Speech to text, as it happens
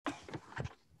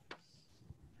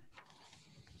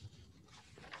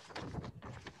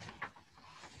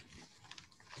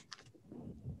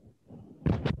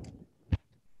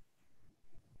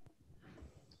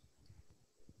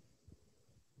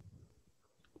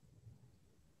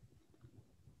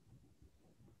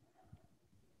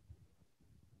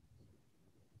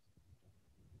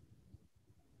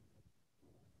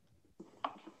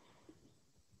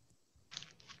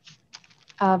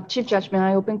Chief Judge, may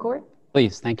I open court?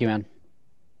 Please, thank you, ma'am.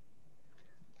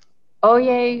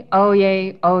 Oyez,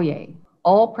 oyez, oyez.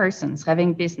 All persons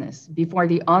having business before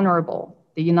the Honorable,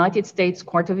 the United States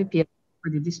Court of Appeals for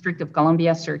the District of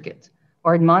Columbia Circuit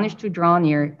are admonished to draw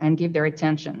near and give their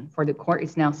attention, for the court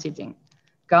is now sitting.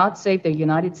 God save the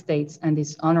United States and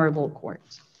this honorable court.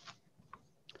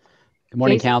 Good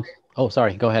morning, Counsel. Oh,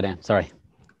 sorry. Go ahead, Ann. Sorry.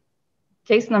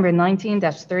 Case number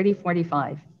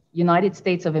 19-3045, United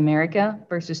States of America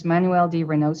versus Manuel D.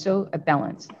 Reynoso,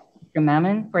 Appellant. Mr.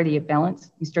 Mammon for the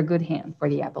Appellant, Mr. Goodhand for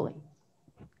the Appellant.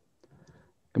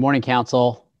 Good morning,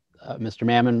 Counsel. Mr.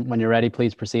 Mammon, when you're ready,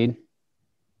 please proceed.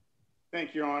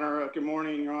 Thank you, Your Honor. Good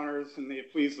morning, Your Honors, and may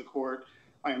it please the court.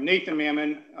 I am Nathan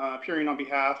Mammon, appearing on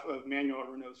behalf of Manuel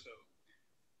Reynoso.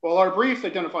 While our briefs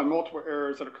identify multiple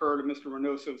errors that occurred in Mr.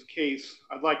 Reynoso's case,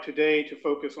 I'd like today to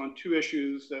focus on two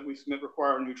issues that we submit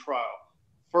require a new trial.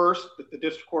 First, that the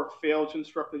district court failed to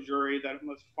instruct the jury that it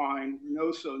must find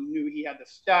Reynoso knew he had the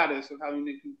status of having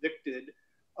been convicted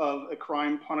of a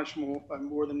crime punishable by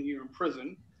more than a year in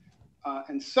prison.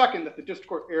 And second, that the district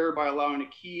court erred by allowing a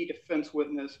key defense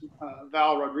witness,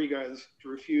 Val Rodriguez, to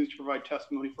refuse to provide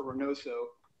testimony for Reynoso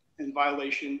in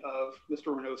violation of Mr.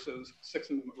 Reynoso's Sixth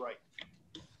Amendment right.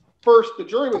 First, the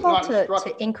jury was not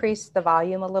instructed to increase the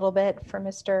volume a little bit for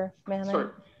Mr. Mammon. Sorry.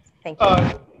 Thank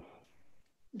you.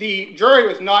 The jury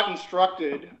was not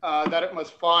instructed that it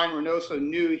must find Reynoso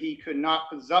knew he could not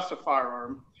possess a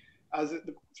firearm, as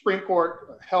the Supreme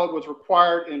Court held was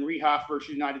required in Rehoff versus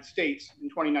United States in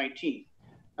 2019.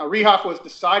 Now, Rehoff was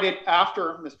decided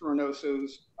after Mr.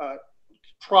 Reynoso's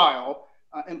trial,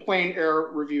 and plain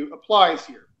error review applies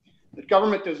here. The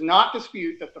government does not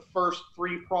dispute that the first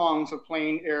three prongs of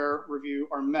plain error review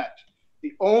are met.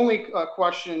 The only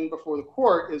question before the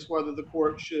court is whether the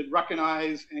court should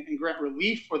recognize and grant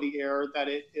relief for the error that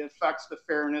it affects the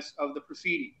fairness of the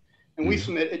proceeding. And we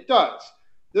submit it does.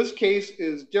 This case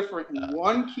is different in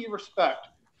one key respect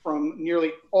from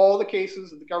nearly all the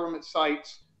cases that the government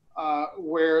cites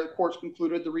where the courts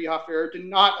concluded the Rehoff error did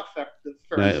not affect the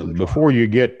fairness of the trial. Before you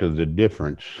get to the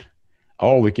difference,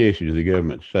 all the cases the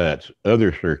government cites,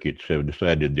 other circuits have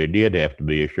decided there did have to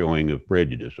be a showing of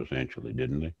prejudice, essentially,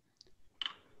 didn't they?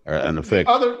 Or an effect.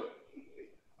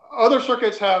 Other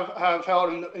circuits have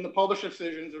held in the published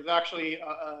decisions. There's actually,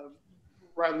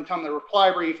 rather than come the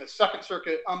reply brief, a Second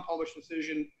Circuit unpublished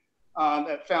decision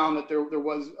that found that there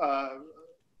was,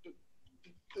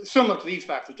 similar to these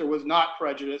facts, that there was not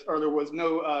prejudice, or there was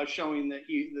no showing that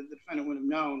the defendant would have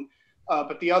known.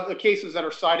 But the other cases that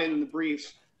are cited in the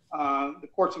briefs, the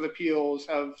courts of appeals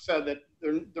have said that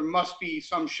there must be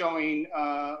some showing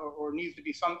or needs to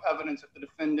be some evidence that the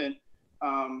defendant,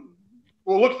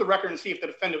 we'll look at the record and see if the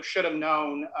defendant should have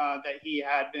known that he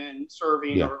had been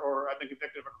serving or had been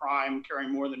convicted of a crime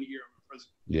carrying more than a year in prison.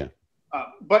 Yeah.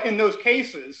 But in those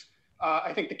cases,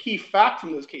 I think the key fact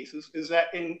from those cases is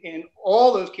that in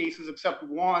all those cases, except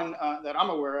one that I'm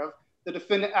aware of, the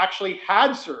defendant actually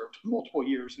had served multiple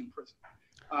years in prison.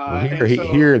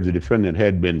 Well, here the defendant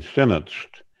had been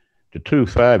sentenced to 2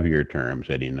 5-year terms,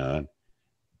 had he not?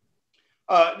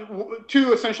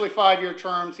 2 essentially 5-year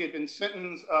terms. He had been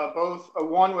sentenced.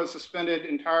 One was suspended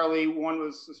entirely. One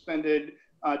was suspended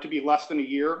to be less than a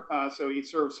year. So he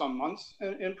served some months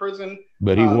in prison.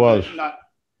 But he was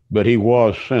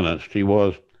sentenced. He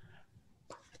was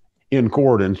in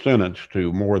court and sentenced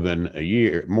to more than a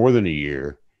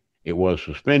year. It was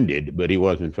suspended, but he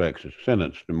was in fact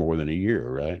sentenced to more than a year,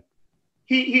 right?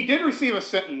 He did receive a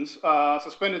sentence,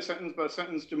 suspended sentence, but a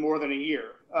sentence to more than a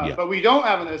year. But we don't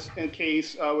have in this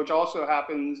case, which also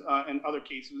happens in other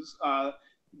cases,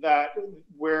 that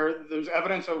where there's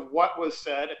evidence of what was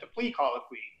said at the plea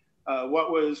colloquy,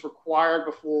 what was required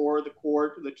before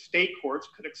the state courts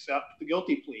could accept the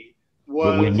guilty plea.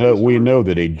 But we know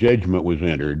that a judgment was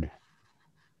entered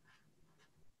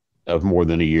of more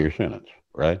than a year sentence,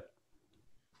 right?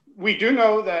 We do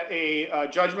know that a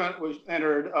judgment was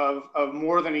entered of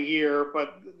more than a year,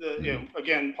 but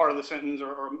again, part of the sentence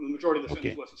or the majority of the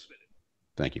sentence was suspended.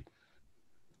 Thank you.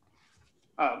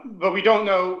 But we don't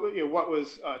know, what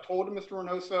was told to Mr.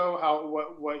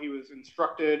 Reynoso, what he was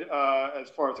instructed as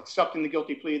far as accepting the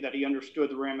guilty plea, that he understood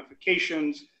the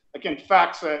ramifications. Again,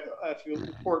 facts that if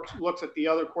the court looks at the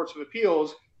other courts of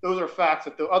appeals, those are facts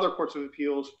that the other courts of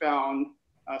appeals found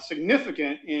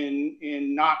significant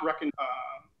in not recognizing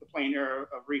the plain error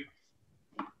of Rehoff.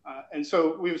 And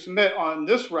so we submit on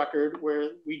this record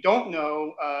where we don't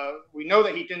know, we know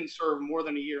that he didn't serve more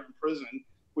than a year in prison.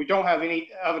 We don't have any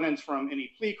evidence from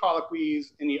any plea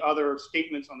colloquies, any other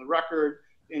statements on the record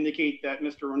to indicate that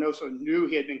Mr. Reynoso knew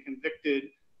he had been convicted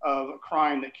of a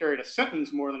crime that carried a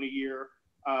sentence more than a year.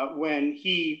 when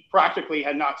he practically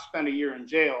had not spent a year in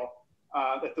jail,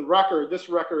 that this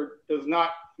record does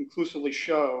not conclusively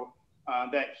show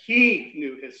that he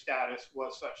knew his status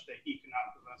was such that he could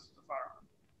not possess the firearm.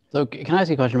 So can I ask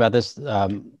you a question about this?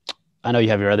 I know you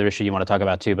have your other issue you want to talk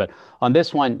about too, but on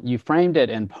this one, you framed it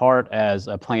in part as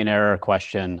a plain error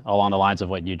question along the lines of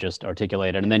what you just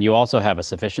articulated. And then you also have a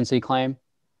sufficiency claim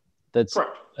that's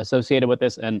Correct. associated with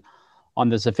this. And on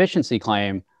the sufficiency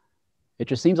claim, it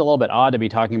just seems a little bit odd to be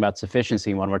talking about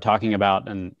sufficiency when we're talking about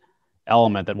an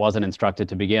element that wasn't instructed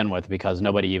to begin with, because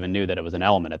nobody even knew that it was an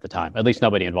element at the time. At least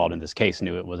nobody involved in this case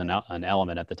knew it was an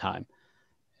element at the time.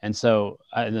 And so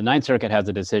the Ninth Circuit has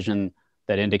a decision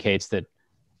that indicates that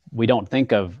we don't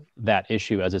think of that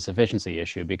issue as a sufficiency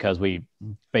issue because we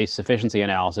base sufficiency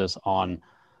analysis on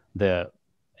the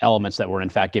elements that were in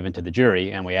fact given to the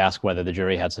jury, and we ask whether the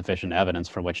jury had sufficient evidence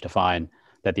from which to find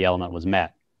that the element was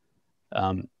met.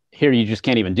 Here, you just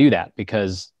can't even do that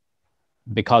because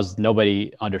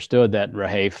nobody understood that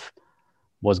Rahafe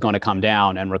was going to come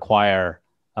down and require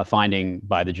a finding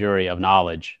by the jury of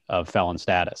knowledge of felon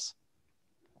status.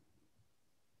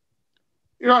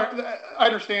 You know, I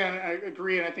understand, I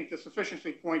agree, and I think the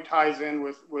sufficiency point ties in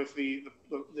with the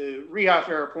Rahafe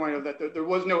error point of that there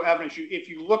was no evidence. If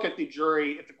you look at the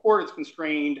jury, if the court is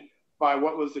constrained by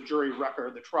what was the jury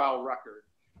record, the trial record.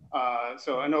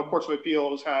 So I know courts of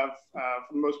appeals have,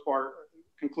 for the most part,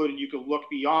 concluded you could look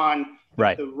beyond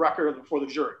the record before the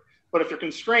jury. But if you're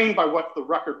constrained by what's the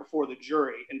record before the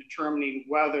jury in determining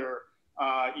whether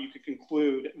you could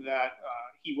conclude that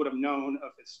he would have known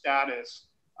of his status,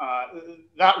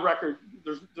 that record,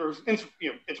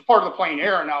 it's part of the plain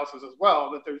error analysis as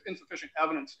well, that there's insufficient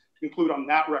evidence to conclude on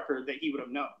that record that he would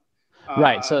have known.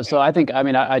 Right. So I think,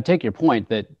 I take your point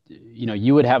that,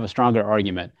 you would have a stronger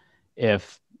argument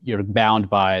if you're bound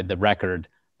by the record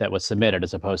that was submitted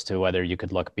as opposed to whether you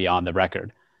could look beyond the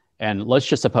record. And let's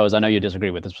just suppose, I know you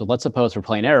disagree with this, but let's suppose for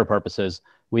plain error purposes,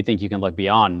 we think you can look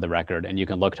beyond the record and you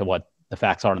can look to what the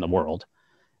facts are in the world.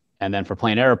 And then for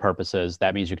plain error purposes,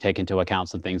 that means you take into account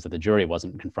some things that the jury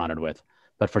wasn't confronted with.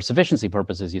 But for sufficiency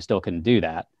purposes, you still couldn't do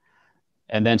that.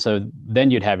 And then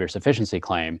you'd have your sufficiency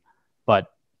claim,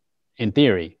 but in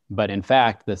theory, but in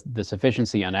fact, the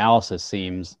sufficiency analysis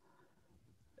seems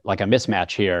like a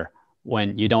mismatch here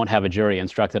when you don't have a jury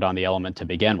instructed on the element to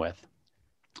begin with.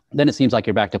 Then it seems like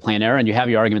you're back to plain error, and you have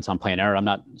your arguments on plain error. I'm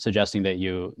not suggesting that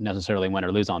you necessarily win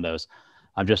or lose on those.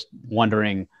 I'm just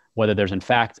wondering whether there's in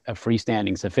fact a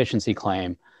freestanding sufficiency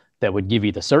claim that would give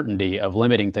you the certainty of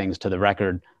limiting things to the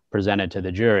record presented to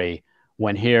the jury,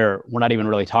 when here we're not even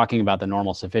really talking about the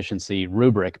normal sufficiency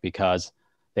rubric because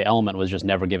the element was just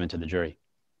never given to the jury.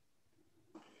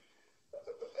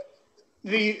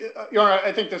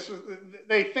 I think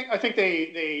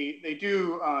they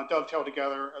do dovetail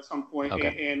together at some point,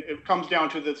 okay. And it comes down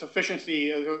to the sufficiency.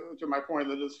 To my point,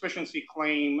 the sufficiency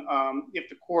claim. If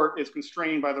the court is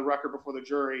constrained by the record before the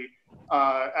jury,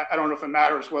 I don't know if it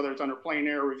matters whether it's under plain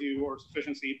error review or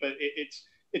sufficiency, but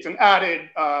it's an added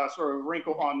sort of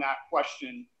wrinkle on that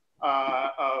question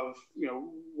of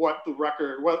what the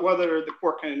record, whether the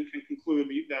court can conclude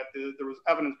that there was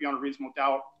evidence beyond a reasonable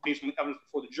doubt based on the evidence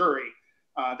before the jury.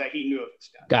 That he knew of his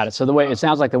status. Got it. So the way it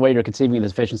sounds like the way you're conceiving the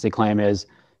sufficiency claim is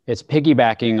it's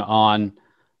piggybacking on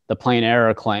the plain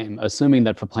error claim, assuming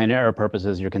that for plain error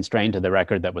purposes, you're constrained to the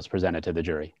record that was presented to the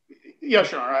jury. Yeah,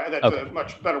 sure. That's okay. A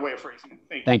much better way of phrasing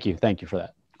it. Thank you. Thank you for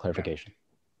that clarification.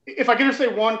 If I could just say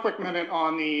one quick minute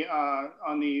on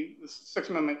the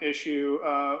Sixth Amendment issue,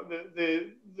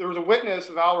 there was a witness,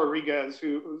 Val Rodriguez,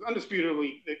 who was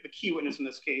undisputedly the key witness in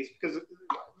this case, because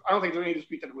I don't think there's any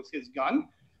dispute that it was his gun.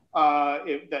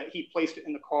 That he placed it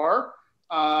in the car,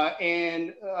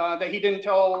 and that he didn't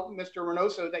tell Mr.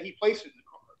 Reynoso that he placed it in the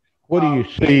car. What do you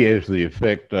see as the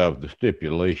effect of the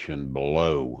stipulation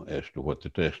below as to what the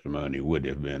testimony would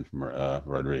have been from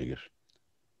Rodriguez?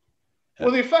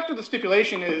 Well, the effect of the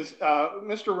stipulation is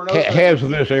Mr. Reynoso... Has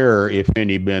this error, if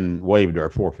any, been waived or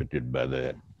forfeited by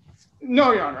that?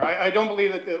 No, Your Honor. I don't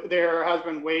believe that the error has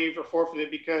been waived or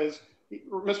forfeited because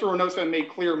Mr. Reynoso made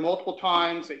clear multiple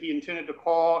times that he intended to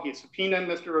call. He subpoenaed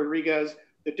Mr. Rodriguez,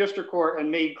 the district court, and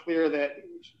made clear that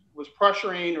he was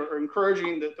pressuring or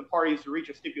encouraging the parties to reach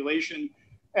a stipulation.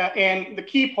 And the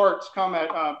key parts come at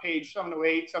page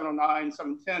 708, 709,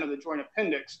 710 of the joint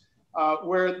appendix,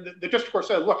 where the district court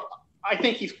said, look, I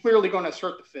think he's clearly going to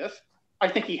assert the Fifth. I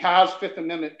think he has Fifth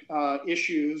Amendment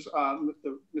issues,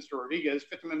 Mr. Rodriguez,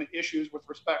 Fifth Amendment issues with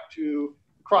respect to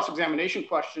cross-examination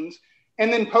questions.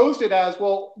 And then posed it as,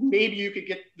 well, maybe you could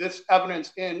get this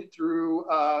evidence in through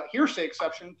hearsay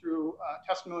exception through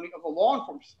testimony of the law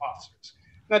enforcement officers.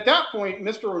 And at that point,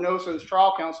 Mr. Reynoso's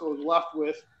trial counsel was left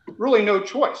with really no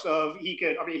choice of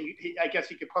I guess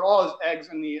he could put all his eggs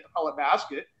in the appellate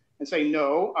basket and say,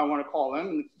 no, I want to call him.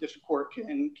 And the district court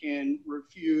can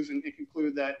refuse and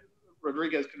conclude that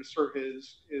Rodriguez could assert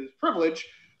his privilege,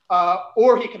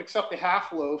 or he could accept the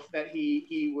half loaf that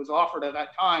he was offered at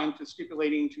that time to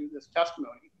stipulating to this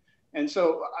testimony. And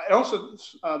so I also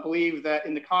believe that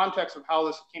in the context of how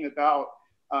this came about,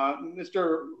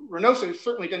 Mr. Reynoso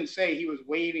certainly didn't say he was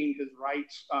waiving his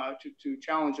rights to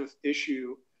challenge this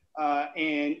issue.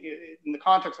 And in the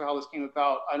context of how this came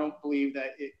about, I don't believe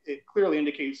that it clearly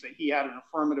indicates that he had an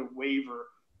affirmative waiver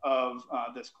of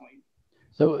this claim.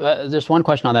 So just one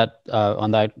question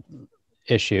on that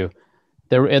issue.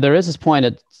 There is this point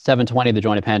at 720 of the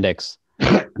joint appendix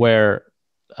where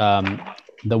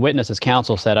the witness's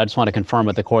counsel said, I just want to confirm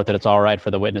with the court that it's all right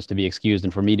for the witness to be excused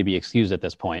and for me to be excused at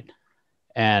this point.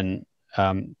 And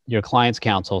your client's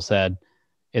counsel said,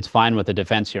 it's fine with the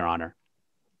defense, Your Honor.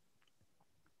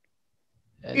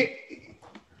 At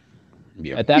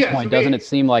that point, doesn't it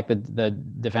seem like the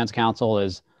defense counsel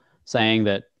is saying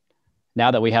that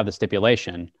now that we have the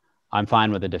stipulation, I'm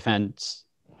fine with the defense,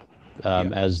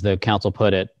 as the counsel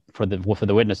put it, for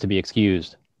the witness to be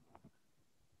excused?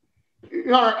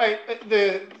 Your Honor,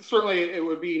 certainly it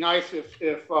would be nice if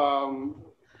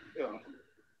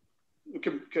we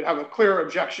could have a clear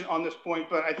objection on this point.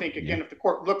 But I think, again, if the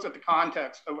court looks at the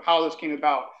context of how this came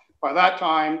about, by that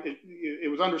time,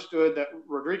 it was understood that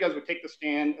Rodriguez would take the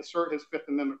stand, assert his Fifth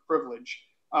Amendment privilege.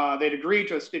 They'd agreed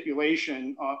to a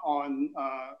stipulation on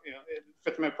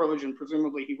Fifth Amendment privilege, and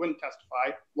presumably he wouldn't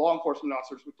testify. Law enforcement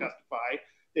officers would testify.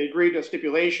 They agreed to a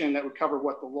stipulation that would cover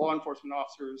what the law enforcement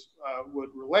officers would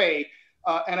relay.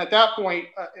 And at that point,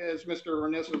 as Mr.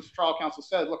 Reynoso's trial counsel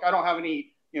said, look, I don't have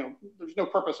any, there's no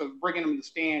purpose of bringing him to the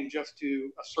stand just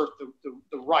to assert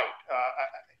the right.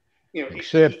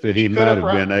 Except that he might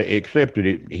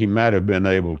have been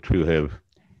able to have,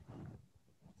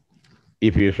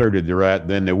 if he asserted the right,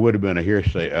 then there would have been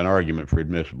an argument for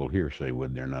admissible hearsay,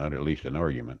 would there not? At least an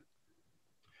argument.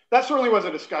 That certainly was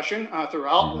a discussion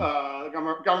throughout.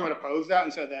 The government opposed that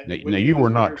and said that. Now you were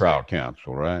not trial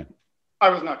counsel, right? I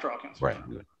was not trial counsel. Right.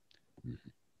 Good.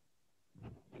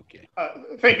 Okay.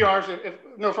 Thank you, Your Honor. If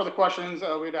no further questions,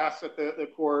 we'd ask that the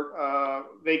court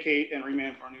vacate and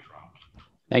remand for a new trial.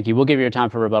 Thank you. We'll give you your time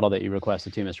for rebuttal that you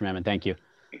requested too, Mr. Mammon. Thank you.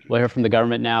 We'll hear from the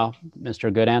government now.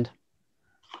 Mr. Goodhand.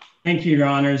 Thank you, Your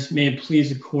Honors. May it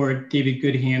please the court, David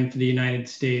Goodhand for the United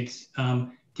States.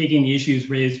 Taking the issues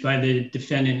raised by the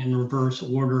defendant in reverse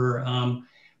order,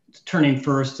 turning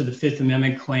first to the Fifth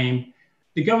Amendment claim.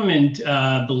 The government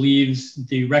believes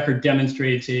the record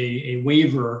demonstrates a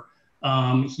waiver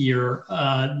here.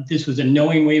 This was a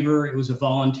knowing waiver. It was a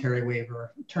voluntary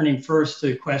waiver. Turning first to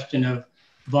the question of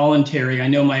voluntary, I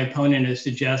know my opponent has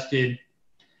suggested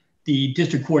the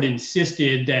district court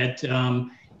insisted that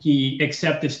he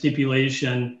accept the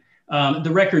stipulation.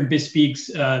 The record bespeaks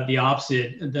the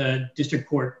opposite. The district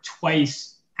court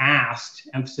twice asked,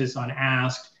 emphasis on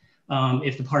asked,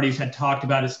 if the parties had talked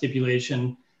about a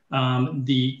stipulation.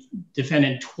 The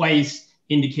defendant twice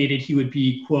indicated he would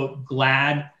be, quote,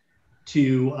 glad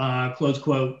to, close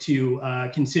quote, to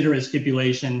consider a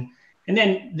stipulation. And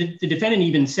then the defendant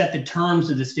even set the terms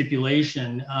of the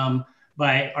stipulation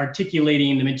by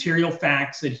articulating the material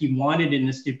facts that he wanted in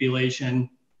the stipulation.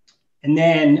 And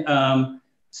then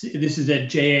this is at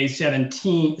JA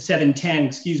 710,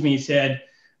 said,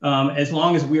 as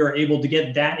long as we are able to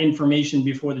get that information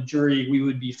before the jury, we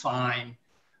would be fine.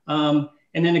 And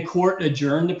then the court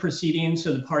adjourned the proceedings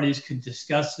so the parties could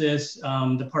discuss this.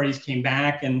 The parties came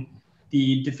back and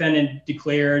the defendant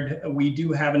declared, we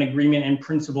do have an agreement in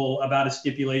principle about a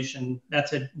stipulation.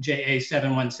 That's at JA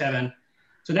 717.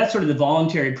 So that's sort of the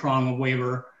voluntary prong of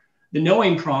waiver. The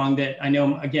knowing prong that I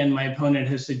know, again, my opponent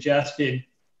has suggested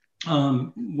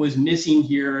was missing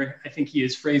here. I think he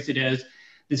has phrased it as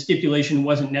the stipulation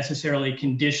wasn't necessarily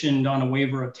conditioned on a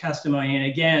waiver of testimony. And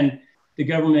again, the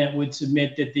government would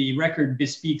submit that the record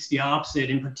bespeaks the opposite.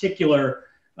 In particular,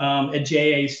 at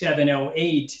JA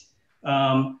 708,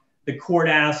 the court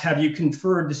asked, have you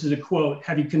conferred, this is a quote,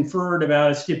 have you conferred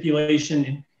about a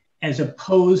stipulation as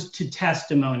opposed to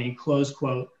testimony, close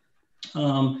quote.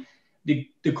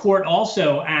 The court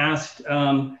also asked,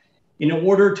 in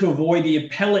order to avoid the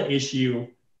appellate issue,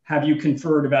 have you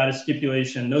conferred about a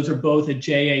stipulation? Those are both at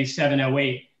JA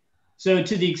 708. So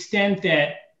to the extent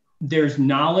that there's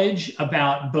knowledge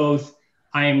about both,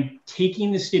 I'm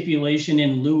taking the stipulation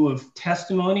in lieu of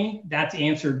testimony, that's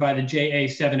answered by the JA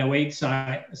 708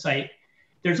 site.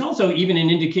 There's also even an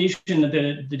indication that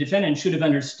the defendant should have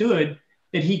understood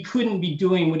that he couldn't be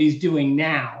doing what he's doing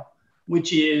now,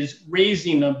 which is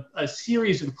raising a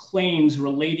series of claims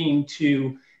relating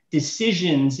to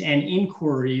decisions and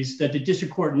inquiries that the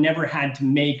district court never had to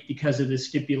make because of the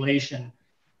stipulation.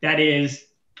 That is,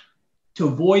 to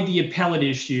avoid the appellate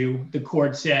issue, the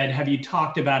court said, have you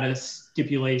talked about a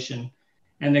stipulation?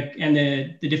 And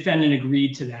the defendant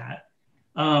agreed to that.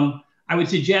 I would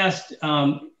suggest,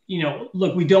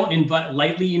 look, we don't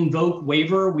lightly invoke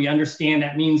waiver. We understand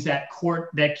that means that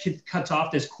cuts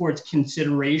off this court's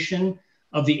consideration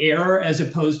of the error as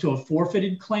opposed to a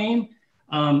forfeited claim.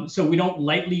 So we don't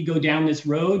lightly go down this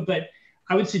road, but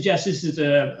I would suggest this is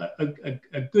a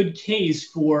good case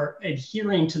for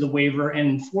adhering to the waiver and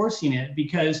enforcing it,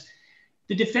 because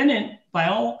the defendant, by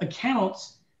all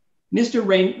accounts, Mr.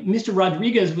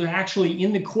 Rodriguez was actually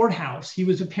in the courthouse. He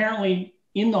was apparently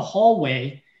in the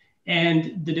hallway,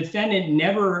 and the defendant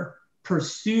never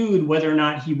pursued whether or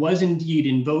not he was indeed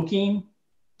invoking.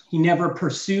 He never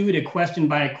pursued a question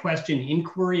by a question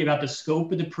inquiry about the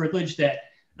scope of the privilege that,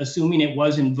 assuming it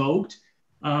was invoked.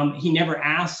 He never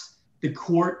asked the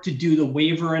court to do the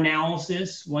waiver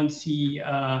analysis once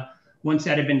that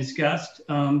had been discussed.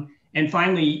 And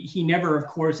finally, he never, of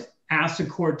course, asked the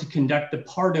court to conduct the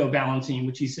Pardo balancing,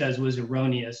 which he says was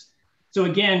erroneous. So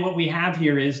again, what we have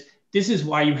here is, this is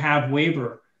why you have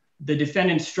waiver. The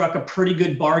defendant struck a pretty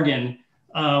good bargain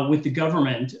with the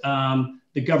government.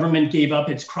 The government gave up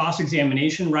its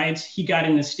cross-examination rights. He got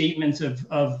in the statements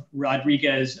of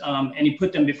Rodriguez, and he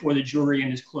put them before the jury in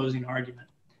his closing argument.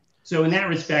 So in that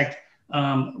respect,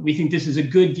 we think this is a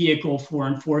good vehicle for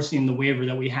enforcing the waiver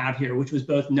that we have here, which was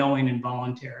both knowing and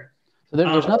voluntary. So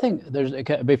there's nothing,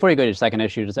 before you go to your second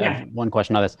issue, just have one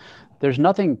question on this. There's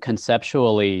nothing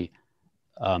conceptually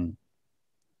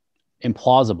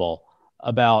implausible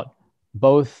about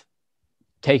both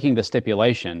taking the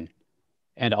stipulation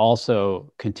and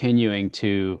also continuing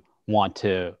to want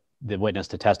the witness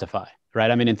to testify,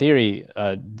 right? I mean, in theory,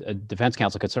 a defense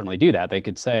counsel could certainly do that. They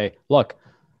could say, look,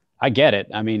 I get it.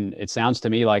 I mean, it sounds to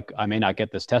me like I may not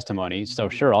get this testimony. So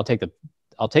sure, I'll take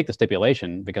the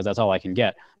stipulation because that's all I can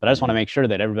get. But I just want to make sure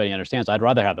that everybody understands I'd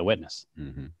rather have the witness.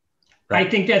 Mm-hmm. Right? I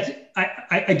think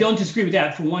I don't disagree with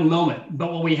that for one moment.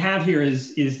 But what we have here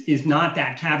is not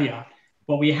that caveat.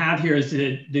 What we have here is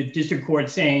the district court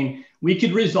saying we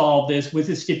could resolve this with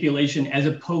a stipulation as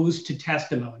opposed to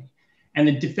testimony, and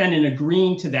the defendant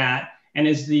agreeing to that. And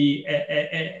as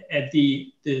at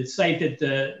the site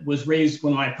that was raised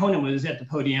when my opponent was at the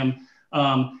podium,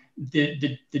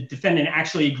 the defendant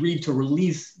actually agreed to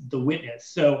release the witness.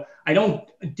 So I don't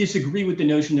disagree with the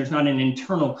notion there's not an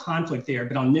internal conflict there,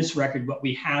 but on this record, what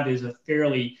we have is a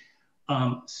fairly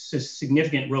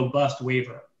significant, robust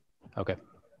waiver. Okay.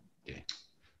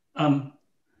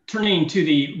 Turning to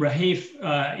the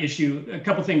Rahafe issue, a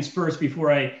couple things first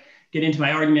before I get into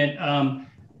my argument.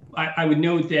 I would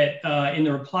note that in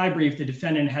the reply brief, the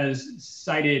defendant has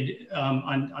cited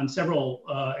on several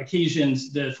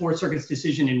occasions the Fourth Circuit's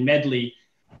decision in Medley.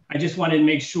 I just wanted to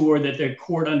make sure that the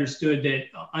court understood that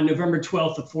on November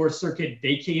 12th, the Fourth Circuit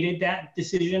vacated that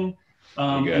decision,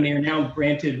 and they are now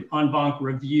granted en banc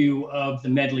review of the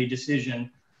Medley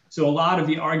decision. So a lot of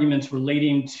the arguments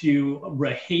relating to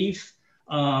Rahafe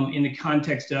in the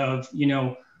context of,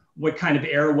 what kind of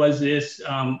error was this?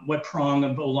 What prong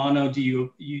of Olano do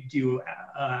you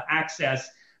access?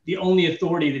 The only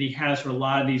authority that he has for a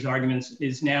lot of these arguments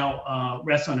is now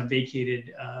rests on a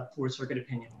vacated Fourth Circuit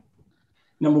opinion.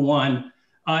 Number one.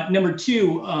 Number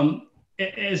two,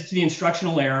 as to the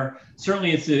instructional error,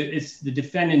 certainly it's the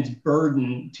defendant's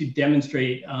burden to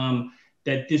demonstrate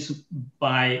that this,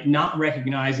 by not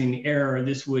recognizing the error,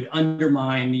 this would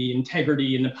undermine the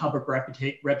integrity and the public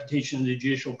reputation of the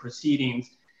judicial proceedings.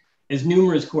 As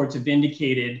numerous courts have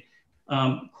indicated,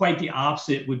 quite the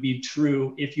opposite would be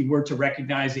true if you were to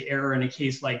recognize the error in a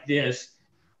case like this.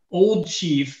 Old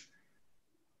Chief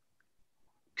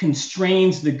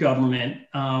constrains the government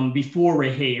before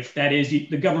Rahafe. That is,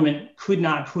 the government could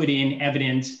not put in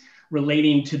evidence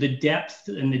relating to the depth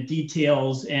and the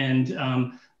details and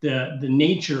the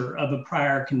nature of a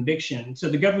prior conviction. So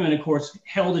the government, of course,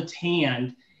 held its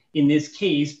hand in this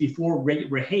case before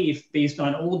Rahafe based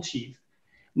on Old Chief.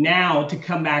 Now to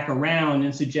come back around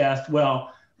and suggest,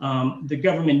 well, the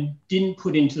government didn't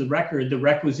put into the record the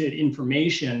requisite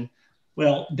information,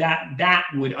 well, that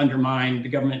would undermine, the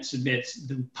government submits,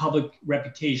 the public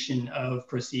reputation of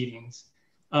proceedings.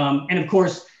 And of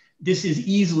course, this is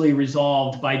easily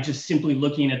resolved by just simply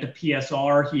looking at the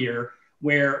PSR here,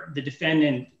 where the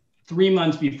defendant, 3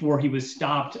 months before he was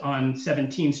stopped on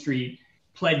 17th Street,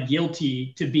 pled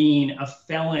guilty to being a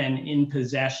felon in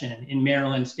possession in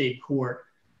Maryland State Court.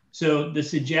 So the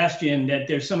suggestion that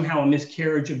there's somehow a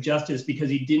miscarriage of justice because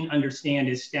he didn't understand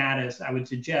his status, I would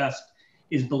suggest,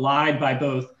 is belied by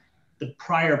both the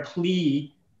prior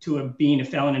plea to being a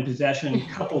felon in possession,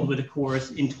 coupled with, of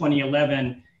course, in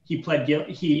 2011, he pled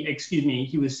guilty.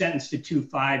 He was sentenced to 2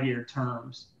 5-year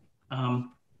terms.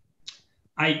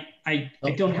 I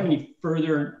don't have any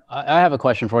further. I have a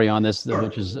question for you on this, Sure.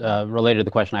 which is related to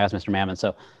the question I asked Mr. Mammon.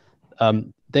 So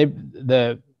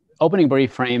the opening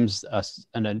brief frames a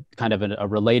kind of a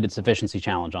related sufficiency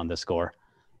challenge on this score.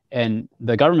 And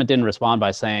the government didn't respond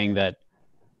by saying that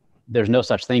there's no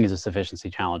such thing as a sufficiency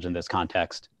challenge in this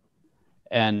context.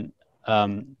 And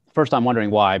first, I'm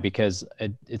wondering why, because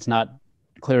it's not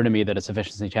clear to me that a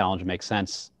sufficiency challenge makes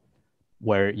sense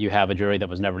where you have a jury that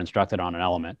was never instructed on an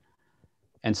element.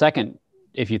 And second,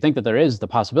 if you think that there is the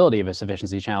possibility of a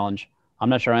sufficiency challenge, I'm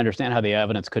not sure I understand how the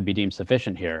evidence could be deemed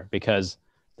sufficient here, because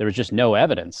there was just no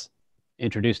evidence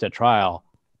introduced at trial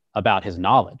about his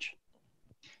knowledge.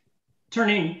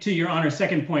 Turning to Your Honor's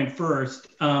second point first,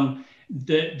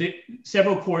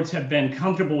 several courts have been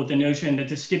comfortable with the notion that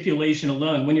the stipulation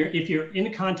alone, if you're in the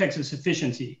context of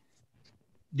sufficiency,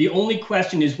 the only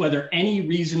question is whether any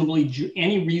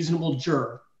reasonable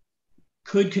juror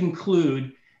could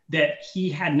conclude that he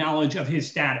had knowledge of his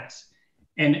status.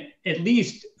 And at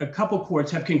least a couple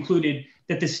courts have concluded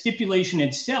that the stipulation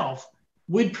itself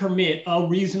would permit a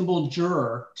reasonable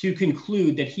juror to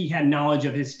conclude that he had knowledge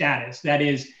of his status. That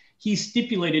is, he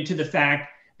stipulated to the fact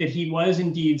that he was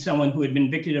indeed someone who had been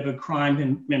convicted of a crime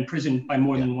and been imprisoned by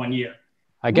more than 1 year.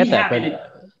 I get that,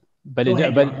 but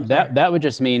that would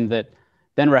just mean that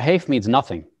then Rahafe means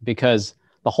nothing, because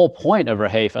the whole point of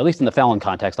Rahafe, at least in the felon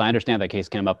context, I understand that case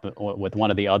came up with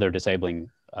one of the other disabling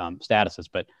statuses,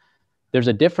 but there's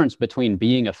a difference between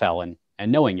being a felon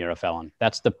and knowing you're a felon.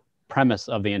 That's the premise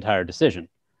of the entire decision.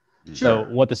 Sure. So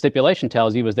what the stipulation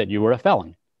tells you is that you were a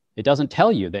felon. It doesn't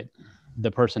tell you that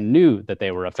the person knew that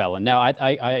they were a felon. Now,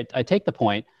 I take the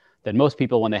point that most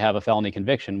people, when they have a felony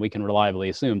conviction, we can reliably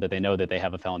assume that they know that they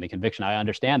have a felony conviction. I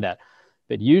understand that.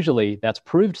 But usually that's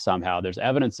proved somehow. There's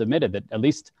evidence submitted that at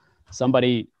least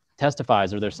somebody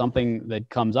testifies, or there's something that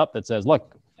comes up that says,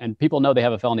 look, and people know they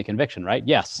have a felony conviction, right?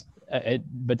 Yes.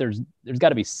 But there's got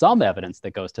to be some evidence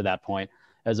that goes to that point,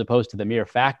 as opposed to the mere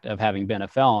fact of having been a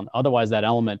felon. Otherwise, that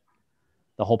element,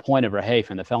 the whole point of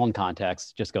Rahafe in the felon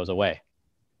context, just goes away.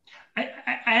 I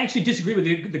actually disagree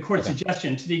with the court's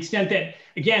suggestion, to the extent that,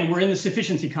 again, we're in the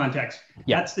sufficiency context.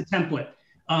 Yeah. That's the template.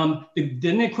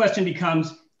 Then the question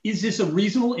becomes, is this a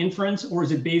reasonable inference, or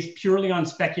is it based purely on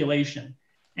speculation?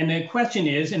 And the question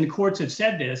is, and the courts have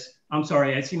said this, I'm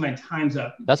sorry, I see my time's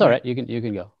up. That's all right, you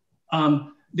can go.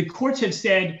 The courts have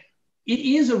said it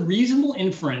is a reasonable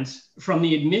inference from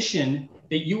the admission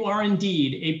that you are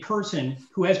indeed a person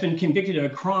who has been convicted of a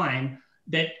crime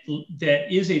that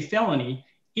is a felony.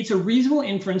 It's a reasonable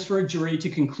inference for a jury to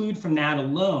conclude from that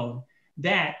alone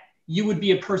that you would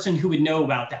be a person who would know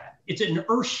about that. It's an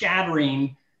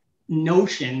earth-shattering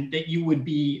notion that you would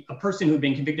be a person who had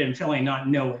been convicted of a felony and not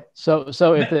know it. So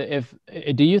if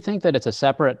do you think that it's a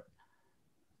separate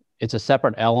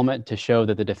element to show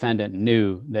that the defendant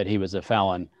knew that he was a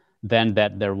felon than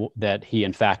that he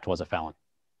in fact was a felon?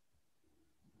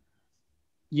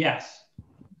 Yes.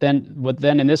 Then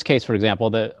in this case, for example,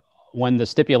 when the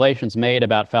stipulation's made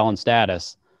about felon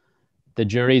status, the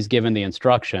jury's given the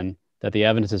instruction that the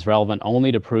evidence is relevant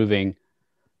only to proving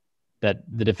that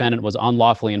the defendant was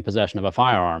unlawfully in possession of a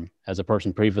firearm as a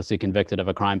person previously convicted of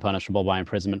a crime punishable by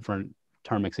imprisonment for a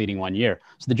term exceeding 1 year.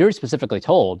 So the jury specifically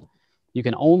told, you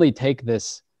can only take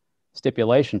this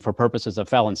stipulation for purposes of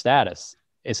felon status.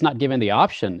 It's not given the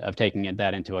option of taking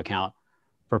that into account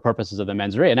for purposes of the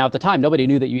mens rea. Now, at the time, nobody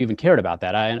knew that you even cared about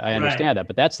that. I understand that,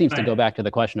 but that seems to go back to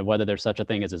the question of whether there's such a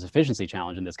thing as a sufficiency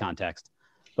challenge in this context.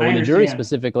 But when the jury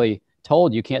specifically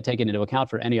told you can't take it into account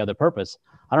for any other purpose,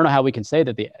 I don't know how we can say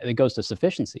that it goes to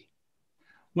sufficiency.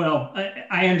 Well,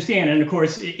 I understand. And of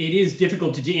course, it is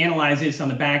difficult to analyze this on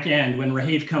the back end when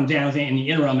Rahafe comes down in the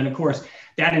interim. And of course,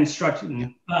 that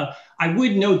instruction, I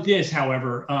would note this,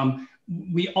 however,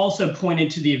 we also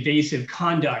pointed to the evasive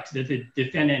conduct that the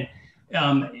defendant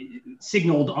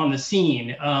signaled on the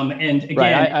scene. And again,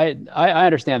 right. I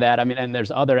understand that. I mean, and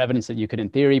there's other evidence that you could in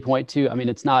theory point to. I mean,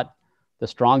 it's not the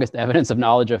strongest evidence of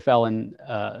knowledge of felon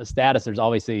status.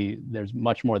 There's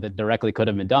much more that directly could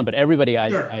have been done. But everybody,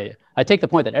 I take the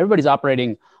point that everybody's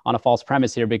operating on a false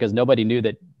premise here because nobody knew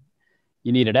that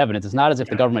you needed evidence. It's not as if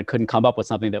the government couldn't come up with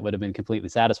something that would have been completely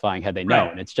satisfying had they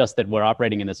known. It's just that we're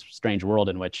operating in this strange world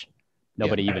in which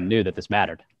nobody even knew that this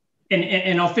mattered.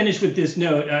 And I'll finish with this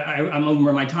note. I'm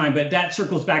over my time, but that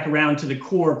circles back around to the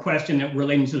core question that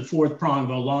relating to the fourth prong of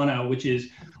Olana, which is,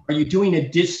 are you doing a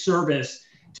disservice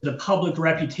to the public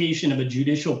reputation of a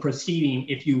judicial proceeding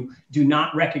if you do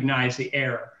not recognize the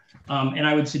error? And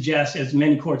I would suggest, as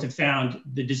many courts have found,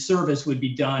 the disservice would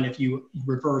be done if you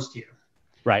reversed here.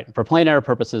 Right. For plain error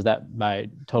purposes, that might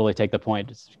totally take the point.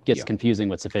 It gets confusing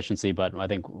with sufficiency, but I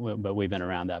think we've been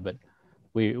around that. But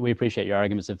we appreciate your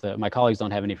arguments. If my colleagues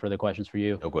don't have any further questions for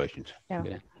you. No questions. No.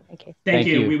 Okay. Thank you. Thank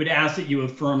you. We would ask that you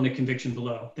affirm the conviction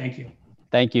below. Thank you.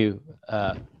 Thank you.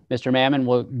 Mr. Mammon,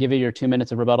 we'll give you your 2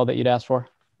 minutes of rebuttal that you'd asked for.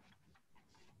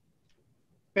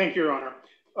 Thank you, Your Honor.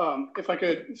 If I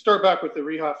could start back with the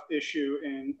rehab issue,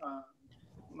 and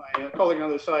my colleague on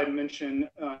the other side mentioned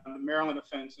the Maryland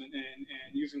offense and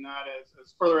using that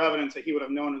as further evidence that he would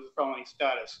have known as a felony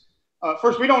status.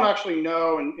 First, we don't actually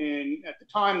know, and at the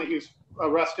time that he was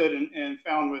arrested and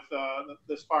found with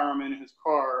this firearm in his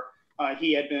car,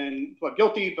 he had been pled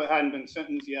guilty but hadn't been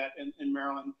sentenced yet in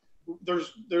Maryland.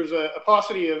 There's a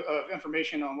paucity of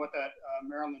information on what that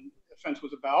Maryland offense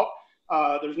was about.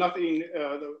 There's nothing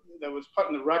that was put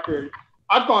in the record.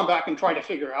 I've gone back and tried to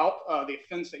figure out the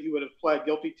offense that he would have pled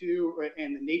guilty to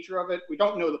and the nature of it. We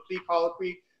don't know the plea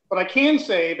colloquy, but I can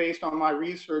say, based on my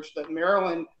research, that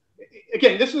Maryland,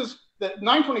 again, that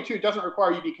 922 doesn't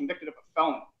require you to be convicted of a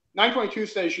felony. 922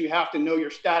 says you have to know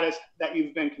your status, that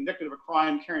you've been convicted of a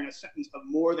crime carrying a sentence of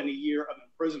more than a year of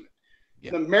imprisonment.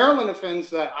 Yeah. The Maryland offense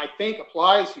that I think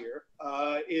applies here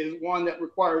is one that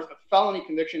requires a felony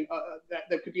conviction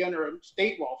that could be under a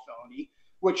state law felony,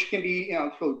 which can be,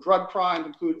 include drug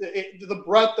crimes, the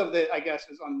breadth of it, I guess,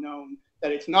 is unknown,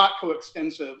 that it's not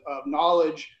coextensive of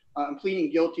knowledge and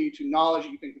pleading guilty to knowledge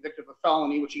that you've been convicted of a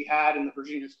felony, which he had in the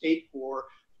Virginia State Court,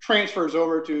 transfers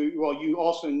over to, well, you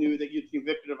also knew that you'd been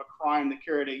convicted of a crime that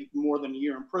carried more than a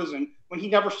year in prison when he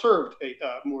never served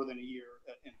more than a year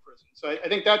in prison. So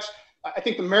I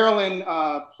think the Maryland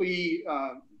plea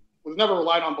was never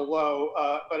relied on below,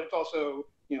 but it also,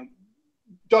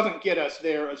 doesn't get us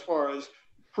there as far as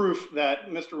proof that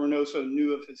Mr. Reynoso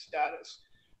knew of his status.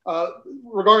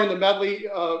 Regarding the Medley,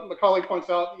 my colleague points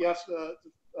out, yes, the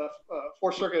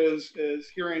Fourth Circuit is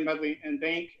hearing Medley and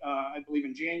Bank, I believe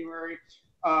in January.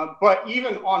 But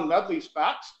even on Medley's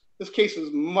facts, this case is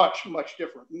much, much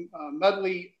different.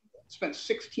 Medley spent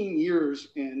 16 years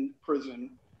in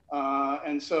prison.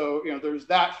 And so, there's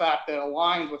that fact that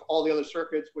aligns with all the other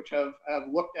circuits which have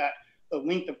looked at the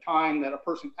length of time that a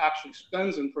person actually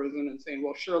spends in prison and saying,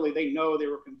 well, surely they know they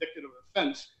were convicted of an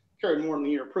offense, carried more than a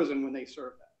year of prison when they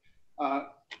served that.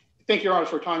 Thank you, Your Honor,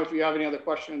 for your time. If you have any other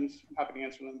questions, I'm happy to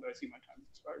answer them, but I see my time has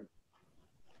expired.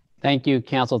 Thank you,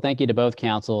 counsel. Thank you to both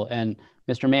counsel. And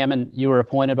Mr. Mammon, you were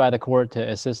appointed by the court to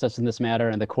assist us in this matter,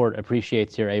 and the court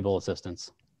appreciates your able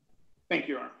assistance. Thank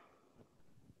you, Your Honor.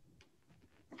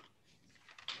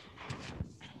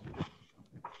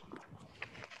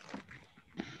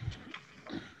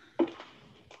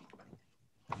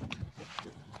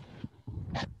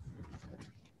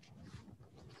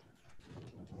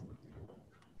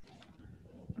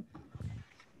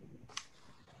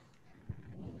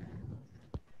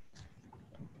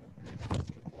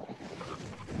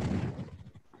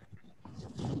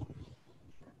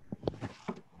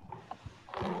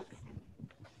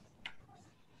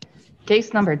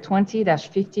 Case number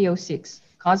 20-5006,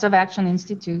 Cause of Action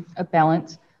Institute,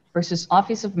 Appellant versus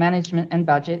Office of Management and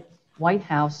Budget, White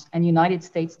House, and United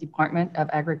States Department of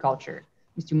Agriculture.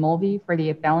 Mr. Mulvey for the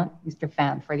appellant, Mr.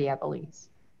 Fan for the appellees.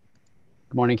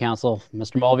 Good morning, counsel.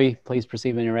 Mr. Mulvey, please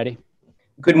proceed when you're ready.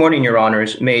 Good morning, Your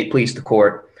Honors. May it please the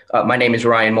court. My name is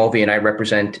Ryan Mulvey, and I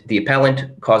represent the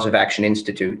appellant, Cause of Action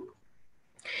Institute.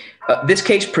 This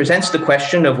case presents the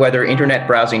question of whether internet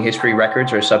browsing history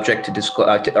records are subject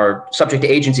to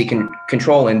agency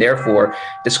control and therefore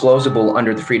disclosable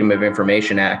under the Freedom of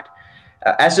Information Act.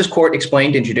 As this court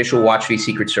explained in Judicial Watch v.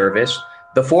 Secret Service,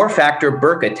 the four-factor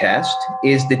BRCA test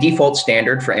is the default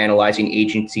standard for analyzing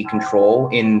agency control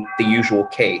in the usual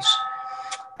case.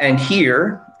 And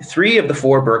here, three of the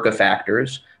four BRCA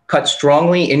factors cut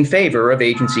strongly in favor of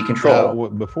agency control. Now,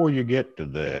 before you get to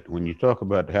that, when you talk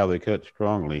about how they cut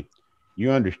strongly, you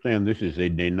understand this is a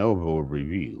de novo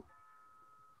review.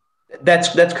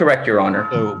 That's correct, Your Honor.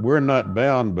 So we're not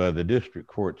bound by the district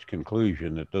court's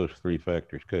conclusion that those three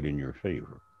factors cut in your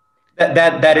favor.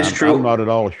 That is true. I'm not at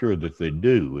all sure that they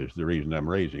do, is the reason I'm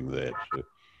raising that. So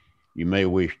you may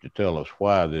wish to tell us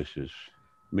why this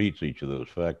meets each of those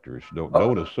factors.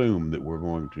 Don't assume that we're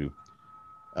going to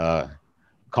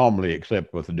calmly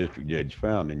accept what the district judge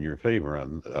found in your favor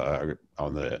on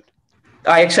that.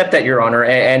 I accept that, Your Honor,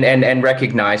 and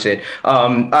recognize it.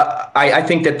 I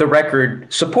think that the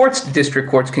record supports the district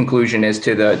court's conclusion as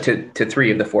to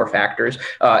three of the four factors,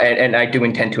 and I do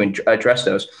intend to address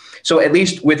those. So at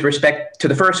least with respect to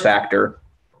the first factor,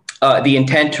 the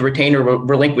intent to retain or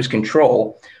relinquish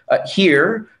control,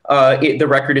 the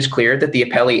record is clear that the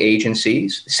appellee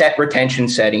agencies set retention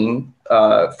setting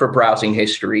for browsing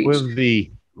histories. Well,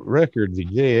 the record, the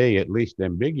JA at least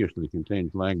ambiguously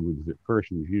contains language that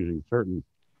persons using certain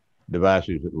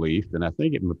devices at least, and I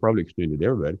think it probably extended to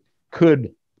everybody,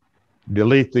 could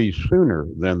delete these sooner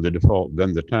than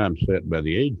the time set by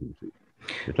the agency.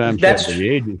 The time set by the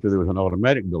agency, there was an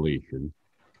automatic deletion,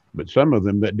 but some of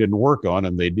them that didn't work on,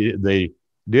 and they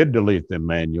did delete them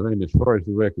manually. And as far as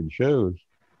the record shows,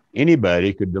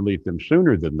 anybody could delete them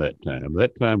sooner than that time.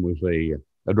 That time was a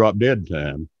drop dead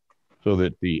time, so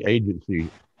that the agency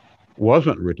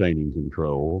wasn't retaining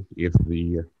control if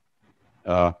the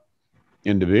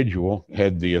individual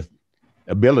had the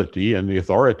ability and the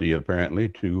authority, apparently,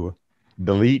 to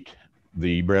delete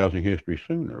the browsing history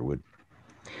sooner.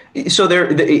 So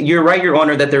you're right, Your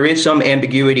Honor, that there is some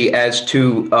ambiguity as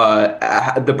to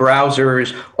the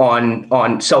browsers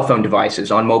on cell phone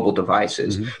devices, on mobile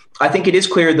devices. Mm-hmm. I think it is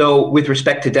clear, though, with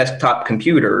respect to desktop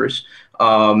computers,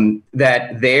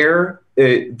 that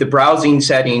the browsing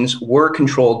settings were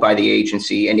controlled by the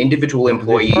agency, and individual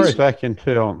employees. As far as I can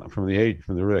tell from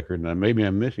the record, and maybe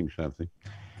I'm missing something,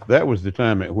 that was the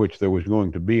time at which there was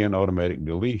going to be an automatic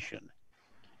deletion.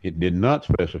 It did not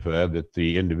specify that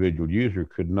the individual user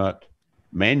could not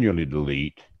manually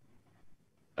delete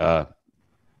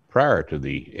prior to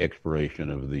the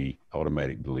expiration of the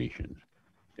automatic deletions.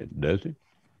 Does it?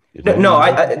 No,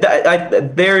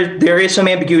 there is some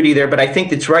ambiguity there, but I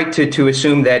think it's right to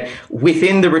assume that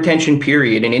within the retention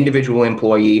period, an individual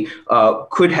employee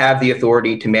could have the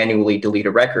authority to manually delete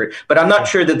a record. But I'm not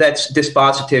sure that that's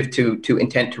dispositive to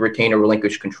intent to retain or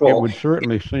relinquish control. It would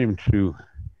certainly seem to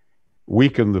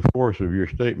weaken the force of your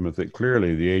statement that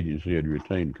clearly the agency had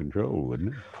retained control,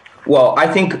 wouldn't it? Well,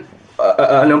 I think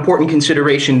an important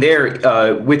consideration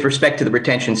there with respect to the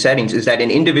retention settings is that an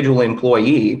individual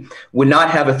employee would not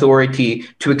have authority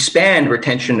to expand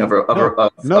retention of the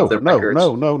records. No.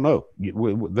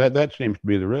 That seems to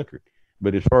be the record.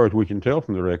 But as far as we can tell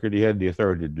from the record, he had the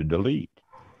authority to delete.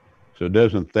 So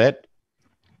doesn't that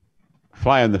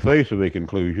fly in the face of a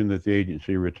conclusion that the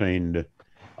agency retained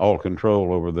all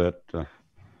control over that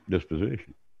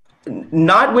disposition?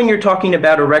 Not when you're talking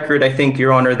about a record, I think,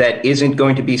 Your Honor, that isn't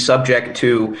going to be subject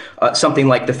to something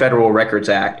like the Federal Records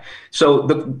Act. So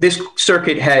this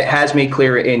circuit has made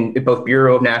clear in both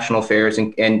Bureau of National Affairs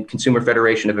and Consumer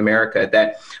Federation of America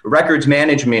that records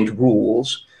management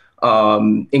rules,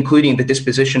 including the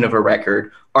disposition of a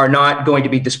record, are not going to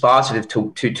be dispositive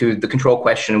to the control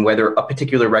question whether a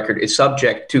particular record is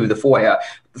subject to the FOIA.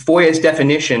 FOIA's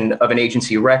definition of an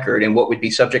agency record and what would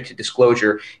be subject to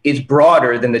disclosure is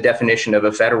broader than the definition of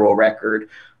a federal record.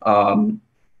 In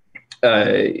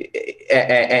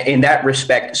that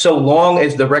respect, so long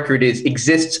as the record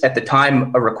exists at the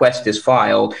time a request is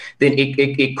filed, then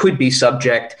it could be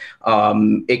subject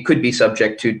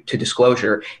to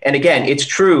disclosure. And again, it's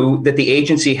true that the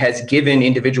agency has given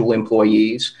individual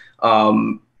employees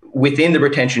within the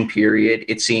retention period,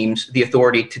 it seems, the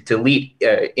authority to delete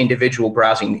individual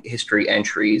browsing history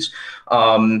entries.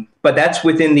 But that's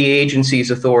within the agency's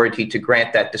authority to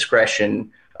grant that discretion.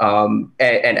 And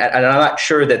I'm not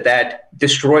sure that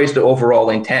destroys the overall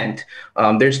intent.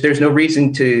 There's no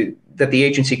reason that the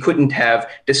agency couldn't have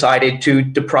decided to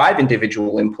deprive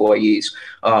individual employees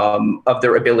of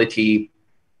their ability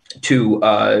to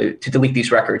delete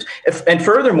these records. And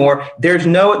furthermore, there's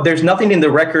nothing in the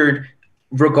record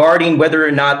regarding whether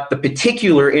or not the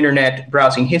particular internet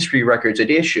browsing history records at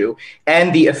issue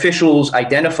and the officials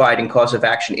identified in Cause of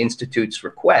Action Institute's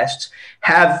requests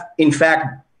have, in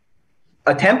fact,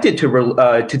 attempted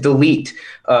to delete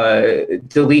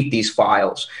these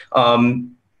files.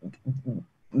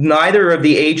 Neither of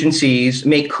the agencies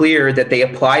make clear that they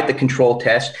applied the control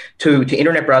test to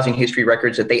internet browsing history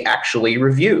records that they actually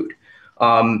reviewed.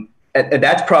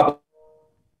 That's probably.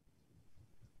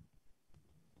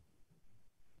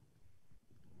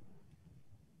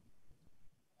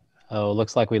 Oh,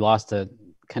 looks like we lost a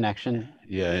connection.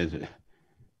 Yeah.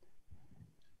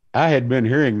 I had been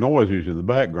hearing noises in the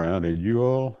background. Had you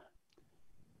all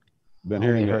been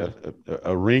hearing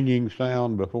a ringing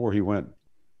sound before he went?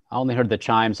 I only heard the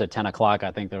chimes at 10 o'clock.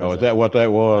 I think there was. Oh, is that what that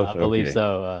was? I believe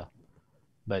so.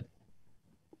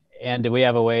 And do we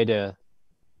have a way to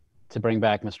bring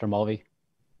back Mr. Mulvey?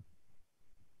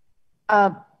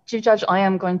 Chief Judge, I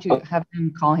am going to have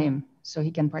him call him so he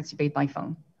can participate by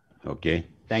phone. Okay.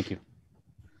 Thank you.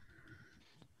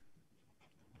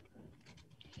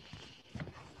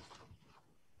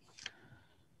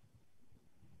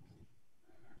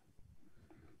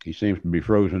 He seems to be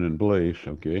frozen in place.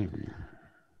 Okay.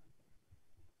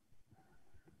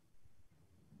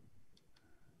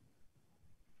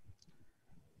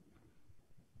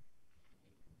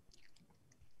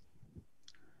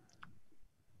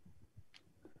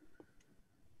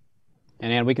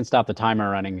 And Ann, we can stop the timer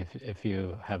running if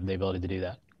you have the ability to do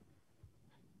that.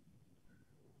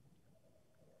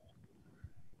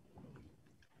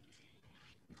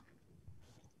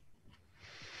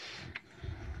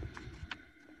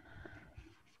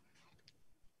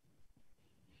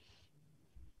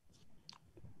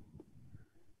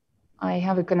 I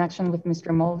have a connection with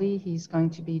Mr. Mulvey. He's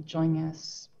going to be joining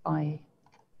us by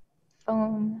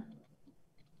phone.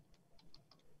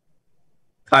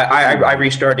 I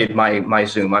restarted my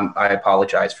Zoom. I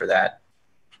apologize for that.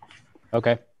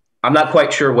 Okay. I'm not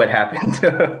quite sure what happened.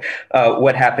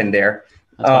 What happened there?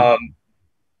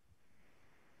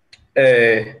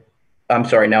 I'm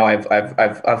sorry. Now I've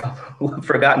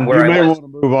forgotten where I was. You may want to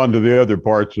move on to the other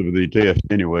parts of the test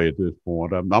anyway. At this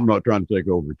point, I'm not trying to take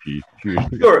over, Chief.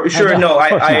 Sure. No,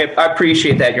 I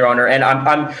appreciate that, Your Honor. And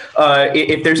I'm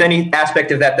if there's any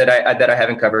aspect of that I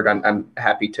haven't covered, I'm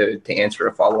happy to answer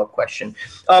a follow-up question.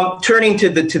 Turning to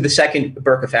the second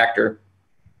Burka factor.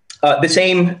 The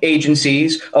same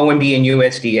agencies, OMB and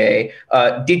USDA,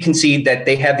 did concede that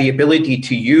they have the ability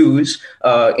to use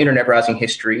internet browsing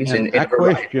histories. And I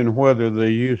question whether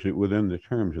they use it within the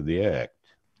terms of the Act.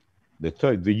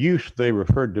 The use they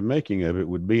referred to making of it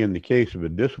would be in the case of a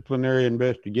disciplinary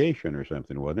investigation or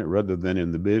something, wasn't it, rather than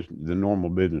in the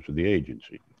normal business of the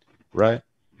agency, right?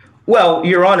 Well,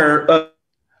 Your Honor.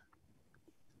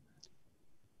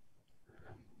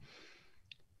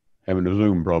 Having a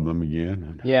Zoom problem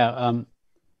again. Yeah,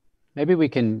 maybe we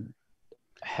can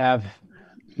have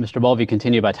Mr. Mulvey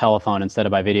continue by telephone instead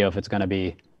of by video if it's going to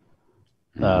be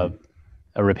a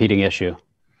repeating issue.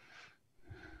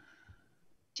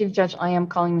 Chief Judge, I am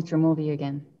calling Mr. Mulvey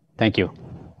again. Thank you.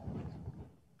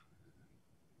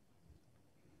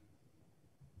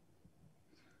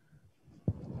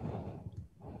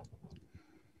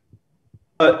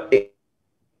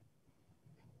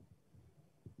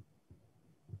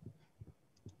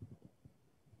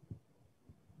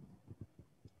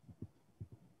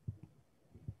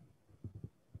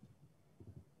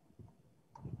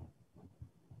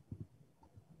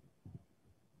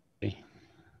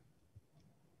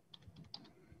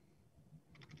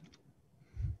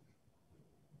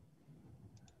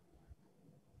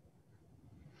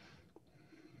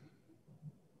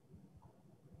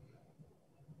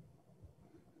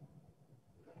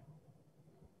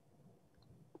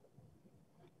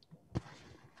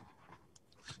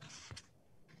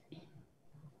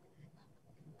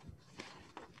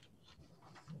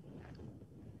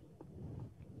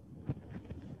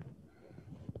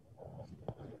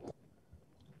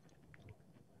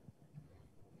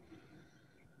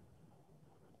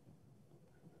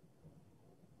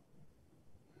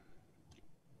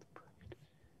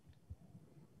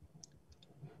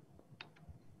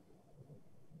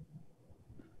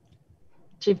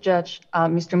 Chief Judge,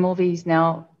 Mr. Mulvey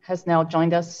has now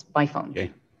joined us by phone.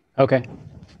 Okay.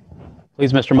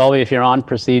 Please, Mr. Mulvey, if you're on,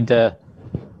 proceed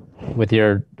with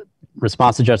your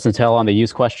response to Judge Sentelle on the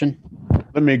use question.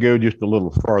 Let me go just a little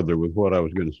farther with what I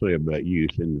was going to say about use.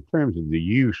 In terms of the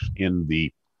use in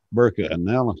the Burka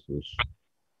analysis,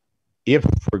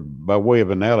 by way of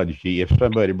analogy, if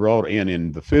somebody brought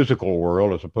in the physical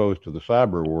world as opposed to the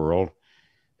cyber world,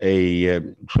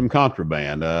 some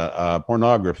contraband,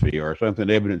 pornography or something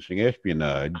evidencing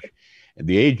espionage, and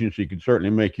the agency could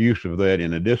certainly make use of that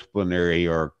in a disciplinary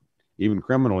or even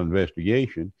criminal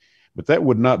investigation, but that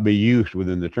would not be used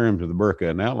within the terms of the Burka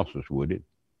analysis, would it?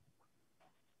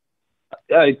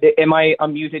 Am I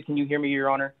unmuted? Can you hear me,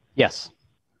 Your Honor? Yes.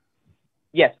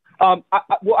 Yes. Well,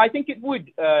 I think it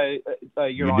would, Your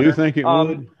Honor. You do think it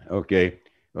would? Okay.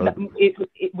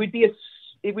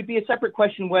 It would be a separate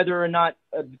question whether or not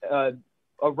a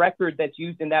record that's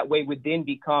used in that way would then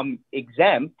become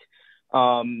exempt.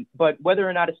 But whether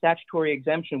or not a statutory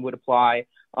exemption would apply,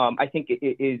 I think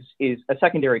it is a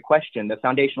secondary question. The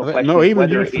foundational question. No, even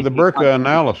just for the Burka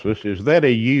analysis, is that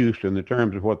a use in the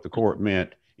terms of what the court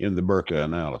meant in the Burka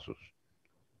analysis?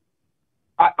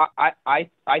 I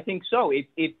think so. It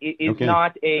is okay.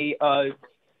 Not a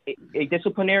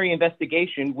disciplinary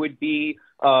investigation would be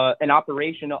an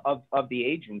operation of the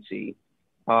agency.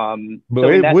 But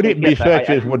would it be such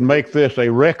as would make this a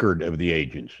record of the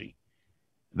agency?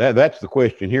 That's the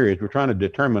question here. Is we're trying to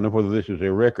determine whether this is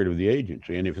a record of the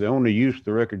agency, and if the only use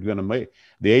the record's going to make,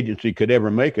 the agency could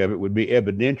ever make of it would be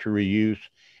evidentiary use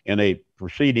in a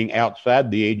proceeding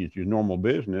outside the agency's normal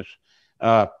business.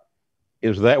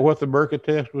 Is that what the Burka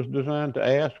test was designed to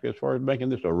ask as far as making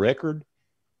this a record?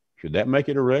 Should that make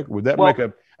it a record? Would that make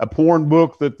a porn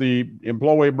book that the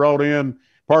employee brought in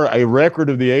part of a record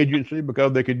of the agency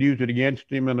because they could use it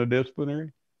against him in a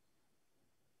disciplinary?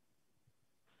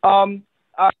 I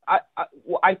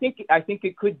think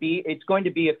it could be. It's going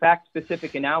to be a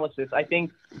fact-specific analysis. I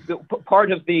think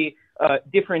part of the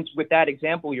difference with that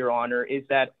example, Your Honor, is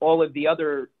that all of the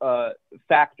other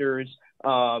factors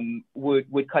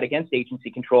would cut against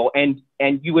agency control, and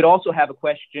you would also have a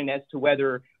question as to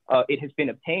whether it has been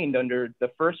obtained under the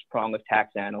first prong of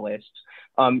tax analysts.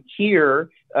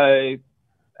 Here, I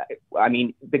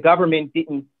mean, the government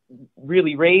didn't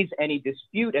really raise any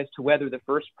dispute as to whether the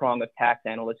first prong of tax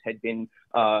analysts had been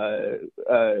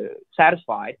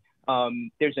satisfied.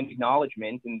 There's an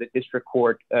acknowledgement, and the district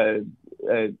court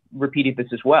repeated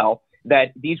this as well,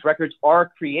 that these records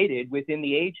are created within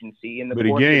the agency. But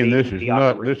again, this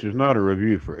is not a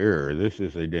review for error. This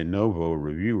is a de novo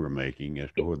review we're making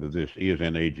as to whether this is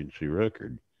an agency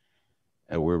record.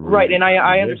 Right, and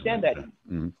I understand that.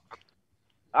 Mm-hmm.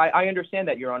 I understand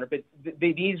that, Your Honor, but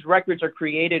these records are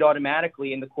created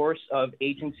automatically in the course of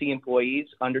agency employees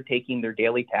undertaking their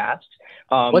daily tasks.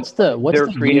 They're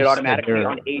created automatically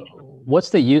on agents. What's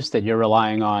the use that you're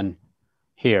relying on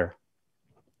here?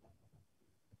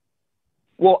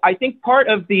 Well, I think part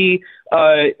of the,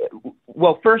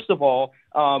 well, first of all,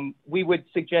 we would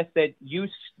suggest that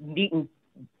use needn't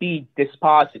be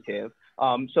dispositive.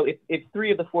 So if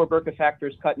 3 of the 4 Burka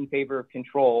factors cut in favor of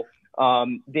control,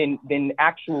 then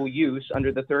actual use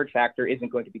under the third factor isn't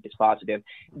going to be dispositive.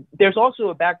 There's also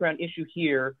a background issue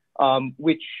here,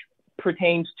 which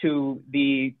pertains to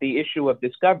the issue of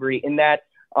discovery, in that,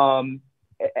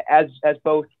 as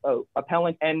both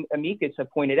appellant and amicus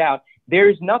have pointed out,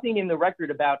 there's nothing in the record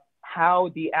about how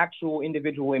the actual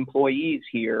individual employees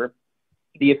here,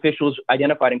 the officials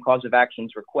identified in cause of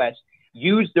action's request,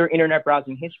 use their internet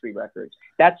browsing history records.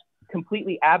 That's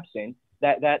completely absent,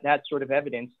 that sort of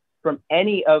evidence, from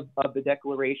any of the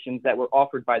declarations that were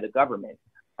offered by the government.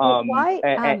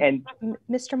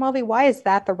 Mr. Mulvey, why is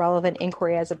that the relevant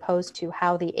inquiry as opposed to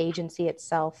how the agency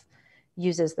itself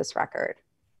uses this record?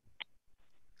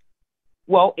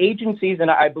 Well, agencies, and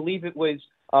I believe it was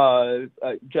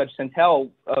Judge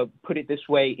Sentelle put it this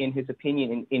way in his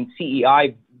opinion in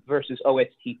CEI versus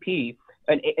OSTP,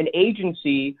 an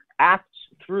agency acts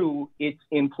through its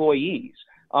employees.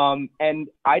 And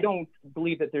I don't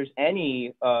believe that there's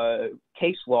any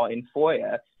case law in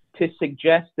FOIA to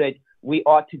suggest that we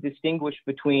ought to distinguish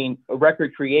between a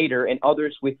record creator and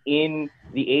others within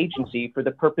the agency for the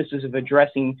purposes of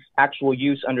addressing actual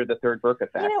use under the third Burka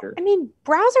factor. You know, I mean,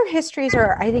 browser histories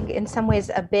are, I think, in some ways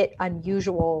a bit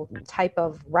unusual type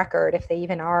of record, if they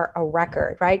even are a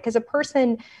record, right? Because a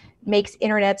person makes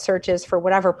internet searches for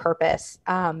whatever purpose,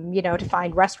 you know, to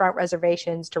find restaurant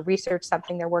reservations, to research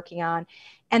something they're working on.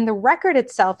 And the record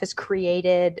itself is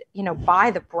created, you know,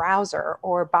 by the browser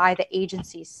or by the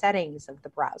agency's settings of the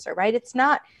browser, right? It's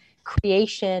not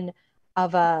creation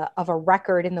of a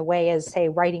record in the way as, say,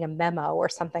 writing a memo or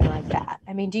something like that.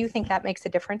 I mean, do you think that makes a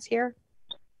difference here?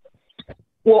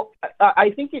 Well,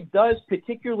 I think it does,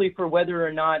 particularly for whether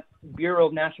or not Bureau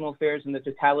of National Affairs and the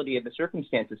totality of the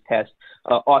circumstances test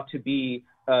ought to be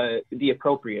the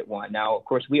appropriate one. Now, of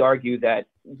course, we argue that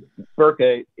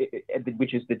Burka,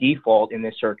 which is the default in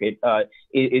this circuit,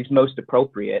 is most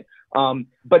appropriate.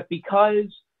 But because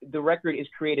the record is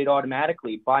created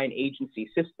automatically by an agency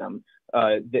system,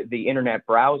 the internet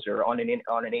browser on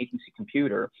an agency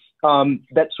computer,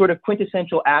 that sort of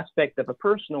quintessential aspect of a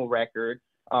personal record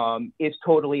is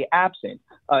totally absent,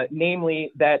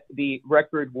 namely that the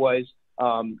record was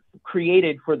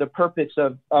created for the purpose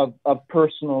of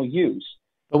personal use.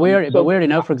 But we already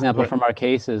know, for example, from our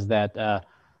cases that,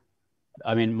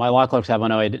 I mean, my law clerks have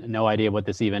no idea what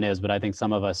this even is, but I think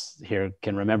some of us here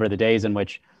can remember the days in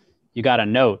which you got a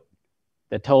note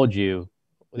that told you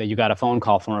that you got a phone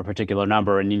call from a particular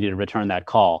number and you need to return that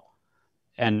call.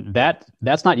 And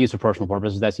that's not used for personal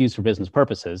purposes, that's used for business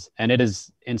purposes. And it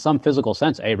is, in some physical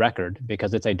sense, a record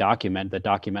because it's a document that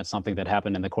documents something that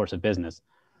happened in the course of business.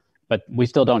 But we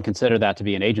still don't consider that to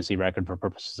be an agency record for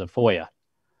purposes of FOIA.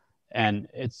 And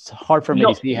it's hard for me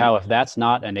to see how, if that's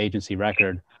not an agency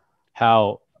record,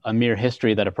 how a mere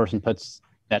history that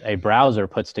a browser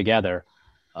puts together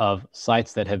of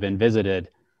sites that have been visited,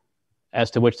 as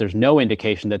to which there's no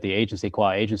indication that the agency,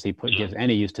 qua agency, gives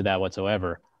any use to that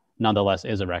whatsoever, nonetheless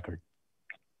is a record.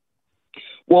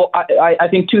 Well, I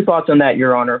think 2 thoughts on that,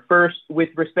 Your Honor. First, with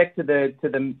respect to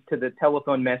the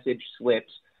telephone message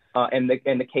slips and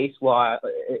the case law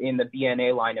in the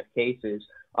BNA line of cases,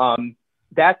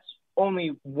 that's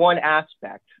only one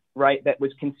aspect, right, that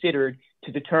was considered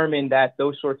to determine that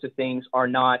those sorts of things are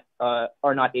not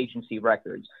agency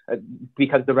records,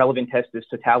 because the relevant test is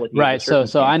totality. Right. So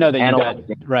I know that you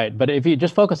got right, but if you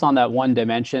just focus on that one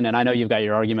dimension, and I know you've got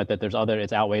your argument that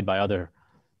it's outweighed by other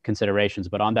considerations,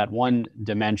 but on that one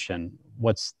dimension,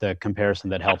 what's the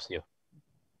comparison that helps you?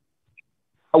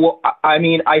 Well, I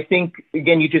mean, I think,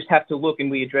 again, you just have to look,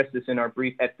 and we addressed this in our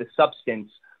brief, at the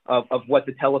substance of what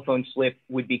the telephone slip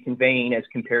would be conveying as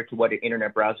compared to what an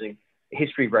internet browsing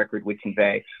history record would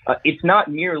convey. It's not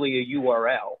merely a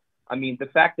URL. I mean, the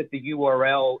fact that the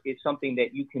URL is something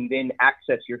that you can then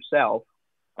access yourself,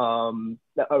 a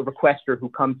requester who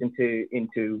comes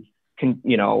who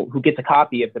gets a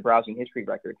copy of the browsing history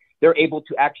record, they're able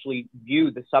to actually view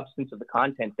the substance of the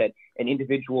content that an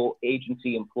individual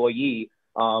agency employee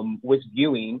was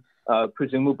viewing,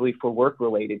 presumably for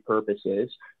work-related purposes.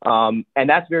 And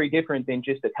that's very different than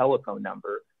just a telephone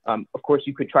number. Of course,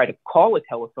 you could try to call a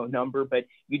telephone number, but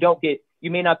you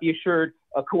may not be assured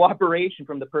a cooperation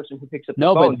from the person who picks up the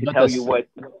phone to tell you what.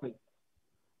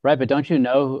 Right, but don't you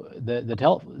know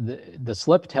the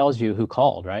slip tells you who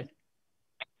called, right?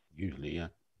 Usually, yeah.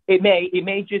 It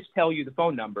may just tell you the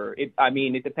phone number. It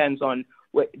depends on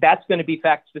that's going to be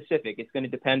fact specific. It's going to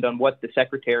depend on what the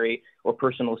secretary or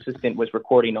personal assistant was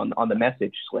recording on the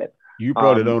message slip. You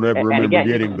probably don't ever remember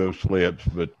getting those slips,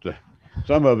 but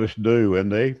some of us do.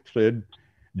 And they said,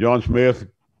 John Smith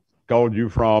called you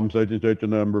from such and such a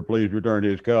number. Please return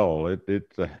his call.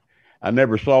 I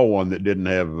never saw one that didn't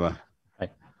have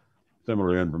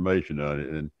similar information on it.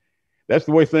 And that's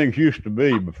the way things used to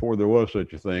be before there was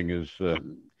such a thing as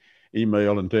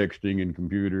email and texting and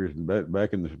computers, and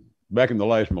back in the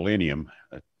last millennium.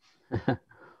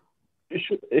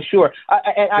 Sure.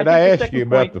 Could I ask you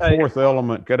about the fourth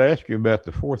element? Could I ask you about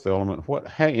the fourth element?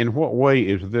 In what way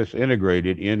is this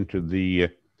integrated into the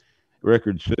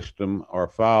record system or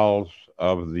files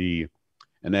of and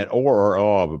that or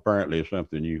of apparently is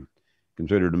something you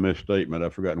considered a misstatement.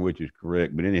 I've forgotten which is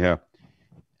correct, but anyhow,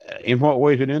 in what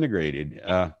way is it integrated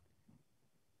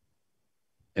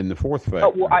in the fourth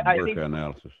factor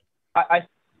analysis?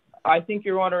 I think,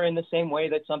 Your Honor, in the same way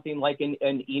that something like an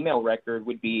email record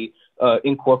would be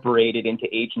incorporated into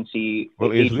agency Well,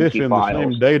 is this in files. The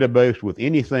same database with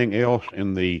anything else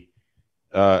in the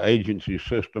agency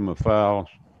system of files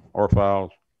or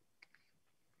files?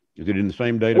 Is it in the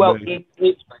same database?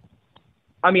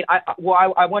 Well,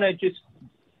 I want to just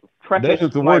preface.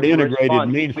 Doesn't the word integrated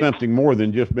mean something more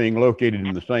than just being located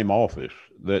in the same office?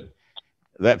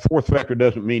 That fourth factor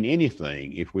doesn't mean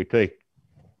anything if we take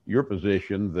your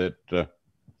position that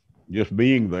just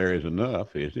being there is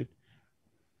enough, is it?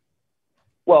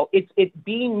 Well, it's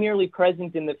being merely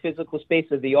present in the physical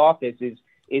space of the office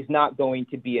is not going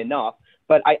to be enough.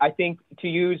 But I think to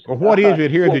use. Well, what is it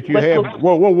here that you have?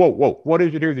 Whoa! What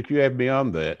is it here that you have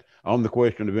beyond that on the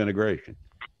question of integration?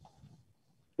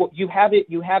 Well, you have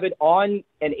it on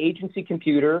an agency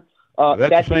computer.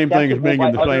 That's the same thing as being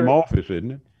in the same office,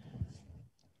 isn't it?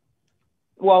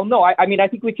 Well, no, I mean, I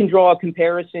think we can draw a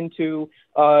comparison to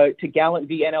Gallant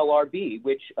v. NLRB,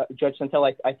 which Judge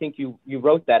Sentelle, I think you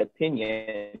wrote that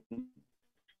opinion.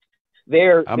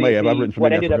 There,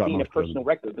 what ended up being a personal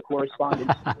record, the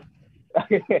correspondence,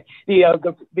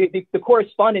 the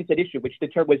correspondence at issue, which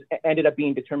ended up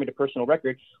being determined a personal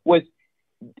record, was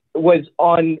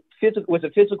a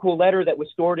physical letter that was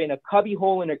stored in a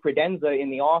cubbyhole in a credenza in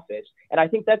the office, and I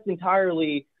think that's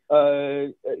entirely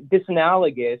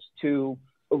disanalogous to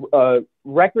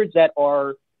records that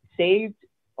are saved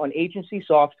on agency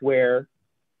software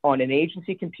on an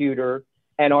agency computer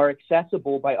and are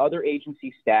accessible by other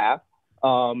agency staff.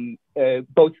 The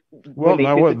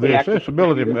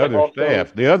accessibility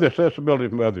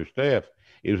from other staff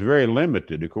is very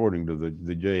limited according to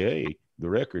the JA, the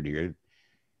record here.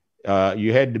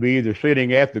 You had to be either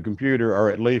sitting at the computer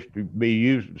or at least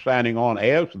be signing on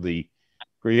as the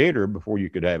creator before you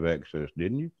could have access,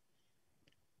 didn't you?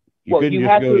 You couldn't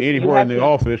just go anywhere in the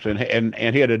office and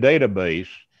hit a database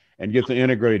and get the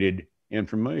integrated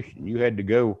information. You had to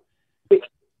go.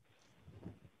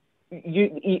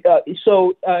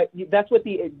 So that's what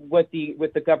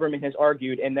the government has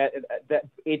argued, and that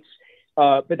it's.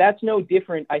 But that's no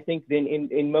different, I think, than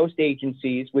in most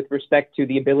agencies with respect to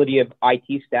the ability of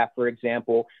IT staff, for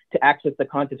example, to access the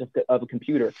contents of a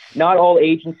computer. Not all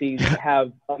agencies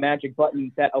have a magic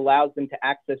button that allows them to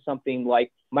access something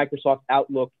like Microsoft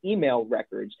Outlook email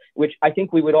records, which I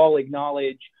think we would all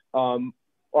acknowledge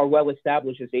are well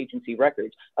established as agency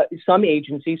records. Some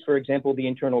agencies, for example, the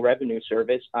Internal Revenue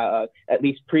Service, at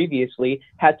least previously,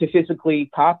 had to physically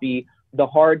copy the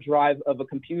hard drive of a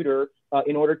computer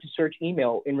in order to search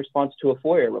email in response to a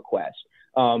FOIA request.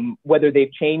 Whether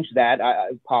they've changed that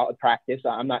practice,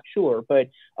 I'm not sure. But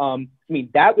I mean,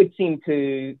 that would seem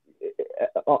to,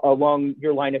 along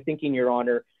your line of thinking, Your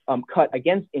Honor, cut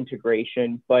against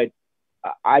integration. But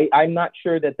I'm not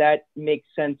sure that that makes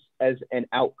sense as an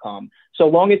outcome. So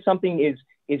long as something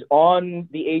is on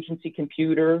the agency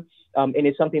computer and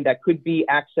is something that could be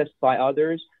accessed by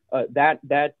others,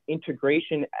 that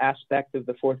integration aspect of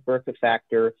the fourth Burka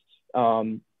factor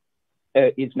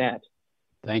is met.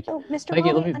 Thank you. So, Mr. Thank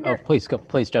you. Mulvey, Please go.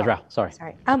 Please, Judge Rao. Sorry.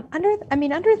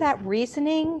 Under that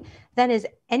reasoning, then is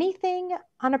anything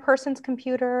on a person's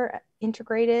computer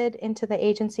integrated into the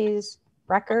agency's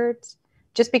records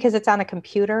just because it's on a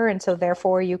computer, and so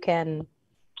therefore you can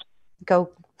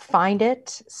go find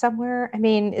it somewhere? I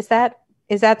mean, is that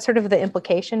sort of the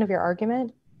implication of your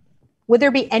argument? Would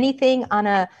there be anything on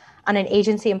an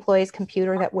agency employee's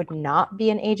computer that would not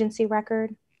be an agency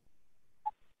record?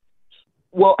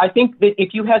 Well, I think that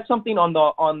if you had something on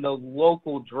the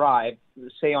local drive,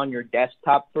 say on your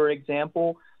desktop, for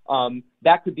example,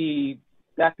 that could be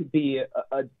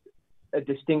a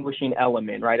distinguishing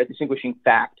element, right? A distinguishing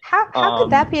fact. How could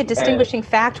that be a distinguishing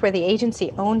fact where the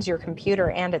agency owns your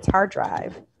computer and its hard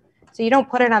drive? So you don't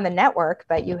put it on the network,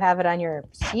 but you have it on your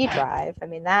C drive. I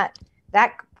mean, that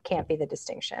can't be the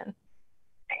distinction.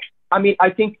 I mean, I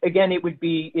think again, it would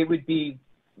be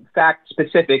fact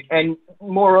specific, and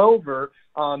moreover,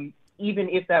 even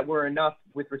if that were enough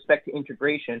with respect to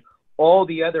integration, all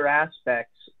the other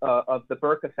aspects of the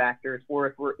Burka factors, or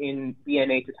if we're in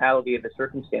DNA totality of the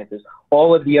circumstances,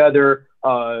 all of the other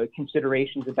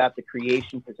considerations about the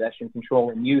creation, possession, control,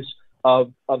 and use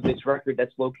of this record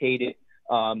that's located,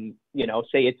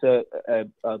 say it's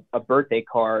a birthday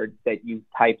card that you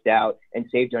typed out and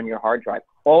saved on your hard drive,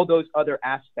 all those other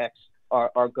aspects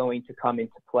are going to come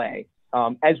into play.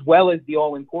 As well as the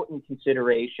all-important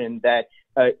consideration that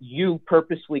you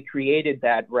purposely created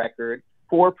that record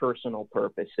for personal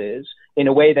purposes in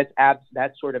a way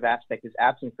that sort of aspect is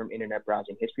absent from internet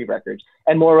browsing history records.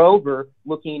 And moreover,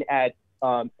 looking at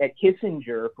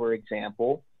Kissinger, for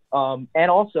example,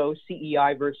 and also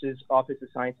CEI versus Office of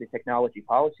Science and Technology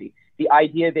Policy, the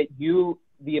idea that you,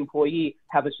 the employee,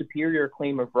 have a superior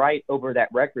claim of right over that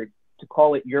record to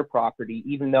call it your property,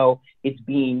 even though it's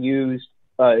being used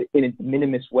in a de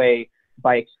minimis way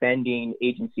by expending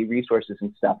agency resources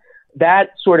and stuff. That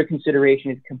sort of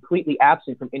consideration is completely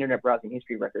absent from internet browsing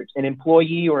history records. An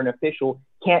employee or an official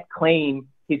can't claim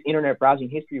his internet browsing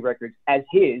history records as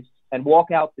his and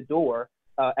walk out the door,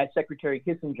 as Secretary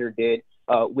Kissinger did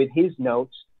with his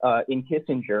notes in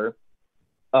Kissinger.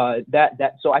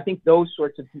 So I think those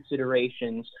sorts of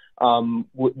considerations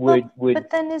would. But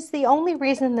then is the only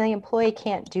reason the employee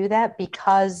can't do that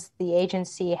because the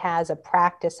agency has a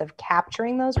practice of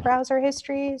capturing those browser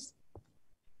histories?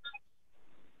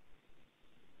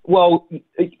 Well,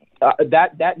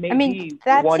 that may. I mean, be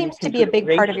that seems to be a big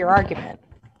part of your argument.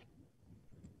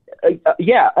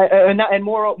 Yeah, and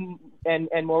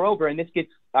moreover, and this gets,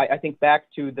 I think, back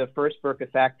to the first Burka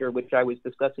factor, which I was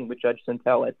discussing with Judge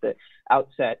Sentelle at the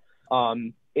outset.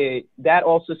 That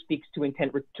also speaks to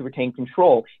intent to retain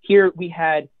control. Here we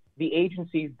had the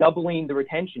agencies doubling the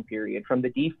retention period from the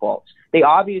defaults. They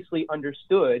obviously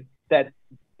understood that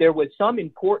there was some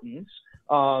importance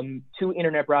to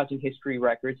internet browsing history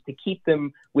records to keep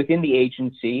them within the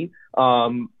agency,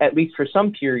 at least for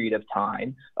some period of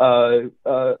time.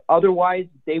 Otherwise,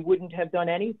 they wouldn't have done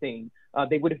anything.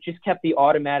 They would have just kept the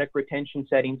automatic retention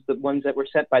settings, the ones that were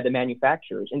set by the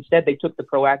manufacturers. Instead, they took the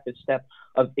proactive step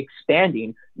of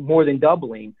expanding, more than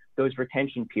doubling, those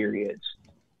retention periods.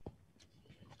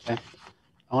 Okay.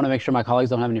 I want to make sure my colleagues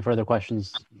don't have any further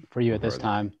questions for you at this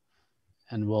time.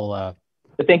 And we'll...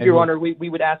 Thank you, Your Honor. We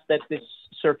would ask that this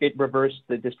circuit reverse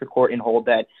the district court and hold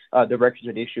that the records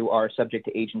at issue are subject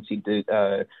to agency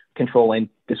control and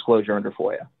disclosure under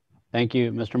FOIA. Thank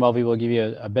you, Mr. Mulvey. We'll give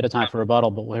you a bit of time for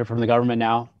rebuttal, but we'll hear from the government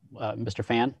now. Mr.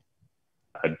 Fan.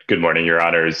 Good morning, Your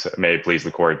Honors. May it please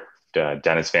the court,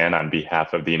 Dennis Fan on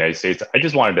behalf of the United States. I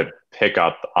just wanted to pick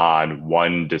up on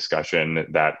one discussion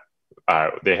that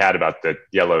they had about the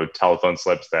yellow telephone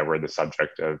slips that were the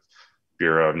subject of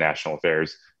Bureau of National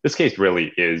Affairs. This case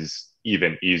really is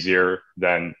even easier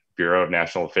than Bureau of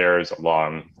National Affairs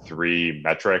along three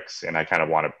metrics, and I kind of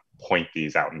want to point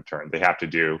these out in turn. They have to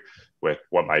do with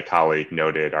what my colleague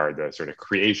noted are the sort of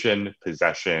creation,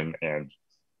 possession, and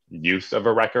use of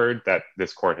a record that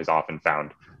this court has often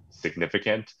found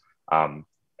significant.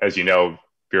 As you know,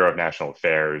 Bureau of National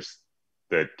Affairs,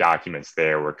 the documents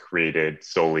there were created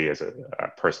solely as a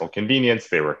personal convenience.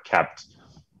 They were kept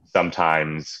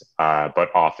sometimes, but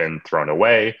often thrown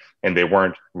away, and they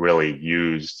weren't really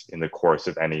used in the course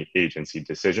of any agency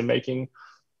decision-making.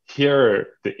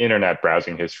 Here, the internet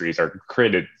browsing histories are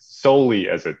created solely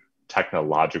as a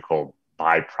technological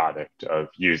byproduct of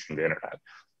using the internet.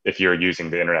 If you're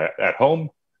using the internet at home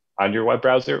on your web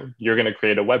browser, you're going to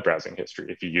create a web browsing history.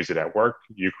 If you use it at work,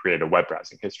 you create a web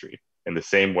browsing history. In the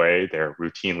same way, they're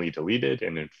routinely deleted.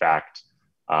 And in fact,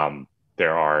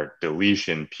 there are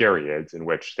deletion periods in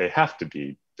which they have to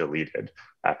be deleted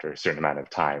after a certain amount of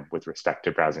time with respect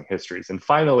to browsing histories. And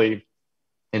finally,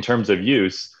 in terms of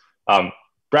use,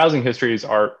 browsing histories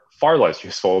are far less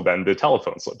useful than the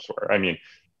telephone slips were. I mean,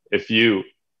 if you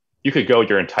could go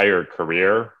your entire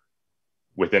career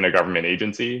within a government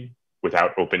agency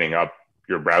without opening up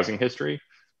your browsing history.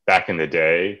 Back in the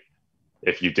day,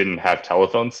 if you didn't have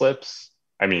telephone slips,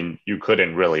 I mean, you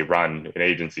couldn't really run an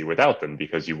agency without them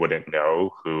because you wouldn't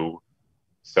know who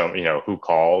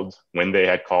called, when they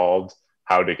had called,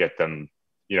 how to get them,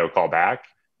 call back.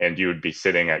 And you would be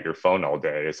sitting at your phone all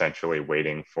day, essentially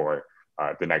waiting for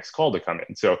the next call to come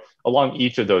in. So along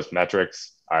each of those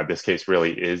metrics, this case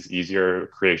really is easier.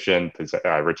 Creation,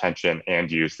 retention,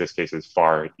 and use. This case is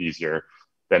far easier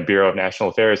than Bureau of National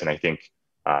Affairs. And I think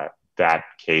that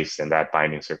case and that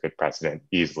binding circuit precedent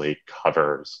easily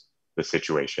covers the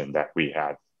situation that we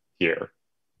have here.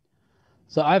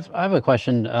 So I have a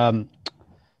question.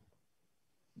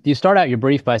 You start out your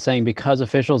brief by saying because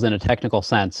officials in a technical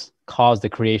sense caused the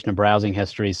creation of browsing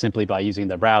histories simply by using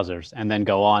their browsers, and then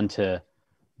go on to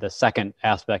the second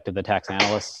aspect of the tax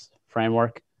analyst's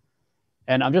framework.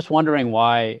 And I'm just wondering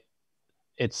why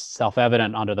it's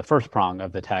self-evident under the first prong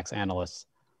of the tax analyst's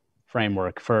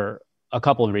framework for a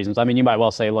couple of reasons. I mean, you might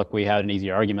well say, look, we had an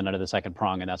easier argument under the second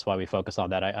prong, and that's why we focus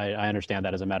on that. I understand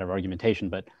that as a matter of argumentation,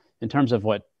 but in terms of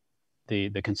what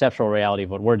the conceptual reality of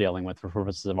what we're dealing with for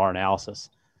purposes of our analysis,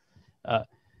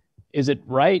 is it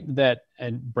right that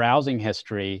a browsing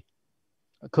history,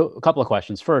 a couple of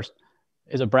questions. First,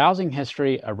 is a browsing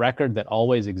history a record that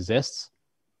always exists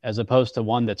as opposed to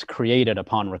one that's created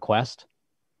upon request?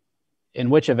 In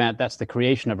which event that's the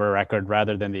creation of a record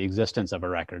rather than the existence of a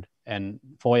record. And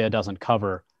FOIA doesn't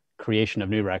cover creation of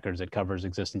new records, it covers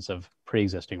existence of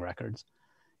pre-existing records.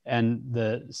 And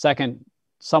the second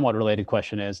somewhat related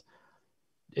question is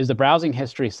the browsing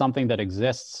history something that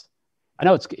exists? I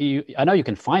know you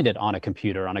can find it on a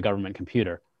computer, on a government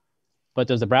computer, but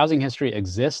does the browsing history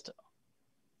exist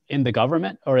in the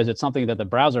government, or is it something that the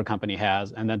browser company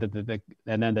has and then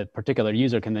the particular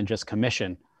user can then just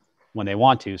commission when they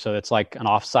want to? So it's like an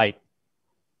off-site,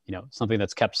 something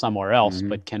that's kept somewhere else,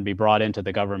 but can be brought into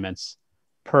the government's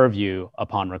purview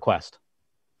upon request.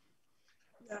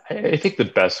 I think the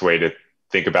best way to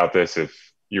think about this,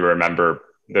 if you remember,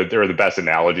 the best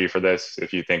analogy for this,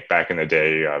 if you think back in the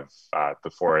day of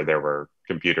before there were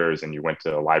computers and you went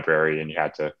to a library and you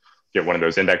had to get one of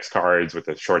those index cards with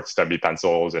the short stubby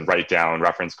pencils and write down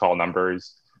reference call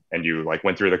numbers. And you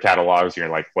went through the catalogs, you're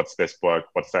like, what's this book?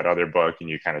 What's that other book? And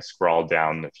you kind of scroll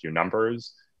down a few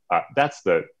numbers. That's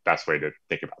the best way to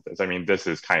think about this. I mean, this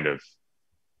is kind of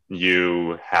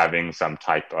you having some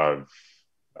type of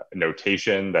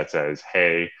notation that says,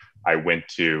 hey, I went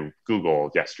to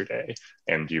Google yesterday,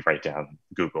 and you write down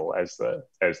Google as the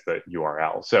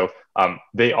URL. So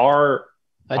they are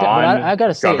I got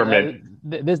to say, government.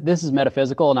 This is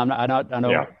metaphysical, and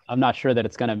I'm not sure that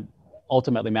it's going to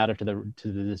ultimately matter to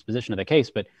the disposition of the case.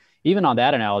 But even on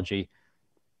that analogy,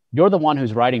 you're the one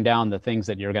who's writing down the things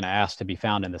that you're going to ask to be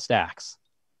found in the stacks,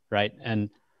 right?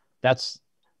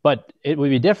 But it would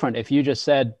be different if you just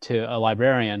said to a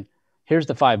librarian, here's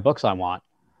the 5 books I want.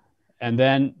 And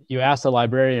then you ask the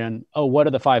librarian, oh, what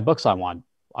are the 5 books I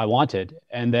wanted?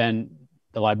 And then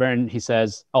the librarian, he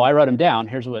says, oh, I wrote them down.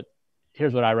 Here's what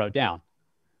I wrote down.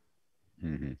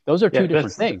 Mm-hmm. Those are two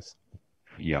different things.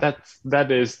 Yeah,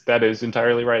 that is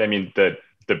entirely right. I mean, the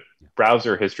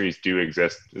browser histories do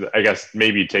exist. I guess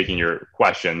maybe taking your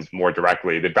questions more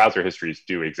directly, the browser histories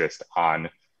do exist on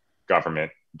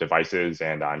government devices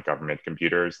and on government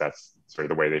computers. That's sort of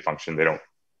the way they function. They don't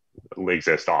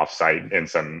exist offsite in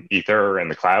some ether in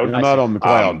the cloud. They're not on the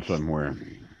cloud somewhere.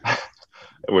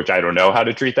 Which I don't know how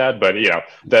to treat that, but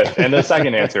the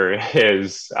second answer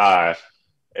is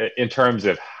in terms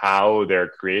of how they're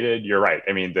created. You're right.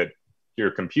 I mean, that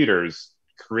your computers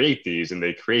create these, and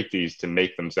they create these to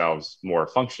make themselves more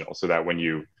functional, so that when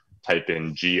you type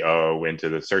in GO into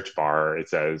the search bar, it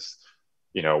says,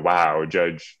 wow,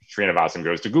 Judge Srinivasan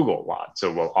goes to Google a lot,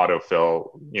 so we'll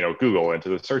autofill, Google into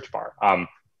the search bar.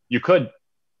 You could,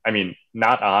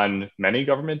 not on many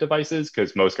government devices,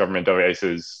 because most government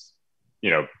devices,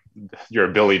 your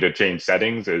ability to change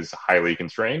settings is highly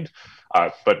constrained.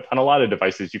 But on a lot of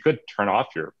devices, you could turn off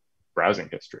your browsing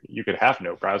history. You could have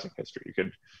no browsing history. You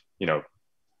could,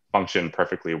 function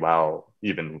perfectly well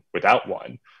even without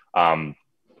one.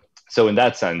 So in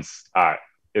that sense,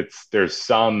 there's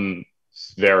some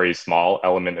very small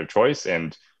element of choice,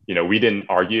 and we didn't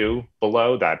argue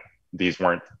below that these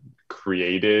weren't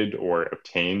created or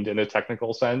obtained in a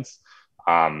technical sense,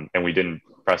 and we didn't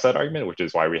press that argument, which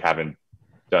is why we haven't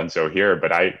done so here.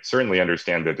 But I certainly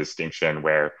understand the distinction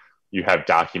where you have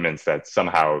documents that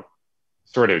somehow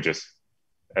sort of just,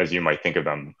 as you might think of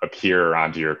them, appear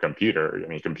onto your computer. I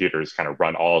mean, computers kind of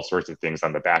run all sorts of things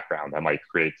on the background that might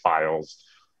create files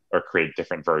or create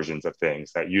different versions of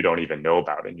things that you don't even know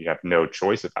about and you have no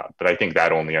choice about. But I think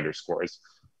that only underscores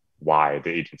why the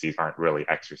agencies aren't really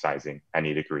exercising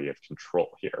any degree of control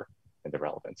here in the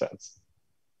relevant sense.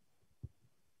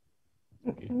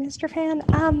 Mr. Fan,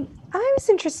 I was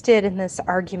interested in this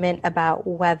argument about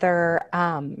whether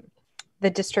the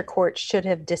district court should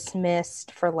have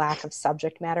dismissed for lack of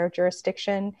subject matter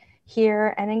jurisdiction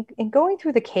here. And in going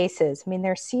through the cases, I mean,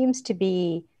 there seems to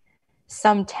be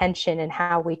some tension in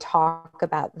how we talk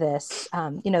about this,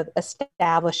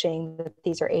 establishing that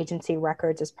these are agency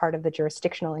records as part of the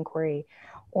jurisdictional inquiry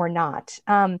or not.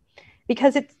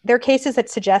 Because there are cases that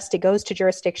suggest it goes to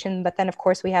jurisdiction, but then of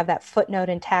course we have that footnote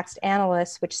in tax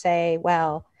analysts which say,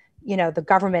 well, the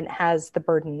government has the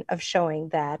burden of showing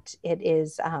that it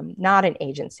is not an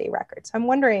agency record. So I'm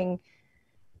wondering,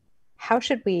 how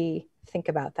should we think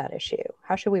about that issue?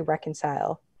 How should we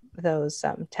reconcile those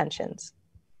tensions?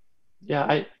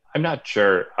 Yeah, I'm not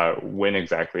sure when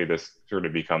exactly this sort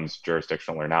of becomes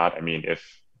jurisdictional or not. I mean,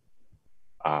 if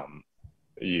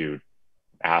you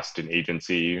asked an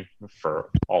agency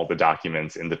for all the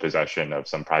documents in the possession of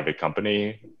some private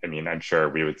company, I mean, I'm sure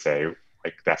we would say,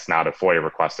 like, that's not a FOIA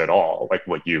request at all. Like,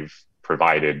 what you've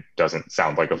provided doesn't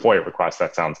sound like a FOIA request.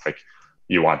 That sounds like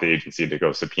you want the agency to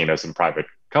go subpoena some private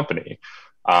company.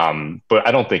 But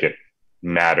I don't think it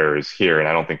matters here, and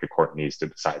I don't think the court needs to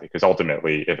decide, because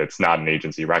ultimately, if it's not an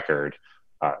agency record,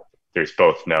 there's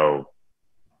both no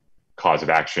cause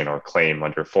of action or claim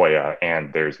under FOIA,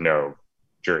 and there's no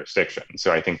jurisdiction.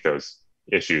 So I think those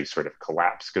issues sort of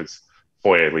collapse, because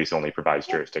FOIA at least only provides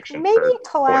jurisdiction. Maybe it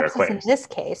collapses in this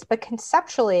case, but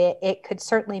conceptually, it could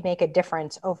certainly make a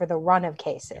difference over the run of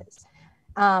cases.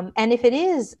 And if it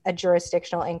is a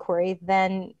jurisdictional inquiry,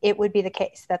 then it would be the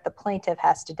case that the plaintiff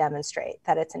has to demonstrate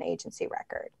that it's an agency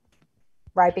record,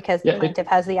 right? Because the plaintiff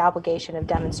has the obligation of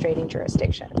demonstrating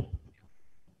jurisdiction.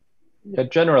 Yeah,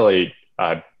 generally,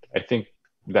 I think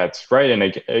that's right. And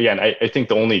again, I think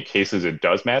the only cases it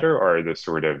does matter are the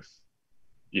sort of,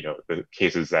 the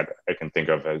cases that I can think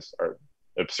of as are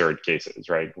absurd cases,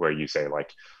 right? Where you say,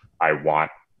 like, I want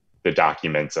the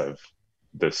documents of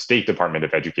the State Department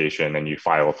of Education, and you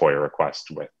file a FOIA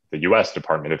request with the US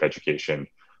Department of Education.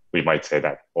 We might say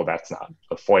that, well, that's not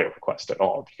a FOIA request at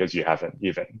all, because you haven't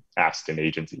even asked an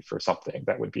agency for something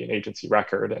that would be an agency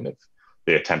record. And if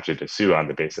they attempted to sue on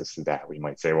the basis of that, we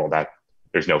might say, well,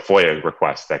 there's no FOIA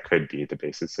request that could be the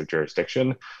basis of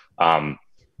jurisdiction. And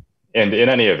in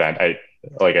any event,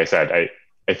 like I said,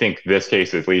 I think this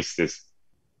case at least is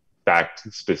fact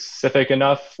specific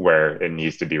enough where it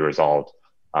needs to be resolved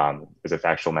as a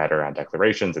factual matter on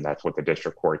declarations, and that's what the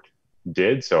district court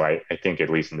did. So I think at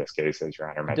least in this case, as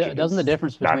Your Honor mentioned, doesn't the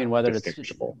difference between whether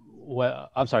it's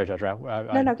I'm sorry, Judge Rao. Go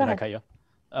ahead. Cut you.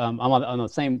 I'm on the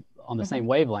same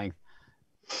wavelength.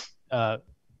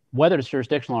 Whether it's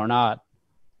jurisdictional or not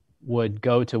would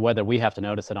go to whether we have to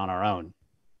notice it on our own,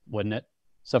 wouldn't it?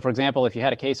 So, for example, if you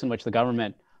had a case in which the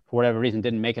government, for whatever reason,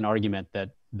 didn't make an argument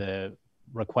that the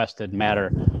requested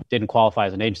matter didn't qualify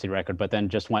as an agency record, but then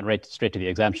just went straight to the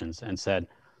exemptions and said,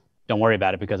 don't worry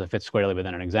about it because it fits squarely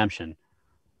within an exemption,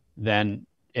 then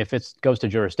if it goes to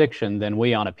jurisdiction, then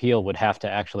we on appeal would have to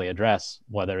actually address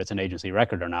whether it's an agency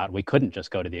record or not. We couldn't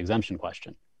just go to the exemption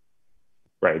question.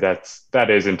 Right, that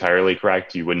is entirely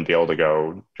correct. You wouldn't be able to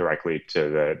go directly to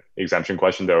the exemption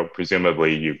question, though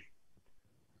presumably you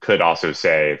could also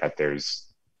say that there's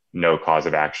no cause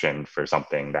of action for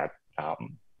something that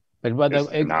but the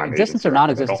existence or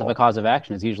non-existence of a cause of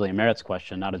action is usually a merits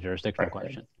question, not a jurisdictional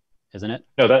question, isn't it?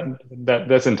 No,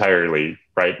 that's entirely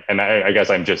right. And I guess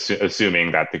I'm just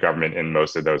assuming that the government in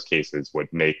most of those cases would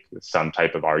make some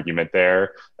type of argument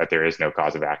there that there is no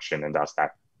cause of action, and thus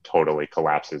that totally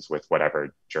collapses with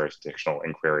whatever jurisdictional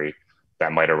inquiry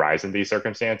that might arise in these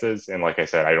circumstances. And like I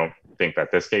said, I don't think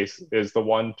that this case is the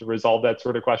one to resolve that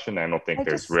sort of question. I don't think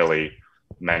there's really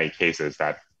many cases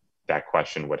that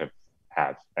question would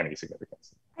have any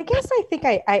significance. I guess I think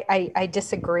I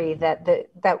disagree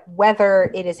that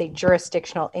whether it is a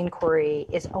jurisdictional inquiry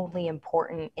is only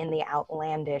important in the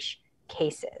outlandish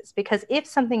cases. Because if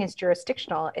something is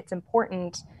jurisdictional, it's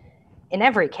important in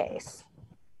every case,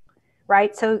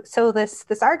 right? So this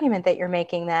argument that you're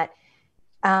making that,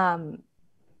 well,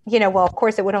 of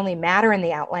course, it would only matter in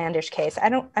the outlandish case. I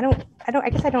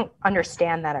guess I don't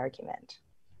understand that argument.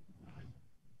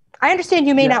 I understand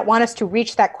you may not want us to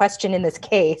reach that question in this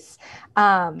case,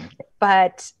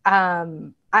 but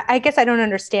I guess I don't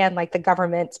understand like the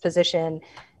government's position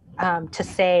to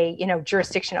say,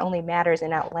 jurisdiction only matters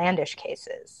in outlandish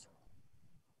cases.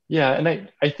 Yeah, and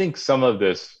I think some of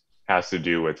this has to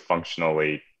do with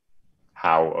functionally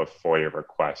how a FOIA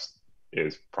request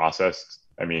is processed.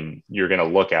 I mean, you're going to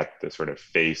look at the sort of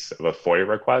face of a FOIA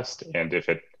request, and if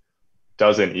it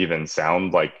doesn't even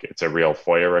sound like it's a real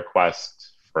FOIA request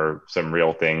for some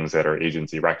real things that are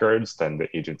agency records, then the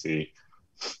agency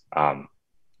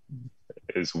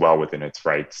is well within its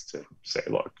rights to say,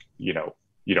 look,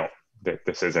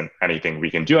 this isn't anything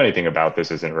we can do anything about.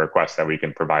 This isn't a request that we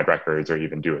can provide records or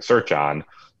even do a search on.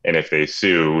 And if they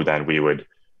sue, then we would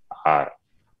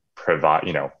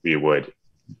we would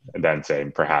then say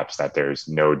perhaps that there's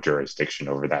no jurisdiction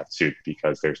over that suit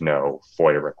because there's no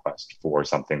FOIA request for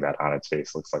something that on its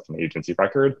face looks like an agency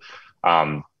record.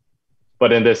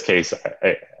 But in this case,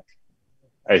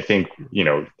 I think,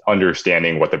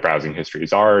 understanding what the browsing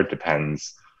histories are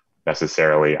depends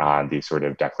necessarily on these sort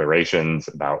of declarations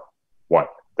about what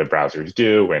the browsers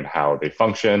do and how they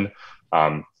function.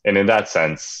 And in that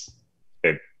sense,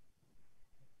 it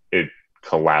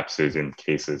collapses in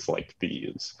cases like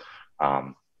these,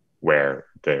 where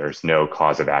there's no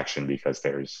cause of action because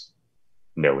there's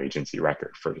no agency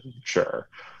record for sure.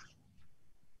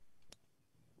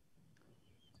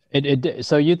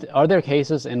 Are there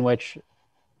cases in which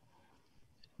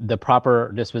the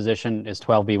proper disposition is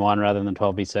 12b1 rather than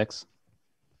 12b6?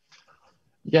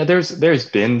 Yeah, there's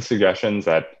been suggestions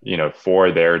that,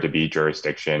 for there to be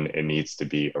jurisdiction, it needs to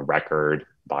be a record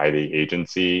by the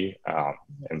agency,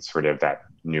 in sort of that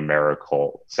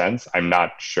numerical sense. I'm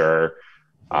not sure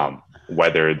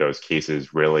whether those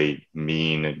cases really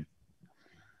mean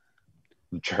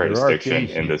jurisdiction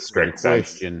in the strict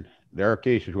sense. There are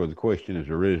cases where the question has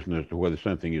arisen as to whether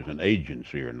something is an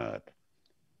agency or not.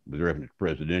 With reference to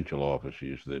presidential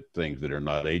offices, that things that are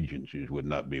not agencies would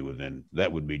not be within, that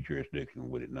would be jurisdictional,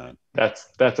 would it not? That's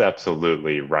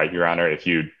absolutely right, Your Honor. If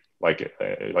you, like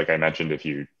I mentioned, if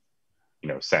you,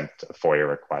 sent a FOIA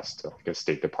request to a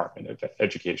State Department of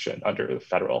Education under the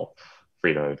Federal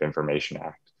Freedom of Information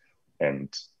Act, and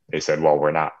they said, well,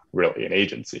 we're not really an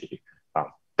agency,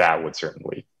 that would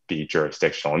certainly be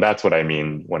jurisdictional. And that's what I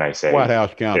mean when I say White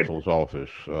House Counsel's office.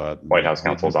 White House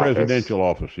Counsel's office. Presidential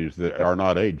offices that are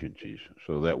not agencies.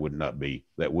 So that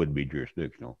would be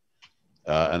jurisdictional.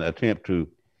 An attempt to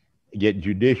get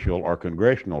judicial or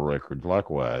congressional records,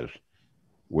 likewise,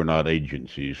 were not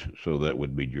agencies. So that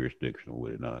would be jurisdictional,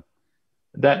 would it not?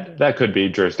 That could be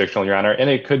jurisdictional, Your Honor. And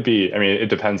it could be, it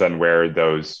depends on where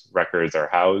those records are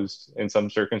housed in some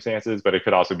circumstances, but it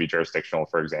could also be jurisdictional,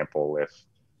 for example, if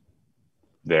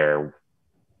there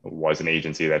was an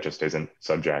agency that just isn't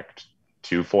subject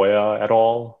to FOIA at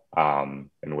all,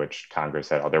 in which Congress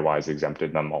had otherwise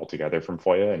exempted them altogether from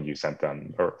FOIA, and you sent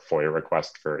them a FOIA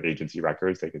request for agency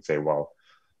records, they could say, well,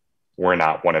 we're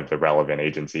not one of the relevant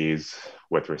agencies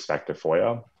with respect to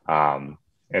FOIA.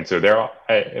 And so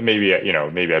maybe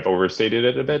I've overstated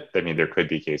it a bit. There could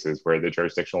be cases where the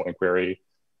jurisdictional inquiry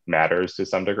matters to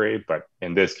some degree, but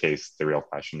in this case, the real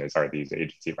question is, are these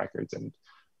agency records? And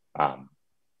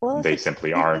they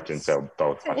simply aren't, and so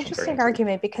both. It's an interesting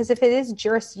argument, because if it is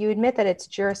you admit that it's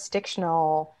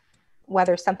jurisdictional,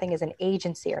 whether something is an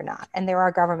agency or not, and there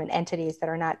are government entities that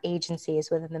are not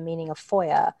agencies within the meaning of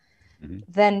FOIA,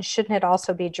 then shouldn't it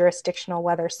also be jurisdictional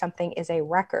whether something is a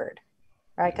record,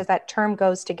 right? Because that term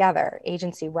goes together,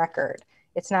 agency record.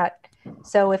 It's not.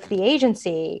 So if the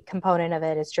agency component of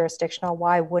it is jurisdictional,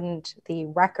 why wouldn't the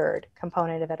record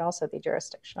component of it also be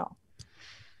jurisdictional?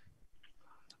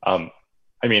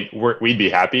 We'd be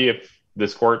happy if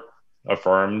this court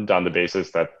affirmed on the basis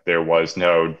that there was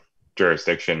no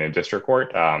jurisdiction in district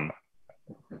court.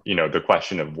 The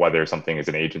question of whether something is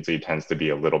an agency tends to be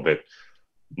a little bit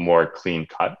more clean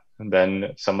cut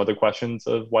than some of the questions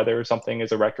of whether something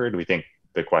is a record. We think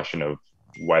the question of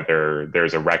whether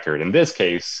there's a record in this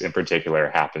case in particular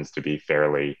happens to be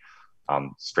fairly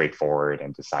straightforward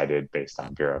and decided based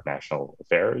on Bureau of National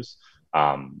Affairs.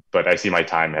 But I see my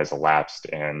time has elapsed,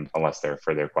 and unless there are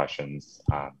further questions,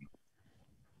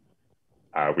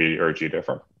 we urge you to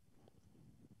affirm.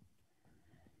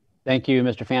 Thank you,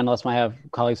 Mr. Fan. Unless my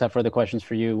colleagues have further questions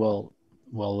for you,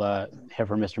 we'll hear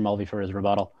from Mr. Mulvey for his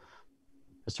rebuttal.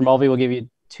 Mr. Mulvey, we'll give you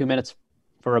 2 minutes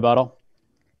for rebuttal.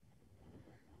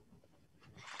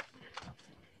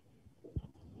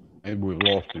 Maybe we've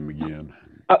lost him again.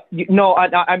 No,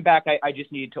 I'm back. I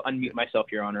just needed to unmute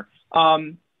myself, Your Honor.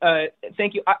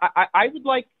 Thank you. I would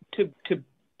like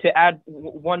to add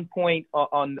one point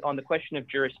on the question of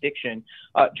jurisdiction.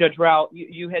 Judge Rao,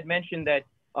 you had mentioned that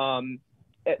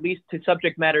at least to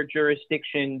subject matter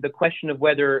jurisdiction, the question of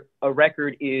whether a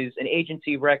record is an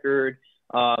agency record,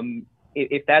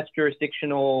 if that's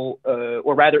jurisdictional,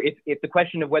 or rather, if the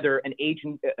question of whether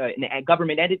a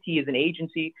government entity is an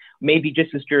agency may be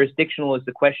just as jurisdictional as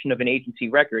the question of an agency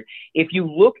record. If you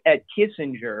look at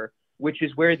Kissinger, which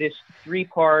is where this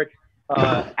three-part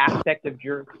aspect of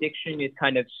jurisdiction is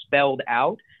kind of spelled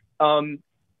out,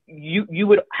 you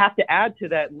would have to add to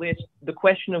that list the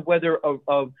question of whether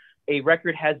a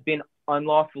record has been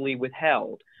unlawfully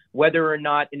withheld, whether or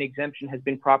not an exemption has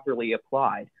been properly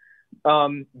applied.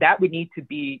 That would need to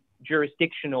be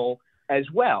jurisdictional as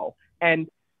well. And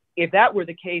if that were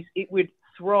the case, it would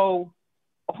throw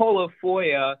all of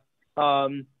FOIA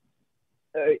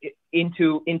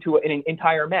into an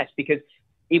entire mess, because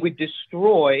it would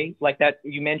destroy, like that,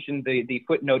 you mentioned the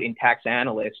footnote in Tax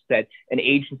Analyst, that an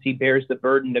agency bears the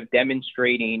burden of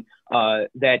demonstrating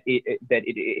that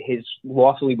it has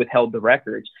lawfully withheld the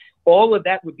records. All of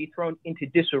that would be thrown into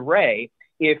disarray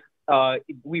if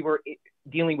we were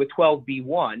dealing with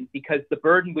 12b1, because the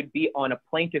burden would be on a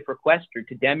plaintiff requester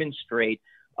to demonstrate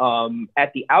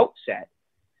at the outset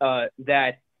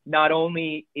that not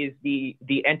only is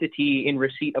the entity in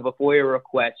receipt of a FOIA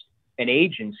request an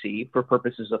agency for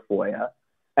purposes of FOIA,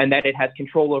 and that it has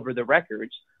control over the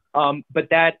records, but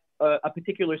that a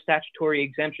particular statutory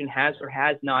exemption has or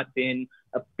has not been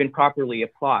properly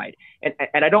applied.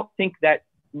 And I don't think that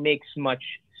makes much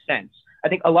sense. I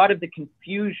think a lot of the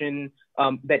confusion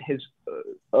that has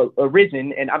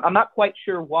arisen, and I'm not quite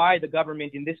sure why the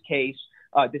government in this case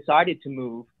decided to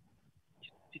move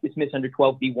to dismiss under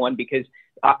 12b1, because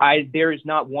there is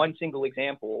not one single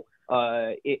example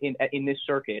in this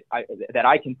circuit that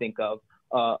I can think of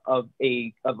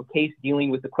a case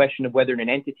dealing with the question of whether an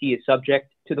entity is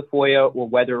subject to the FOIA or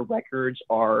whether records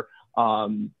are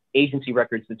agency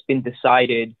records that's been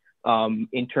decided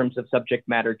in terms of subject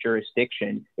matter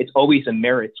jurisdiction. It's always a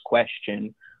merits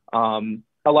question.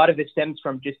 A lot of it stems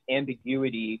from just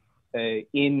ambiguity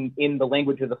in the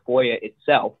language of the FOIA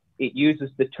itself. It uses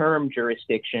the term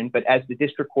jurisdiction, but as the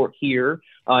district court here,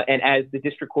 and as the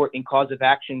district court in Cause of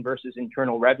Action versus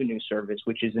Internal Revenue Service,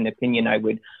 which is an opinion I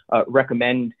would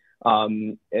recommend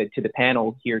to the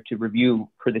panel here to review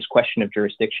for this question of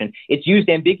jurisdiction, it's used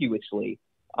ambiguously.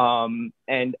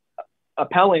 And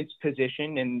Appellant's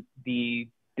position and the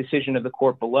decision of the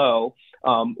court below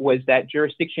was that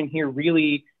jurisdiction here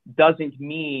really doesn't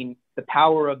mean the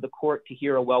power of the court to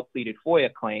hear a well-pleaded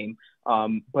FOIA claim,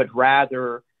 but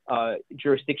rather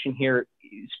jurisdiction here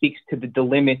speaks to the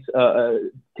limits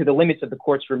of the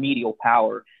court's remedial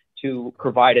power to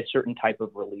provide a certain type of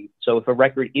relief. So if a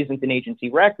record isn't an agency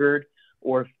record,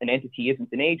 or if an entity isn't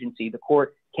an agency, the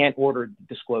court can't order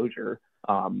disclosure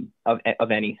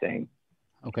of anything.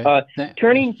 Okay.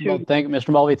 Turning to Mr.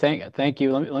 Mulvey, thank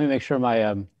you. Let me make sure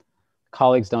my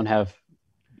colleagues don't have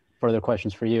further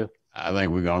questions for you. I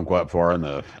think we've gone quite far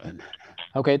enough.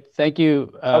 Okay. Thank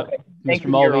you, Mr.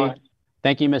 Mulvey.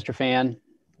 Thank you, Mr. Fan.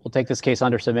 We'll take this case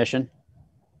under submission.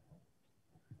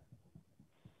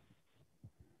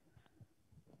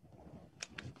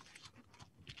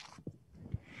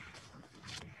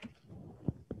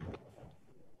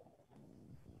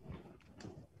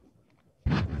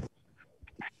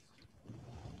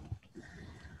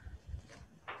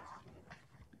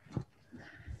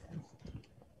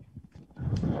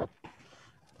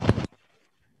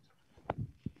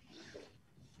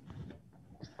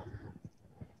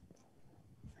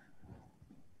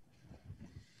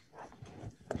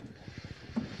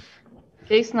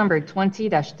 Case number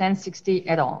 20-1060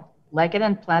 et al. Leggett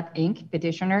and Platt, Inc.,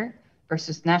 Petitioner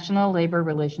versus National Labor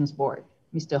Relations Board.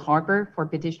 Mr. Harper for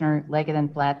Petitioner Leggett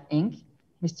and Platt, Inc.,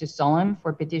 Mr. Solem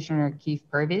for Petitioner Keith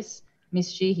Purvis,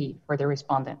 Ms. Sheehy for the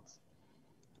respondents.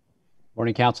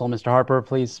 Morning, counsel. Mr. Harper,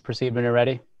 please proceed when you're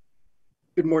ready.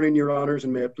 Good morning, Your Honors,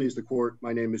 and may it please the court.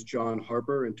 My name is John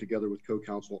Harper, and together with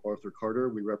co-counsel Arthur Carter,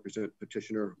 we represent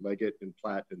Petitioner Leggett and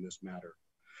Platt in this matter.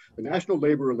 The National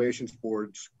Labor Relations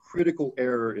Board's critical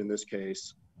error in this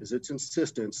case is its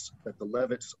insistence that the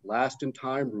Levitt's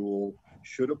last-in-time rule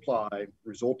should apply,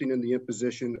 resulting in the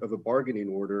imposition of a bargaining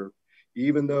order,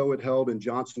 even though it held in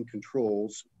Johnson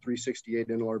Controls 368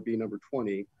 NLRB number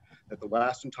 20, that the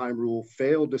last-in-time rule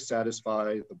failed to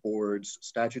satisfy the board's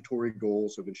statutory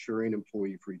goals of ensuring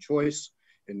employee free choice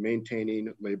and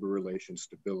maintaining labor relations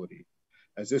stability.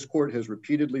 As this court has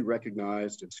repeatedly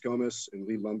recognized in SCOMAS and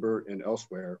Lee Lumber and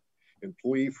elsewhere,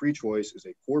 employee free choice is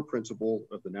a core principle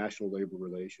of the National Labor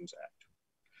Relations Act.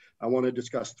 I want to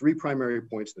discuss three primary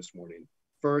points this morning.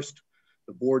 First,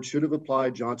 the board should have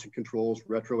applied Johnson Controls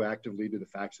retroactively to the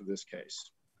facts of this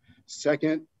case.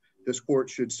 Second, this court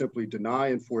should simply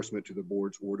deny enforcement to the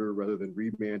board's order rather than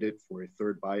remand it for a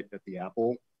third bite at the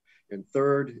apple. And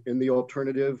third, in the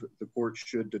alternative, the court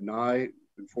should deny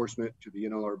enforcement to the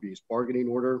NLRB's bargaining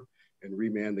order and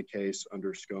remand the case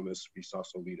under SCOMAS v.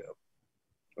 Sausalito,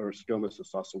 or SCOMAS of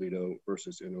Sausalito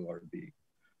versus NLRB.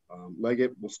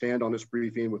 Leggett will stand on this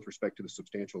briefing with respect to the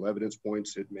substantial evidence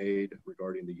points it made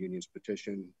regarding the union's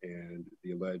petition and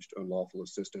the alleged unlawful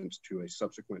assistance to a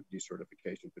subsequent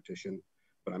decertification petition,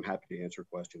 but I'm happy to answer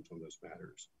questions on those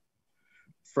matters.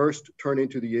 First, turning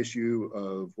to the issue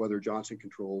of whether Johnson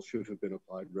Controls should have been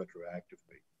applied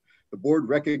retroactively. The board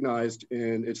recognized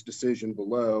in its decision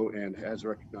below and has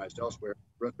recognized elsewhere,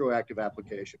 retroactive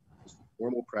application is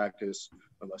formal practice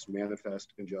unless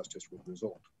manifest injustice would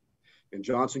result. In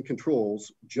Johnson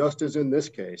Controls, just as in this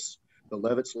case, the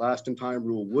Levitt's last-in-time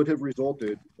rule would have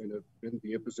resulted in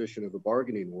the imposition of a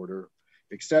bargaining order,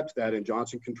 except that in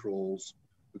Johnson Controls,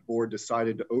 the board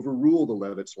decided to overrule the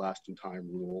Levitt's last-in-time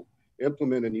rule,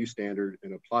 implement a new standard,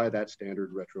 and apply that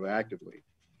standard retroactively.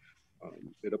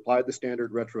 It applied the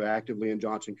standard retroactively in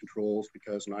Johnson Controls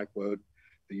because, and I quote,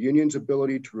 "The union's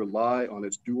ability to rely on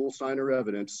its dual signer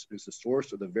evidence is the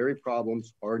source of the very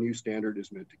problems our new standard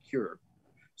is meant to cure.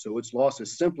 So its loss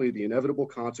is simply the inevitable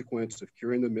consequence of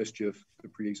curing the mischief the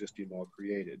pre-existing law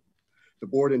created." The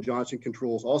board in Johnson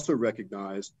Controls also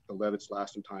recognized the Levitt's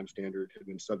last-in-time standard had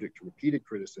been subject to repeated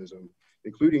criticism,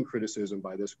 including criticism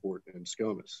by this court and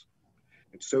SCOMAS.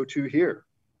 And so too here.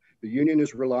 The union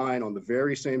is relying on the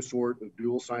very same sort of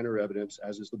dual signer evidence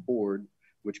as is the board,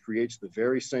 which creates the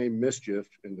very same mischief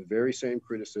and the very same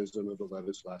criticism of the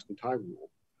Levitt's last-in-time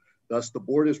rule. Thus, the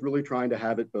board is really trying to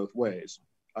have it both ways.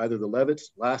 Either the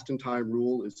Levitt's last-in-time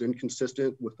rule is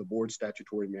inconsistent with the board's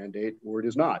statutory mandate, or it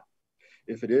is not.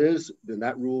 If it is, then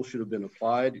that rule should have been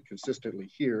applied consistently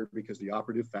here because the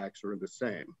operative facts are the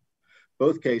same.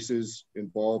 Both cases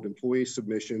involved employee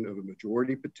submission of a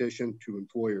majority petition to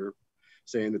employer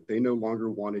saying that they no longer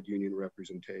wanted union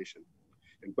representation.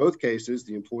 In both cases,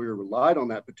 the employer relied on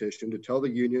that petition to tell the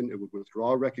union it would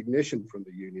withdraw recognition from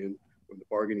the union when the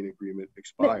bargaining agreement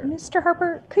expired. Mr.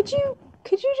 Harper, could you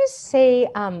just say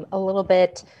a little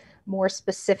bit more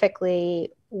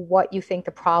specifically what you think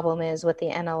the problem is with the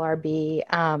NLRB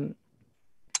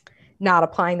not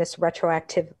applying this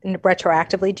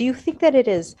retroactively? Do you think that it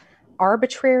is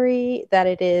arbitrary, that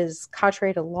it is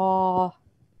contrary to law,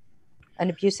 an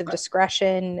abuse of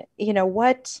discretion? You know,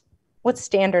 what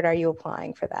standard are you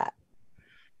applying for that?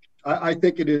 I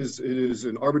think it is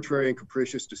an arbitrary and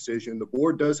capricious decision. The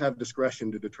board does have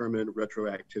discretion to determine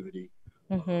retroactivity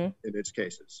in its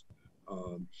cases.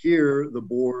 Here, the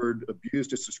board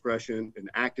abused its discretion and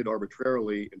acted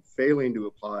arbitrarily in failing to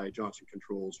apply Johnson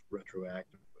Controls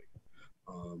retroactively.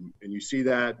 And you see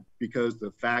that because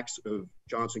the facts of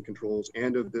Johnson Controls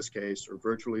and of this case are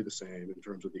virtually the same in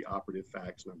terms of the operative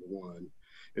facts, number one.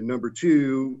 And number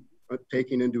two,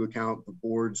 taking into account the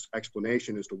board's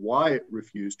explanation as to why it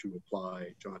refused to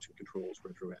apply Johnson Controls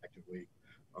retroactively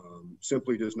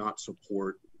simply does not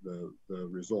support the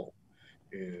result.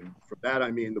 And for that, I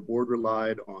mean, the board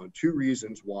relied on two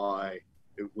reasons why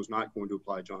it was not going to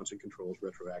apply Johnson Controls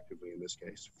retroactively in this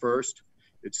case. First,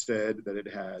 it said that it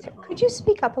had... Could you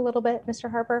speak up a little bit, Mr.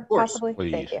 Harper, possibly?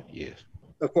 Please. Thank you. Yes.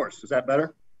 Of course. Is that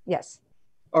better? Yes.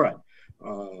 All right.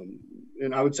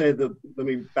 And I would say let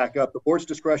me back up. The board's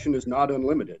discretion is not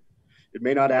unlimited. It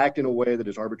may not act in a way that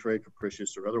is arbitrary,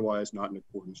 capricious, or otherwise not in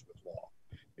accordance with law.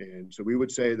 And so we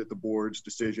would say that the board's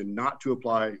decision not to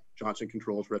apply Johnson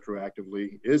Controls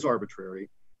retroactively is arbitrary,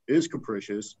 is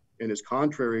capricious, and is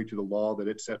contrary to the law that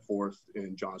it set forth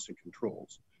in Johnson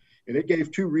Controls. And it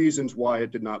gave two reasons why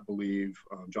it did not believe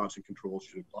Johnson Controls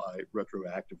should apply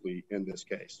retroactively in this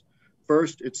case.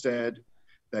 First, it said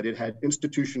that it had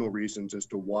institutional reasons as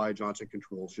to why Johnson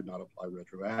Controls should not apply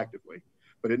retroactively,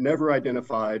 but it never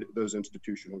identified those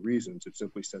institutional reasons. It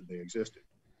simply said they existed.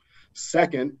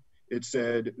 Second, it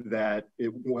said that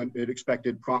it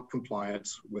expected prompt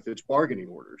compliance with its bargaining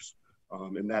orders,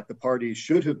 and that the parties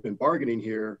should have been bargaining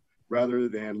here rather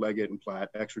than Leggett and Platt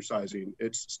exercising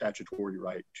its statutory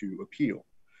right to appeal.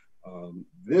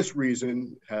 This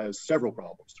reason has several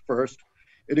problems. First,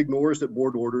 it ignores that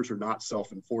board orders are not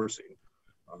self-enforcing.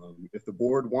 If the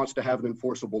board wants to have an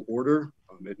enforceable order,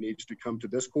 it needs to come to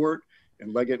this court,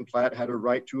 and Leggett and Platt had a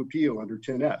right to appeal under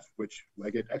 10F, which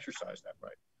Leggett exercised that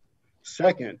right.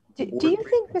 Second, do you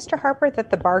think, Mr. Harper,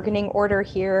 that the bargaining order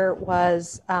here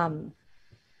was an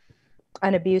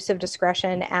abuse of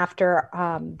discretion after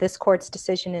this court's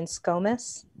decision in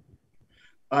SCOMUS?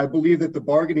 I believe that the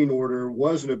bargaining order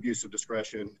was an abuse of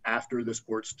discretion after this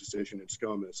court's decision in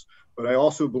SCOMUS, but I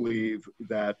also believe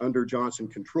that under Johnson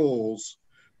Controls,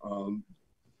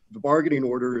 the bargaining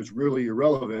order is really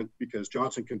irrelevant because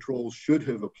Johnson Controls should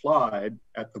have applied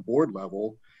at the board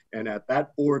level, and at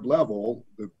that board level,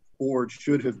 the board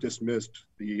should have dismissed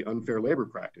the unfair labor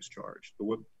practice charge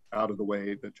out of the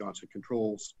way that Johnson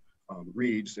Controls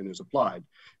reads and is applied.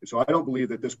 And so I don't believe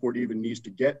that this court even needs to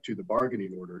get to the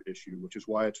bargaining order issue, which is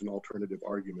why it's an alternative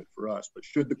argument for us. But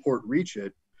should the court reach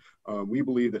it, we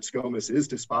believe that SCOMUS is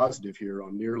dispositive here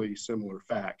on nearly similar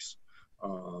facts,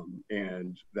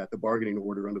 and that the bargaining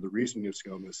order under the reasoning of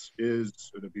SCOMUS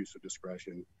is an abuse of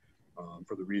discretion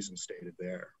for the reasons stated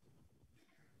there.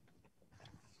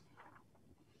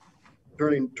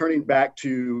 Turning back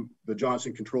to the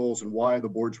Johnson Controls and why the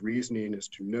board's reasoning as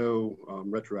to no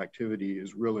retroactivity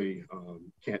is really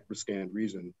can't withstand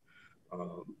reason.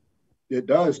 It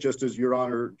does, just as Your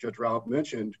Honor, Judge Ralph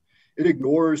mentioned, it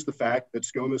ignores the fact that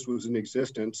SCOMUS was in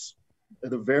existence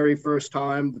the very first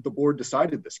time that the board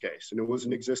decided this case. And it was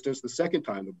in existence the second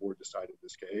time the board decided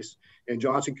this case. And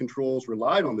Johnson Controls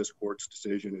relied on this court's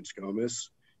decision in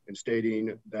SCOMUS in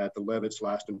stating that the Levitt's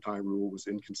last in time rule was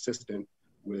inconsistent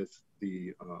with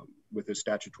the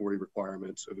statutory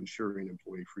requirements of ensuring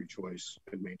employee free choice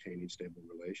and maintaining stable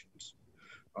relations.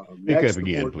 Speak up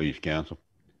again, please, counsel.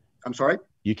 I'm sorry?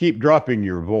 You keep dropping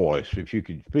your voice. If you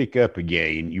could speak up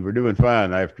again, you were doing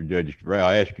fine after Judge Rao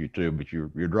asked you to, but you're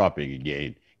dropping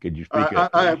again. Could you speak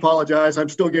up? I apologize. I'm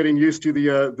still getting used to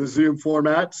the Zoom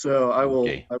format, so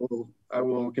Okay. I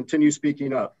will continue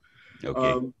speaking up.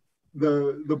 Okay.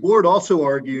 The board also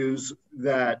argues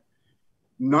that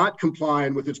not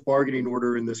complying with its bargaining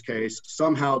order in this case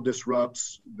somehow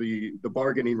disrupts the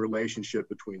bargaining relationship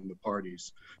between the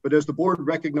parties. But as the board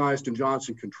recognized in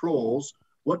Johnson Controls,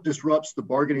 what disrupts the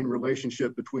bargaining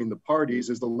relationship between the parties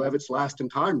is the Levitt's last in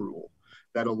time rule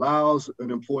that allows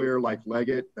an employer like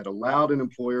Leggett, that allowed an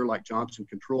employer like Johnson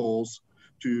Controls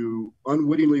to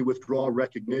unwittingly withdraw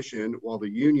recognition while the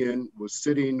union was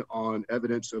sitting on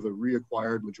evidence of a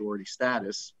reacquired majority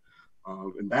status.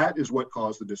 And that is what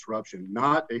caused the disruption,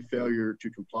 not a failure to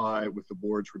comply with the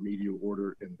board's remedial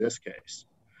order in this case.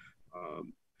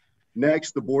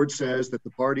 Next, the board says that the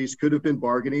parties could have been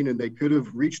bargaining and they could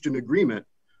have reached an agreement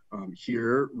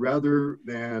here rather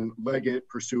than Leggett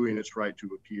pursuing its right to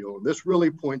appeal. And this really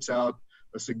points out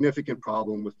a significant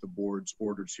problem with the board's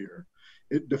orders here.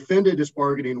 It defended its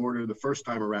bargaining order the first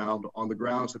time around on the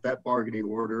grounds that that bargaining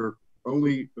order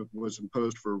only was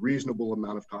imposed for a reasonable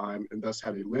amount of time and thus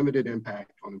had a limited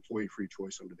impact on employee free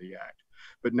choice under the act.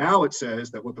 But now it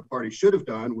says that what the party should have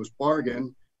done was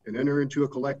bargain and enter into a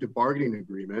collective bargaining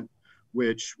agreement,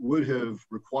 which would have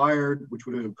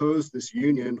imposed this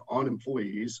union on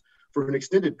employees for an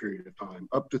extended period of time,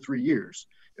 up to 3 years.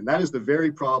 And that is the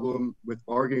very problem with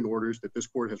bargaining orders that this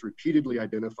court has repeatedly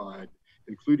identified,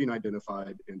 including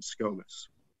identified in SCOMUS.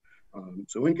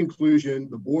 So in conclusion,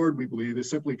 the board, we believe, is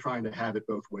simply trying to have it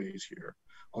both ways here.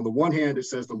 On the one hand, it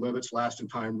says the Levitt's last in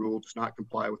time rule does not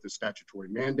comply with the statutory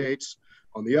mandates.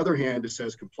 On the other hand, it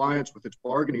says compliance with its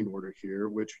bargaining order here,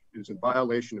 which is in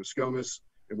violation of SCOMUS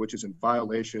and which is in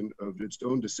violation of its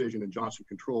own decision in Johnson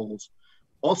Controls,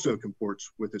 also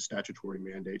comports with its statutory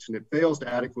mandates, and it fails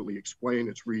to adequately explain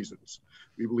its reasons.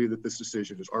 We believe that this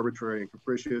decision is arbitrary and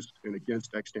capricious and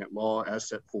against extant law as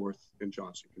set forth in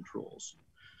Johnson Controls.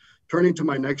 Turning to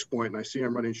my next point, and I see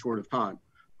I'm running short of time,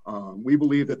 we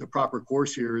believe that the proper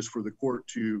course here is for the court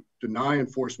to deny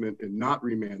enforcement and not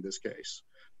remand this case.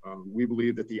 We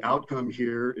believe that the outcome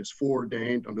here is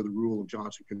foreordained under the rule of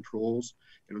Johnson Controls.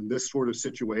 And in this sort of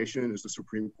situation, as the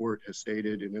Supreme Court has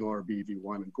stated in NLRB v.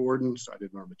 and Gordon,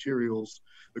 cited in our materials,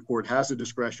 the court has the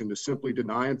discretion to simply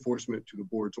deny enforcement to the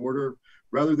board's order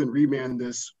rather than remand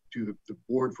this to the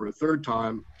board for a third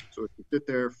time so it can sit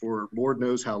there for Lord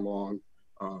knows how long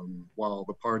while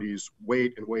the parties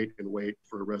wait and wait and wait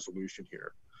for a resolution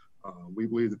here. We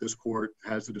believe that this court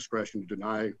has the discretion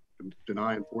to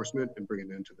deny enforcement and bring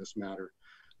an end to this matter.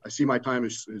 I see my time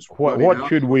is what out.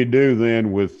 Should we do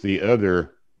then with the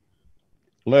other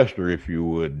lesser, if you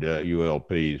would,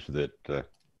 ULPs that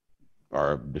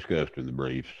are discussed in the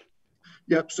briefs?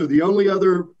 Yep, so the only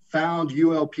other found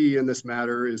ULP in this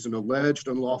matter is an alleged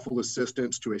unlawful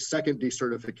assistance to a second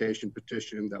decertification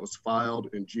petition that was filed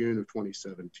in June of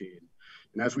 2017.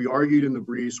 And as we argued in the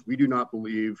briefs, we do not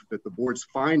believe that the board's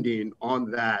finding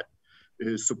on that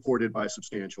is supported by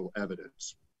substantial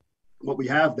evidence. What we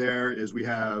have there is we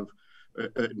have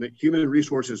a human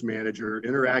resources manager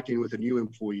interacting with a new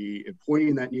employee and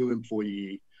pointing that new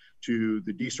employee to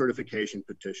the decertification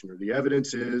petitioner. The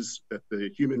evidence is that the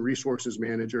human resources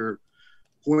manager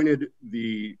pointed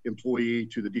the employee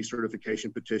to the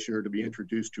decertification petitioner to be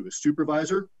introduced to a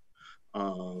supervisor.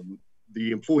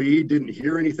 The employee didn't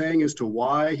hear anything as to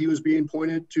why he was being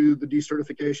pointed to the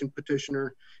decertification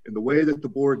petitioner. And the way that the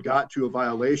board got to a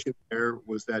violation there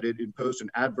was that it imposed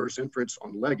an adverse inference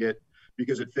on Leggett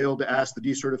because it failed to ask the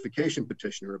decertification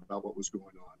petitioner about what was going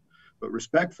on. But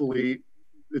respectfully,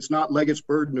 it's not Leggett's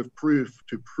burden of proof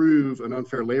to prove an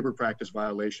unfair labor practice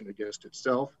violation against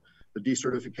itself. The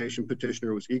decertification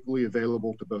petitioner was equally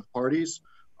available to both parties.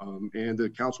 And the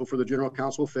counsel for the general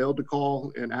counsel failed to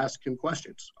call and ask him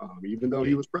questions, even though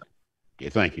he was present. Okay,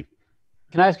 thank you.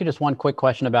 Can I ask you just one quick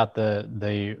question about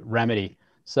the remedy?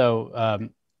 So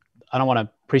I don't want to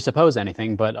presuppose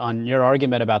anything, but on your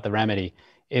argument about the remedy,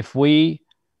 if we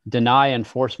deny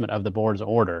enforcement of the board's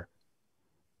order,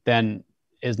 then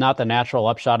is not the natural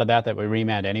upshot of that we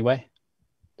remand anyway?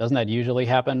 Doesn't that usually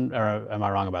happen, or am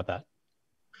I wrong about that?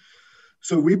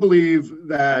 So we believe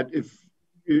that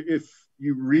if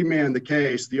you remand the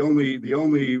case, the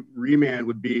only remand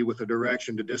would be with a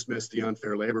direction to dismiss the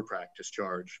unfair labor practice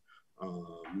charge.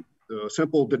 The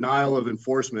simple denial of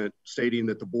enforcement stating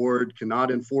that the board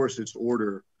cannot enforce its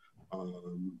order,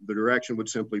 the direction would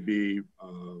simply be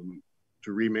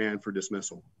to remand for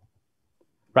dismissal.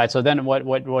 Right. So then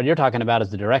what you're talking about is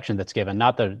the direction that's given,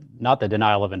 not the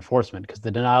denial of enforcement, because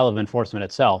the denial of enforcement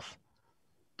itself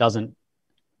doesn't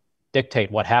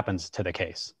dictate what happens to the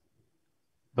case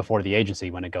before the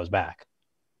agency when it goes back.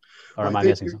 Or am I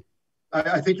missing something?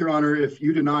 I think, Your Honor, if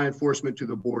you deny enforcement to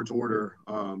the board's order,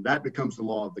 that becomes the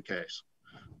law of the case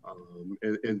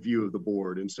in view of the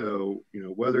board. And so,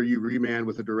 whether you remand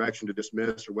with a direction to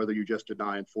dismiss or whether you just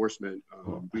deny enforcement,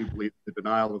 we believe the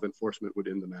denial of enforcement would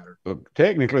end the matter.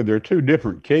 Technically, there are two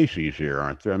different cases here,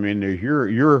 aren't there? I mean, there's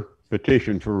your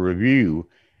petition for review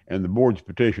and the board's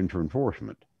petition for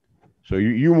enforcement. So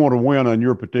you want to win on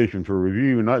your petition for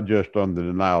review, not just on the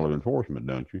denial of enforcement,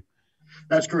 don't you?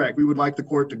 That's correct. We would like the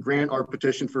court to grant our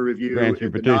petition for review. Grant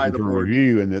your petition for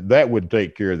review, and that would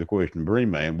take care of the question of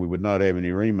remand. We would not have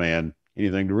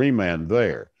anything to remand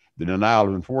there. The denial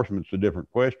of enforcement is a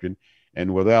different question,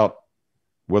 and with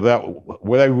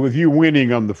you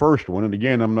winning on the first one, and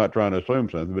again, I'm not trying to assume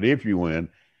something, but if you win,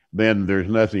 then there's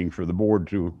nothing for the board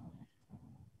to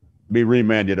be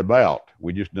remanded about.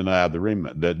 We just deny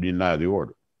deny the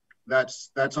order.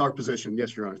 That's our position.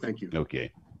 Yes, Your Honor. Thank you.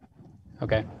 Okay.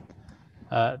 Okay.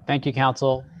 Thank you,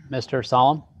 counsel. Mr.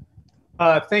 Solom.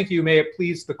 Thank you. May it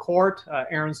please the court.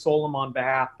 Aaron Solom on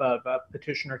behalf of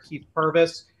Petitioner Keith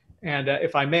Purvis. And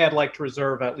if I may, I'd like to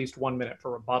reserve at least 1 minute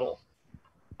for rebuttal.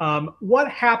 What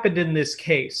happened in this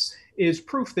case is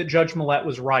proof that Judge Millett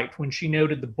was right when she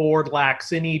noted the board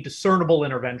lacks any discernible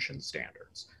intervention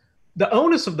standards. The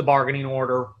onus of the bargaining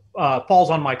order falls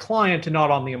on my client and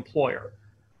not on the employer.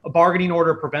 A bargaining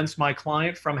order prevents my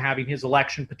client from having his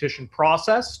election petition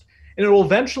processed, and it will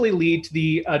eventually lead to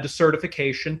the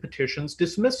decertification petition's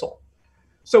dismissal.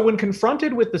 So when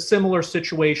confronted with the similar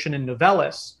situation in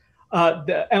Novellis,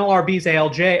 the NLRB's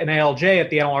ALJ at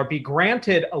the NLRB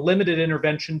granted a limited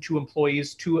intervention to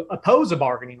employees to oppose a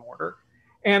bargaining order,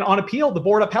 and on appeal, the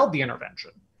board upheld the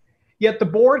intervention. Yet the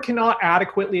board cannot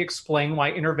adequately explain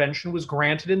why intervention was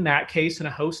granted in that case and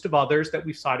a host of others that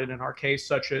we've cited in our case,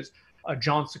 such as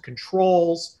Johnson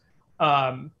Controls,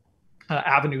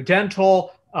 Avenue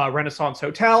Dental, Renaissance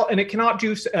Hotel, and it cannot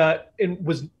do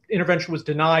intervention was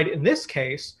denied in this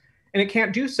case, and it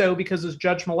can't do so because, as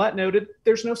Judge Millett noted,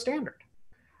 there's no standard.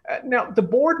 Now, the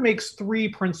board makes three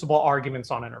principal arguments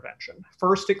on intervention.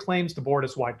 First, it claims the board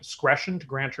has wide discretion to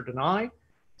grant or deny.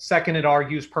 Second, it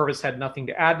argues Purvis had nothing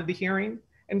to add to the hearing.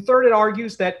 And third, it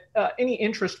argues that any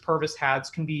interest Purvis has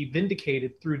can be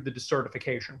vindicated through the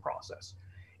decertification process.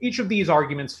 Each of these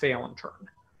arguments fail in turn.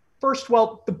 First,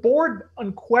 well, the board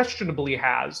unquestionably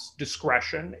has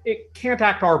discretion. It can't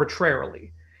act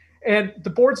arbitrarily. And the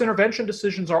board's intervention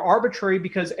decisions are arbitrary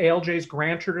because ALJs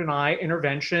grant or deny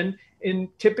intervention in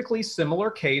typically similar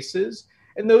cases,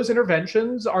 and those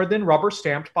interventions are then rubber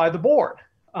stamped by the board.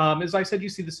 As I said, you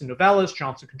see this in Novellis,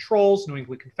 Johnson Controls, New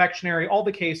England Confectionery, all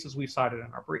the cases we've cited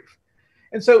in our brief.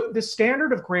 And so the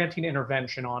standard of granting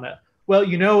intervention on a, well,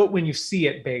 you know it when you see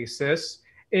it basis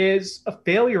is a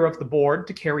failure of the board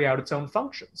to carry out its own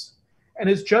functions. And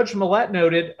as Judge Millett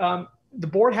noted, the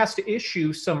board has to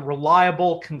issue some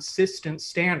reliable, consistent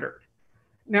standard.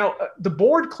 Now, the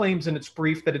board claims in its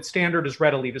brief that its standard is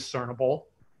readily discernible,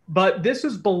 but this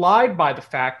is belied by the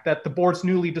fact that the board's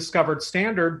newly discovered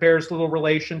standard bears little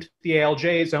relation to the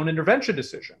ALJ's own intervention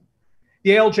decision.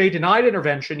 The ALJ denied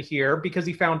intervention here because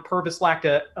he found Purvis lacked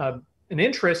an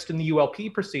interest in the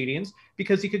ULP proceedings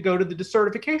because he could go to the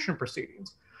decertification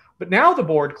proceedings. But now the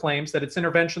board claims that its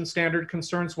intervention standard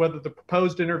concerns whether the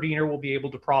proposed intervener will be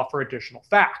able to proffer additional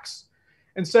facts.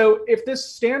 And so if this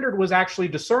standard was actually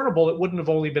discernible, it wouldn't have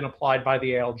only been applied by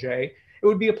the ALJ. It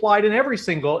would be applied in every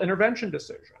single intervention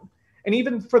decision. And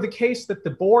even for the case that the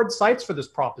board cites for this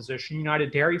proposition,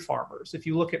 United Dairy Farmers, if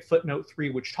you look at footnote 3,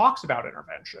 which talks about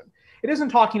intervention, it isn't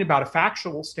talking about a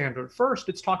factual standard first,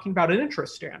 it's talking about an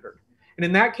interest standard. And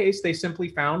in that case, they simply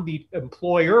found the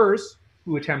employers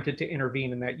who attempted to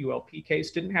intervene in that ULP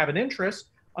case didn't have an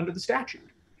interest under the statute.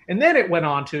 And then it went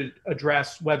on to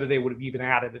address whether they would have even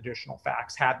added additional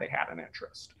facts had they had an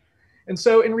interest. And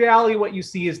so in reality, what you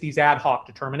see is these ad hoc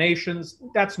determinations.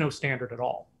 That's no standard at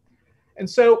all. And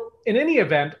so in any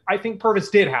event, I think Purvis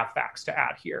did have facts to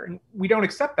add here. And we don't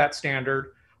accept that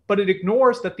standard, but it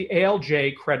ignores that the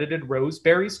ALJ credited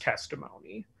Roseberry's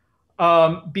testimony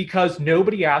because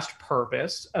nobody asked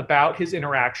Purvis about his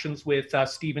interactions with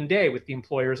Stephen Day, with the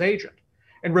employer's agent.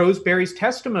 And Roseberry's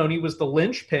testimony was the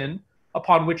linchpin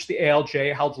upon which the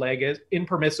ALJ held Leggett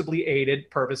impermissibly aided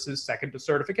Purvis's second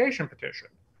decertification petition.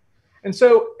 And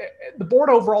so the board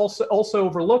overall also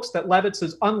overlooks that Levitt's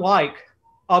is unlike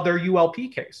other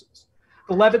ULP cases.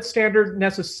 The Levitt standard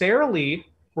necessarily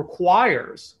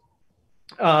requires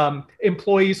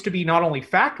employees to be not only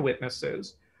fact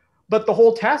witnesses, but the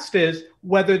whole test is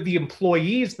whether the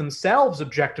employees themselves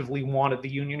objectively wanted the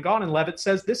union gone. And Levitt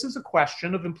says this is a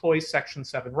question of employees' Section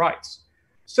 7 rights.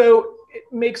 So it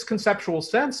makes conceptual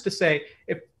sense to say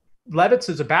if Levitt's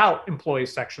is about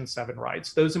employees' Section 7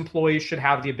 rights, those employees should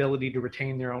have the ability to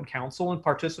retain their own counsel and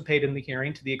participate in the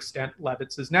hearing to the extent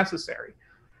Levitt's is necessary.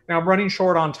 Now, I'm running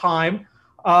short on time,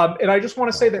 and I just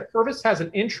want to say that Purvis has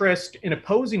an interest in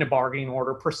opposing a bargaining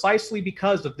order precisely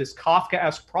because of this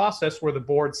Kafkaesque process where the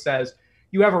board says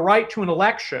you have a right to an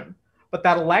election, but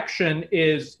that election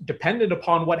is dependent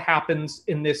upon what happens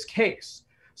in this case.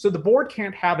 So the board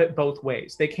can't have it both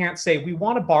ways. They can't say we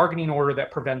want a bargaining order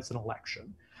that prevents an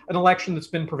election that's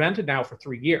been prevented now for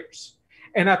 3 years.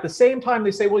 And at the same time,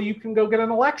 they say, well, you can go get an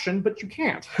election, but you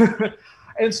can't.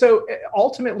 And so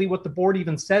ultimately what the board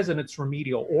even says in its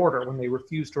remedial order when they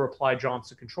refuse to apply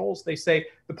Johnson controls, they say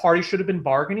the parties should have been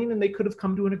bargaining and they could have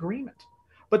come to an agreement.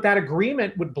 But that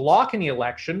agreement would block any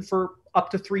election for up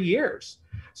to 3 years.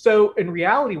 So in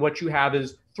reality, what you have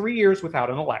is 3 years without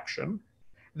an election.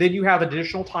 Then you have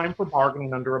additional time for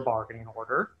bargaining under a bargaining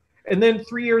order. And then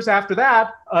 3 years after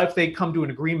that, if they come to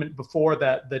an agreement before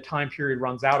the time period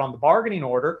runs out on the bargaining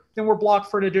order, then we're blocked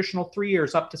for an additional 3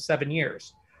 years, up to 7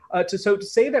 years. So to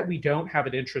say that we don't have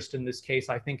an interest in this case,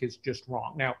 I think is just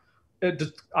wrong. Now,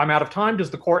 I'm out of time. Does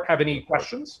the court have any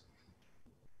questions?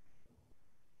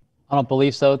 I don't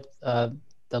believe so.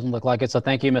 Doesn't look like it. So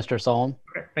thank you, Mr. Solom.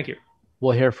 Okay, thank you.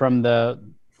 We'll hear from the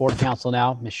board counsel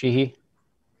now, Ms. Sheehy.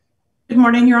 Good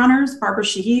morning, Your Honors. Barbara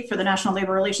Sheehy for the National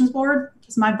Labor Relations Board.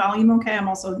 Is my volume okay? I'm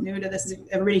also new to this. Does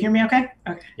everybody hear me okay?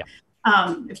 Okay.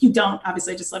 Yeah. If you don't,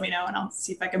 obviously just let me know and I'll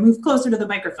see if I can move closer to the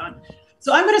microphone.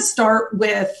 So I'm going to start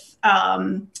with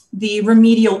the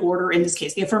remedial order in this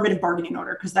case, the affirmative bargaining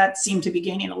order, because that seemed to be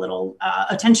gaining a little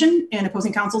attention in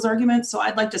opposing counsel's argument. So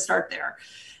I'd like to start there.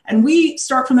 And we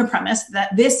start from the premise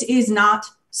that this is not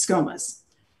SCOMA's.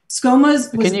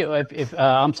 SCOMA's was— Can you,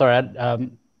 I'm sorry,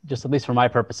 just at least for my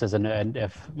purposes, and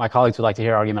if my colleagues would like to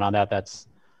hear argument on that,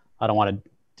 I don't want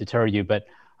to deter you, but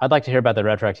I'd like to hear about the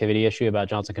retroactivity issue about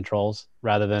Johnson controls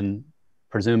rather than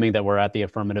presuming that we're at the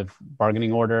affirmative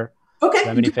bargaining order. Okay.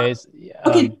 Remedy phase.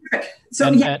 Okay. So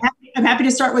I'm happy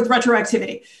to start with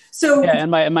retroactivity. So yeah, and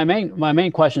my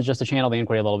main question is just to channel the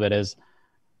inquiry a little bit is,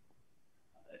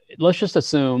 let's just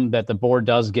assume that the board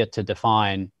does get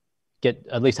to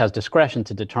at least has discretion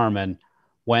to determine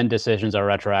when decisions are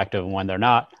retroactive and when they're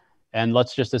not. And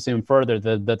let's just assume further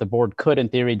that the board could, in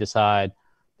theory, decide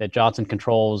that Johnson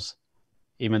controls,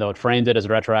 even though it framed it as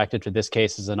retroactive to this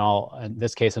case and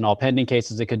all pending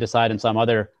cases, it could decide in some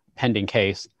other pending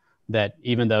case that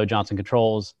even though Johnson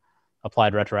controls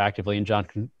applied retroactively in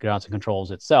Johnson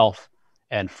controls itself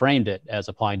and framed it as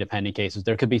applying to pending cases,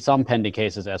 there could be some pending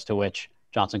cases as to which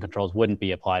Johnson controls wouldn't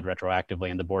be applied retroactively,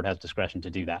 and the board has discretion to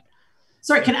do that.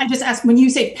 Sorry, can I just ask, when you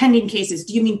say pending cases,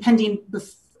 do you mean pending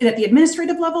at the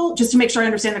administrative level, just to make sure I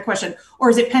understand the question, or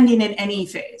is it pending in any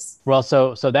phase? Well,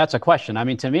 so that's a question. I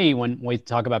mean, to me, when we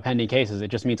talk about pending cases, it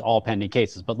just means all pending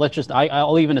cases. But let's just,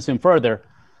 I'll even assume further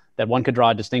that one could draw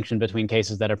a distinction between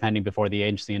cases that are pending before the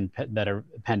agency and that are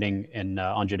pending in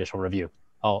on judicial review.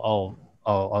 I'll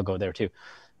go there too.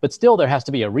 But still, there has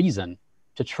to be a reason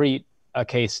to treat a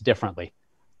case differently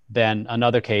than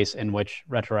another case in which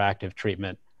retroactive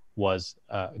treatment was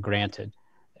granted.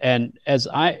 And as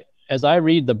I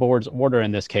read the board's order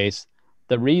in this case,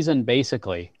 the reason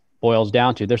basically boils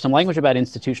down to, there's some language about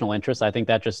institutional interest. I think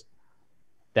that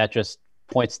just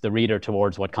points the reader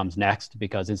towards what comes next,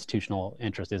 because institutional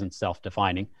interest isn't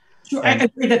self-defining. Sure, I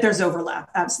agree that there's overlap,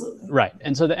 absolutely. Right,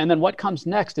 and and then what comes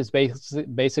next is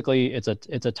basically it's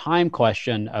a time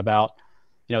question about,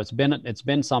 it's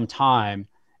been some time,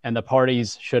 and the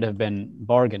parties should have been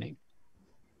bargaining,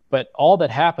 but all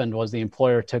that happened was the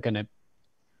employer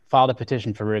filed a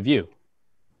petition for review,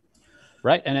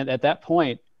 right? And at that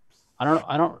point, I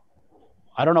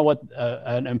don't know what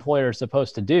an employer is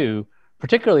supposed to do,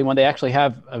 particularly when they actually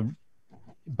have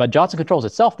but Johnson Controls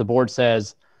itself, the board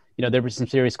says, there were some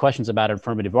serious questions about an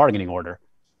affirmative bargaining order.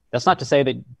 That's not to say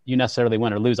that you necessarily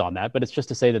win or lose on that, but it's just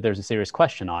to say that there's a serious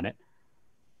question on it.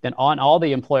 Then all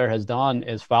the employer has done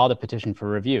is filed a petition for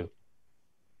review.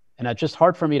 And it's just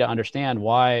hard for me to understand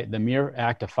why the mere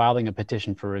act of filing a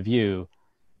petition for review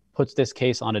puts this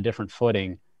case on a different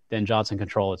footing than Johnson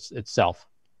Controls itself.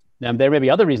 Now, there may be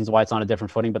other reasons why it's on a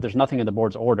different footing, but there's nothing in the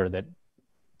board's order that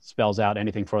spells out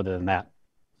anything further than that.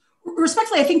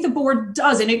 Respectfully, I think the board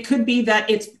does, and it could be that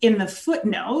it's in the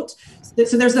footnote.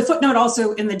 So there's the footnote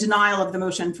also in the denial of the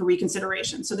motion for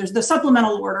reconsideration. So there's the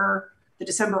supplemental order, the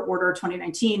December order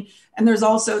 2019, and there's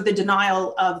also the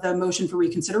denial of the motion for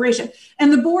reconsideration.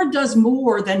 And the board does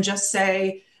more than just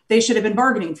say they should have been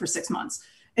bargaining for 6 months.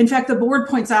 In fact, the board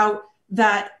points out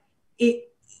that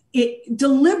it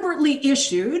deliberately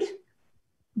issued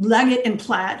Leggett and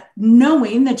Platt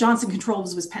knowing that Johnson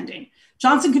Controls was pending.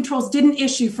 Johnson Controls didn't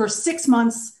issue for 6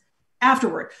 months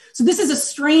afterward. So this is a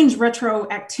strange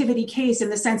retroactivity case in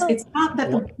the sense it's not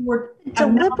that the board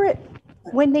deliberate.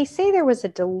 When they say there was a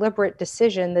deliberate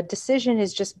decision, the decision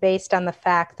is just based on the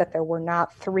fact that there were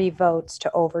not 3 votes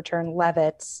to overturn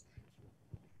Levitt's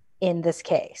in this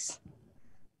case.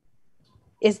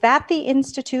 Is that the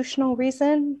institutional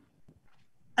reason?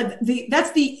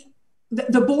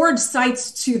 The board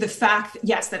cites to the fact,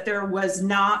 yes, that there was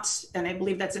not, and I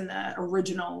believe that's in the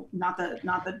original, not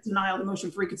the denial of the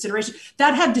motion for reconsideration.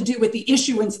 That had to do with the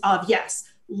issuance of, yes,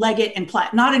 Leggett and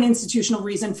Platt, not an institutional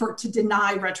reason to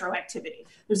deny retroactivity.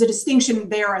 There's a distinction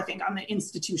there, I think, on the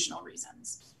institutional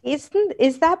reasons.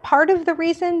 Is that part of the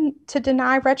reason to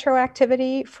deny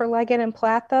retroactivity for Leggett and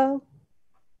Platt, though?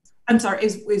 I'm sorry,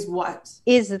 is what?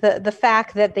 Is the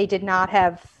fact that they did not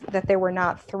have, that there were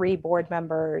not 3 board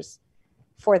members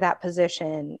for that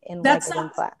position in Leggett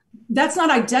and Platt? That's not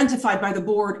identified by the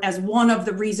board as one of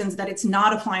the reasons that it's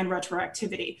not applying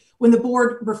retroactivity. When the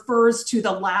board refers to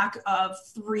the lack of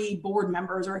 3 board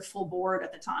members, or a full board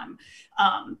at the time,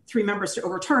 3 members to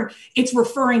overturn, it's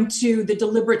referring to the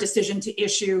deliberate decision to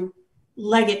issue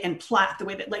Leggett and Platt, the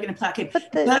way that Leggett and Platt came.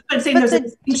 But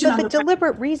the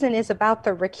deliberate reason is about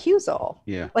the recusal.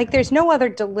 Yeah. Like there's no other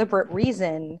deliberate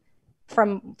reason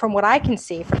from what I can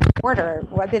see from the order.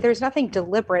 There's nothing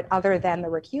deliberate other than the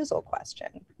recusal question.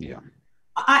 Yeah.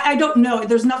 I don't know.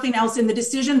 There's nothing else in the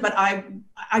decision, but I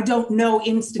don't know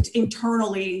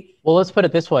internally. Well, let's put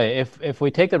it this way. If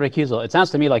we take the recusal, it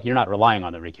sounds to me like you're not relying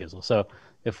on the recusal. So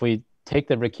if we take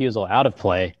the recusal out of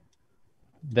play,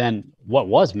 then what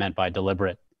was meant by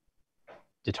deliberate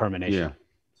determination?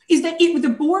 Yeah. Is that the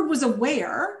board was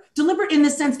aware, deliberate in the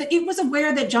sense that it was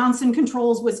aware that Johnson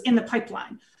Controls was in the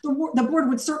pipeline. The board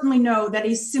would certainly know that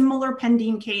a similar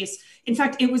pending case, in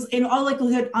fact, it was in all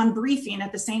likelihood on briefing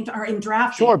at the same time, or in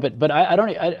drafting. Sure, but I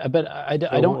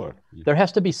don't. There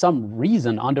has to be some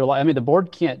reason underlying. I mean, the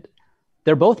board can't.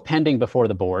 They're both pending before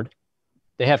the board.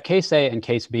 They have case A and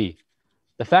case B.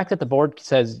 The fact that the board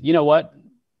says, you know what,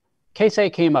 case A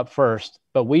came up first,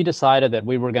 but we decided that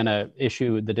we were going to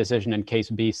issue the decision in case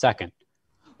B second.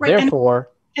 Right, therefore,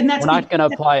 we're not going to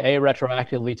apply A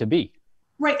retroactively to B.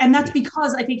 Right, and that's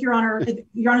because I think your honors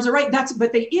are right.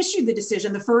 But they issued the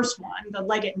decision, the first one, the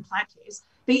Leggett and Platt case.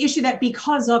 They issued that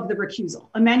because of the recusal.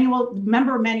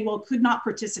 Member Manuel could not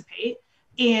participate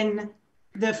in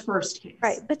the first case.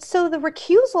 Right, but so the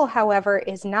recusal, however,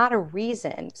 is not a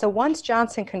reason. So once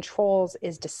Johnson Controls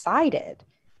is decided,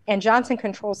 and Johnson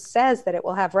Controls says that it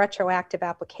will have retroactive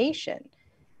application,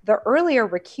 the earlier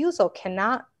recusal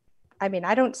cannot, I mean,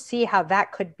 I don't see how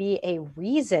that could be a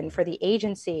reason for the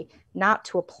agency not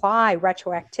to apply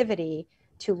retroactivity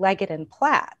to Leggett and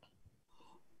Platt.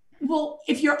 Well,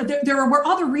 there were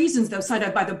other reasons, though,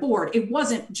 cited by the board. It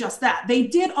wasn't just that. They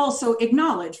did also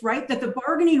acknowledge, right, that the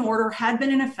bargaining order had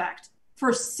been in effect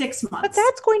for 6 months. But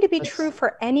that's going to be true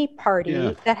for any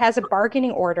party that has a bargaining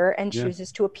order and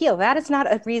chooses to appeal. That is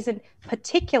not a reason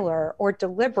particular or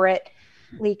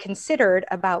deliberately considered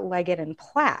about Leggett and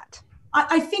Platt.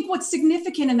 I think what's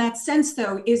significant in that sense,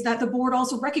 though, is that the board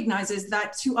also recognizes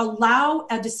that to allow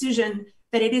a decision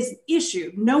that it is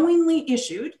issued, knowingly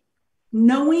issued,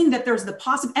 knowing that there's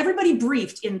the everybody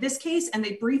briefed in this case, and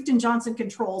they briefed in Johnson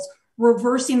Controls,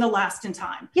 reversing the last in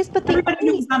time. Yes, but the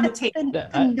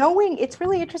knowing, it's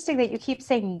really interesting that you keep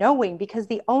saying knowing, because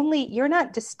you're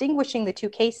not distinguishing the two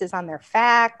cases on their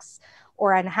facts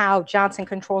or on how Johnson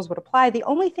Controls would apply. The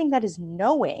only thing that is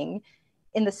knowing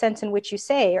in the sense in which you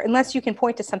say, or unless you can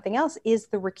point to something else, is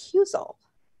the recusal.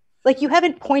 Like, you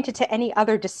haven't pointed to any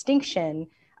other distinction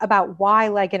about why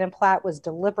Leggett and Platt was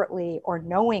deliberately or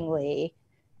knowingly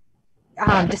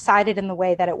decided in the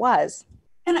way that it was.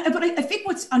 But I think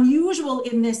what's unusual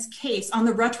in this case on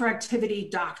the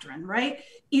retroactivity doctrine, right,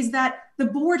 is that the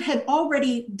board had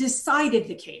already decided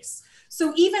the case.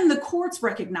 So even the courts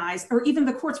recognize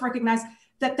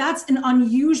that that's an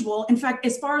unusual, in fact,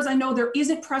 as far as I know, there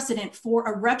isn't precedent for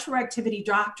a retroactivity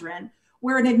doctrine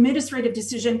where an administrative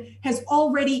decision has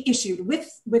already issued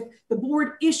with the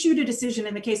board issued a decision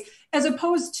in the case, as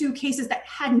opposed to cases that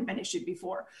hadn't been issued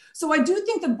before. So I do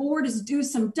think the board is due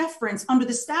some deference under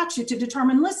the statute to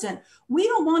determine, listen, we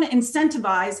don't want to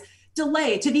incentivize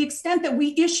delay to the extent that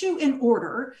we issue an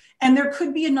order, and there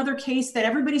could be another case that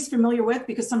everybody's familiar with,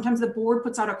 because sometimes the board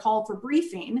puts out a call for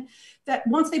briefing, that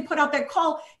once they put out that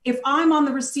call, if I'm on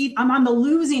the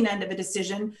losing end of a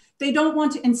decision, they don't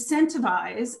want to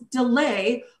incentivize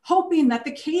delay, hoping that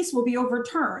the case will be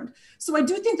overturned. So I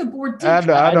do think the board I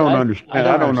don't understand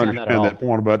that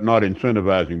point about not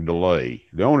incentivizing delay.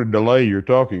 The only delay you're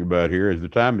talking about here is the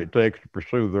time it takes to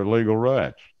pursue their legal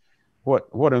rights.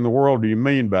 What in the world do you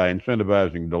mean by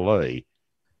incentivizing delay?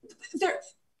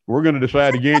 We're going to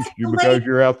decide against you because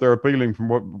you're out there appealing from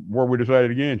where we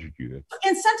decided against you.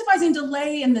 Incentivizing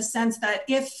delay in the sense that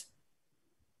if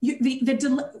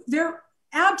they're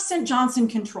absent Johnson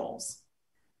Controls,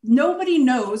 nobody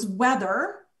knows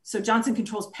whether, so Johnson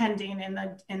Controls pending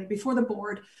and before the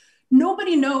board,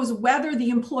 nobody knows whether the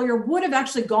employer would have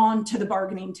actually gone to the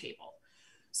bargaining table.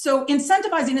 So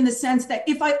incentivizing in the sense that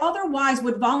if I otherwise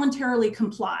would voluntarily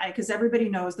comply, because everybody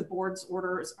knows the board's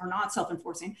orders are not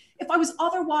self-enforcing, if I was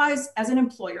otherwise as an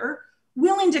employer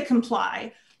willing to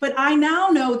comply, but I now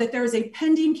know that there is a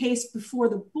pending case before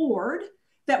the board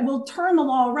that will turn the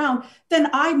law around, then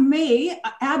I may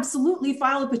absolutely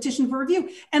file a petition for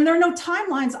review. And there are no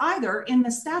timelines either in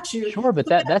the statute. Sure, but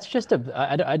that's just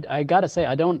I gotta say,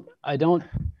 I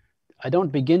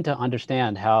don't begin to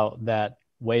understand how that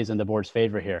weighs in the board's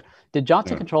favor here. Did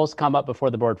Johnson Controls come up before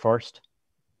the board first?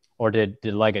 Or did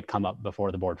Leggett come up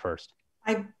before the board first?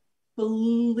 I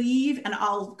believe, and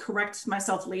I'll correct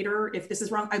myself later if this is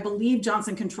wrong, I believe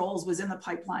Johnson Controls was in the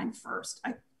pipeline first.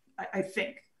 I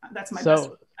think that's my best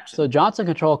recollection. So Johnson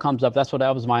Control comes up,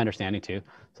 that was my understanding too.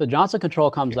 So Johnson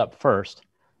Control comes up first,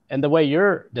 and the way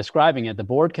you're describing it, the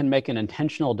board can make an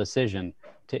intentional decision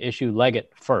to issue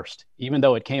Leggett first, even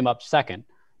though it came up second.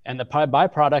 And the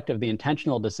byproduct of the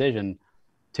intentional decision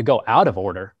to go out of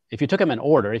order, if you took them in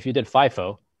order, if you did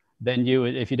FIFO, then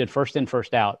if you did first in,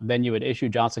 first out, then you would issue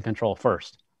Johnson Control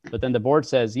first. But then the board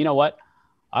says, you know what?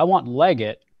 I want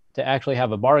Leggett to actually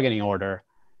have a bargaining order.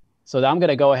 So I'm going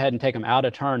to go ahead and take them out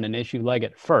of turn and issue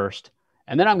Leggett first.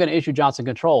 And then I'm going to issue Johnson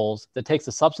Controls that takes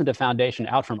the substantive foundation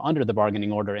out from under the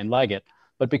bargaining order in Leggett.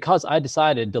 But because I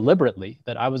decided deliberately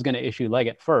that I was going to issue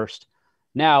Leggett first,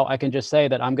 now I can just say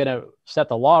that I'm going to set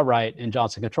the law right in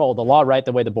Johnson Control, the law right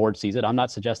the way the board sees it. I'm not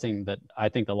suggesting that I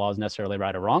think the law is necessarily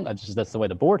right or wrong. That's the way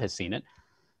the board has seen it,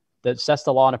 that sets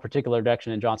the law in a particular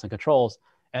direction in Johnson Controls.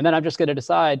 And then I'm just going to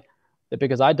decide that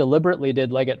because I deliberately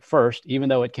did Leggett first, even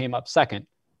though it came up second,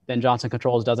 then Johnson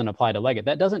Controls doesn't apply to Leggett.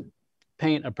 That doesn't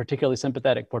paint a particularly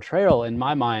sympathetic portrayal in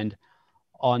my mind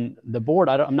on the board.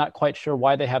 I'm not quite sure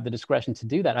why they have the discretion to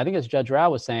do that. I think as Judge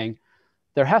Rao was saying,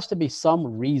 there has to be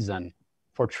some reason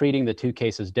for treating the two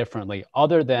cases differently,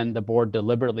 other than the board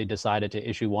deliberately decided to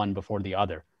issue one before the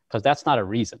other, because that's not a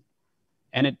reason.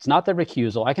 And it's not the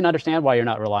recusal. I can understand why you're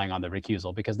not relying on the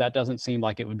recusal, because that doesn't seem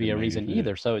like it would be a reason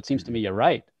either. So it seems to me you're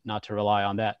right not to rely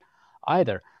on that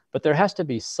either. But there has to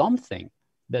be something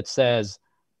that says,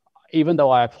 even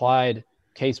though I applied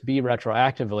case B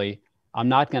retroactively, I'm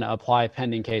not going to apply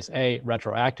pending case A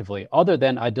retroactively, other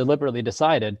than I deliberately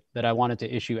decided that I wanted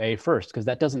to issue A first, because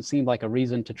that doesn't seem like a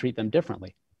reason to treat them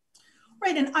differently.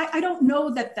 Right, and I don't know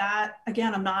that,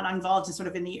 again, I'm not involved in sort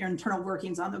of in the internal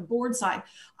workings on the board side.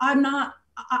 I'm not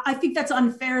I think that's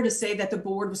unfair to say that the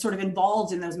board was sort of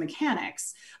involved in those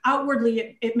mechanics.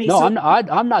 Outwardly, it may. No,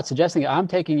 I'm not suggesting it. I'm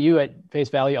taking you at face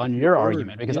value on your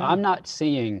argument, because I'm not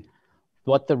seeing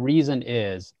what the reason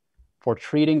is for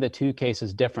treating the two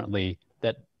cases differently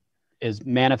that is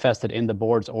manifested in the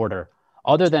board's order,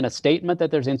 other than a statement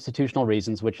that there's institutional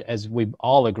reasons, which, as we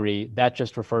all agree, that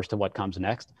just refers to what comes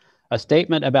next. A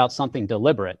statement about something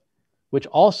deliberate, which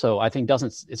also I think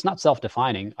it's not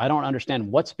self-defining. I don't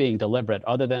understand what's being deliberate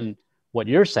other than what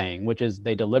you're saying, which is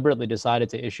they deliberately decided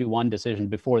to issue one decision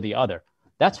before the other.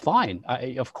 That's fine.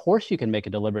 Of course you can make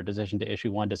a deliberate decision to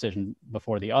issue one decision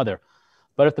before the other.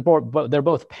 But if they're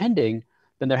both pending,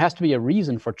 then there has to be a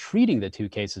reason for treating the two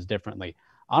cases differently.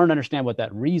 I don't understand what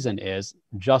that reason is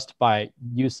just by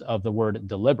use of the word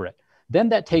deliberate. Then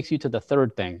that takes you to the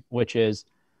third thing, which is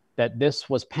that this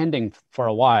was pending for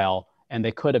a while and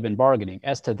they could have been bargaining.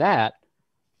 As to that,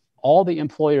 all the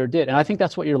employer did, and I think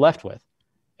that's what you're left with.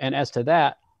 And as to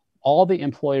that, all the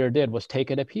employer did was take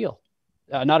an appeal.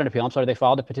 Not an appeal, I'm sorry, they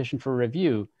filed a petition for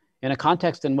review in a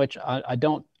context in which I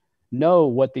don't know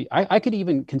what I could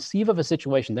even conceive of a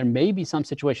situation. There may be some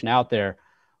situation out there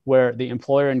where the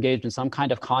employer engaged in some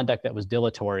kind of conduct that was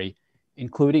dilatory,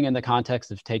 including in the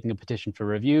context of taking a petition for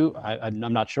review. I'm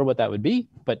not sure what that would be,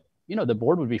 but the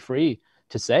board would be free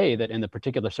to say that in the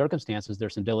particular circumstances,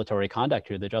 there's some dilatory conduct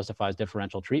here that justifies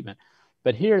differential treatment.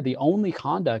 But here, the only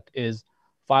conduct is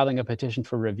filing a petition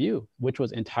for review, which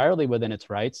was entirely within its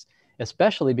rights,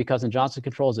 especially because in Johnson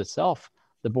Controls itself,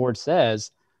 the board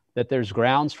says that there's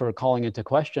grounds for calling into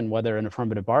question whether an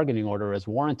affirmative bargaining order is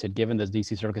warranted given the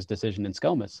DC Circuit's decision in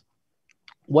SCOMAS.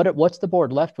 What's the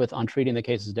board left with on treating the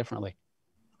cases differently?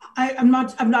 I'm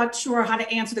not sure how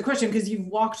to answer the question, because you've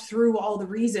walked through all the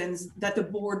reasons that the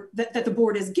board that the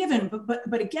board is given.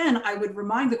 But again, I would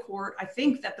remind the court, I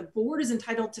think that the board is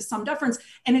entitled to some deference.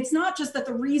 And it's not just that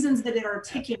the reasons that it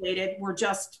articulated were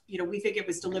just, we think it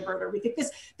was deliberate or we think this.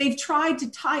 The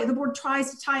board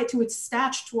tries to tie it to its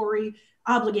statutory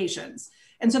obligations.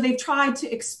 And so they've tried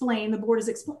to explain, the board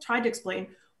has tried to explain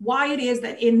why it is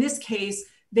that in this case,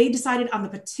 they decided on the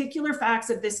particular facts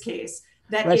of this case.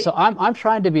 Right. So I'm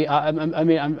trying to be. I'm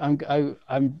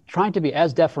trying to be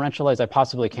as deferential as I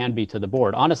possibly can be to the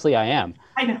board. Honestly, I am.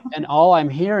 I know. And all I'm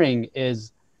hearing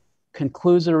is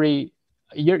conclusory.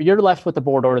 You're left with the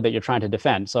board order that you're trying to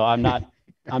defend. So I'm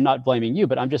not blaming you,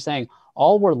 but I'm just saying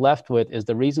all we're left with is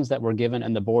the reasons that were given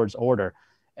in the board's order,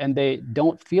 and they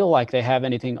don't feel like they have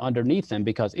anything underneath them,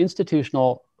 because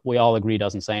institutional, we all agree,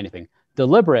 doesn't say anything.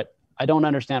 Deliberate, I don't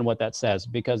understand what that says,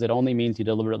 because it only means you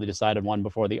deliberately decided one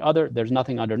before the other. There's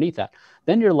nothing underneath that.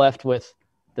 Then you're left with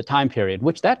the time period,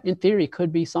 which that in theory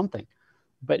could be something.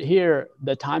 But here,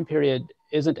 the time period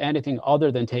isn't anything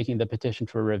other than taking the petition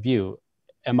for review.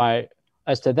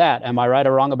 As to that, am I right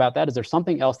or wrong about that? Is there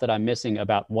something else that I'm missing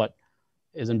about what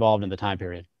is involved in the time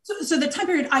period? So the time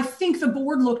period, I think the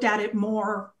board looked at it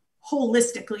more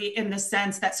holistically in the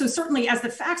sense that, so certainly as the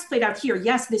facts played out here,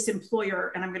 yes, this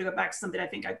employer, and I'm going to go back to something I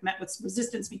think I've met with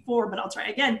resistance before, but I'll try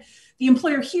again. The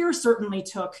employer here certainly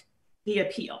took the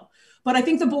appeal, but I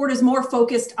think the board is more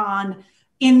focused on,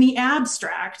 in the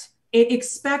abstract, it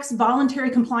expects voluntary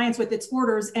compliance with its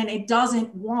orders, and it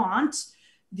doesn't want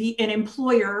an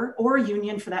employer or a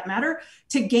union, for that matter,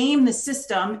 to game the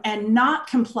system and not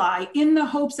comply in the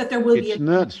hopes that there will be. It's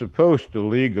not supposed to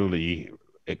legally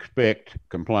expect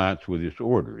compliance with its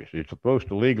orders. It's supposed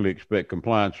to legally expect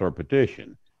compliance or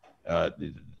petition.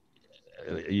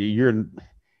 You're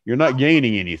not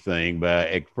gaining anything by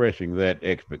expressing that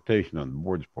expectation on the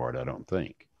board's part, I don't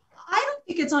think. I don't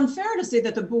think it's unfair to say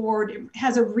that the board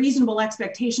has a reasonable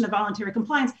expectation of voluntary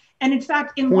compliance. And in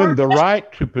fact, when the right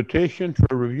to petition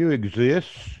for review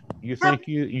exists, you think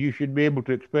you should be able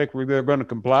to expect they're going to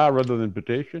comply rather than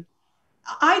petition?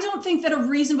 I don't think that a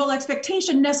reasonable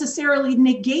expectation necessarily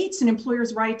negates an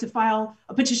employer's right to file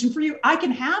a petition for you.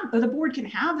 The board can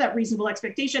have that reasonable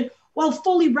expectation while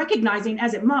fully recognizing,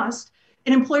 as it must,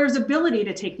 an employer's ability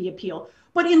to take the appeal.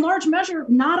 But in large measure,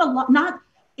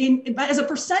 as a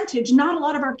percentage, not a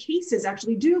lot of our cases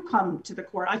actually do come to the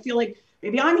court. I feel like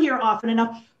maybe I'm here often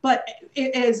enough, but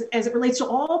as it relates to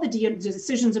all the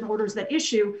decisions and orders that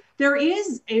issue, there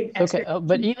is a... Okay,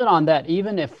 but even on that,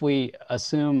 even if we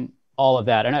assume all of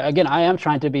that, and again, I am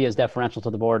trying to be as deferential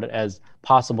to the board as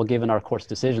possible given our court's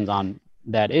decisions on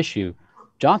that issue,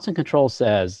 Johnson Controls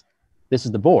says, this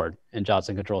is the board, and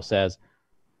Johnson Controls says,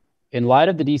 in light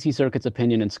of the DC Circuit's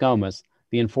opinion in SCOMAS,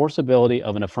 the enforceability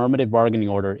of an affirmative bargaining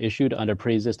order issued under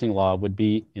pre-existing law would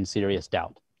be in serious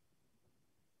doubt.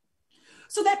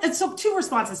 So two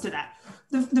responses to that.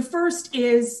 The first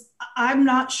is, I'm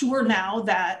not sure now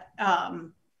that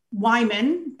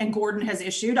Wyman and Gordon has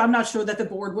issued. I'm not sure that the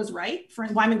board was right. For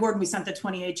Wyman Gordon, we sent the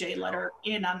 28J letter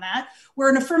in on that, where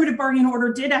an affirmative bargaining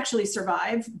order did actually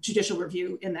survive judicial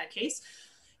review in that case.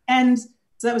 And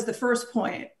so that was the first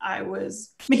point I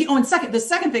was making. Oh, and the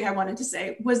second thing I wanted to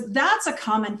say was that's a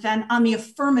comment then on the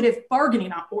affirmative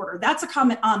bargaining order. That's a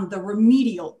comment on the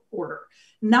remedial order,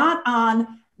 not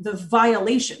on the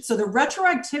violation. So the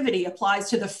retroactivity applies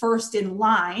to the first in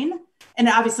line, and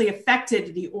obviously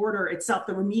affected the order itself,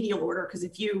 the remedial order, because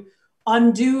if you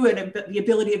undo the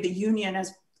ability of the union,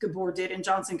 as the board did in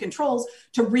Johnson Controls,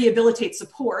 to rehabilitate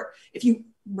support,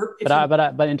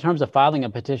 but in terms of filing a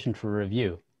petition for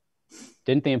review,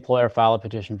 didn't the employer file a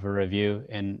petition for review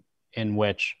in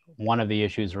which one of the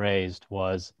issues raised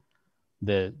was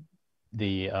the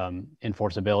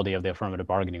enforceability of the affirmative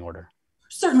bargaining order?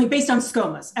 Certainly, based on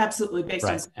SCOMAs, absolutely based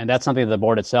on SCOMAs. And that's something that the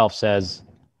board itself says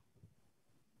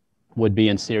would be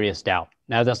in serious doubt.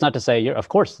 Now, that's not to say, of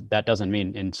course, that doesn't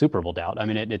mean insuperable doubt. I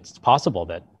mean, it's possible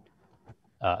that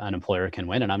an employer can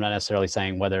win, and I'm not necessarily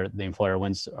saying whether the employer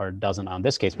wins or doesn't on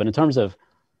this case, but in terms of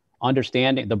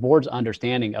understanding, the board's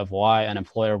understanding of why an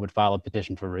employer would file a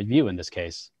petition for review in this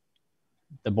case,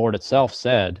 the board itself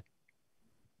said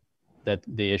that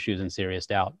the issue is in serious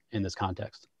doubt in this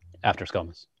context after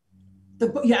SCOMAs.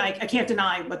 I can't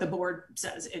deny what the board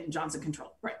says in Johnson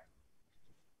Control, right?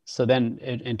 So then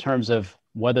in terms of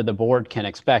whether the board can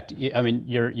expect, I mean,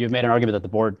 you've made an argument that the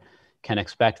board can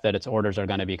expect that its orders are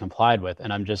going to be complied with.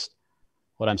 And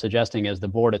what I'm suggesting is the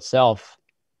board itself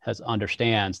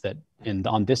understands that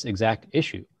on this exact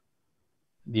issue,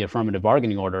 the affirmative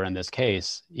bargaining order in this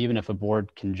case, even if a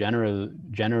board can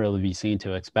generally be seen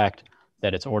to expect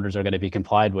that its orders are going to be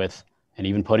complied with, and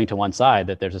even putting to one side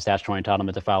that there's a statutory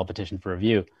entitlement to file a petition for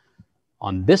review,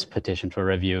 on this petition for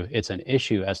review, it's an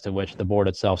issue as to which the board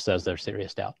itself says there's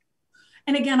serious doubt.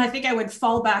 And again, I think I would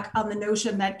fall back on the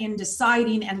notion that in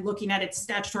deciding and looking at its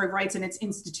statutory rights and its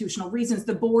institutional reasons,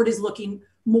 the board is looking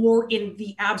more in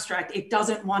the abstract. It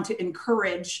doesn't want to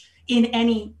encourage in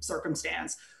any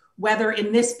circumstance, whether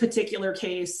in this particular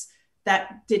case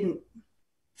that didn't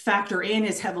factor in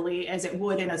as heavily as it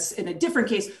would in a different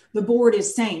case. The board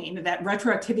is saying that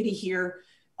retroactivity here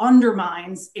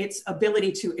undermines its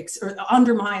ability or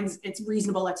undermines its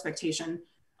reasonable expectation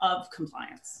of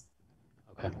compliance.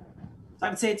 Okay. So I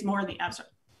would say it's more in the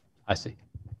abstract. I see.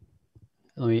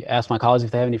 Let me ask my colleagues if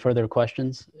they have any further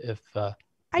questions.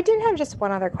 I did have just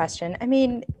one other question. I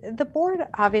mean, the board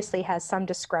obviously has some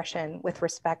discretion with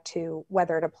respect to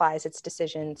whether it applies its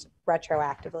decisions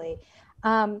retroactively.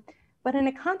 But in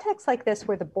a context like this,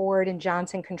 where the board in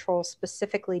Johnson Controls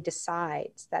specifically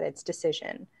decides that its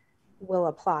decision will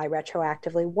apply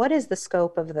retroactively, what is the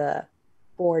scope of the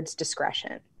board's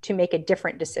discretion to make a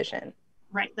different decision?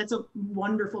 Right, that's a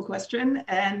wonderful question.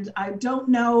 And I don't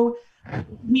know,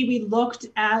 we looked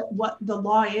at what the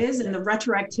law is, and the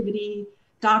retroactivity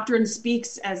doctrine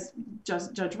speaks, as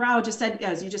Judge Rao just said,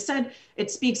 as you just said,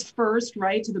 it speaks first,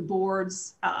 right, to the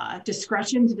board's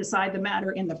discretion to decide the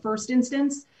matter in the first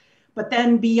instance. But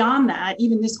then beyond that,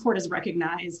 even this court has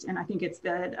recognized, and I think it's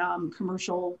the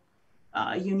commercial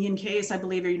union case, I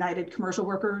believe, or United Commercial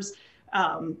Workers,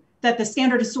 that the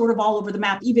standard is sort of all over the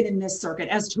map, even in this circuit,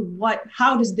 as to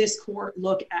how does this court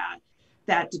look at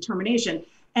that determination.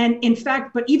 And in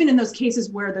fact, but even in those cases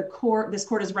where this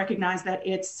court has recognized that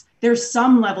there's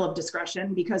some level of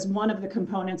discretion, because one of the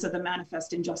components of the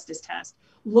manifest injustice test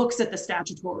looks at the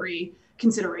statutory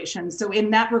considerations. So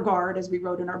in that regard, as we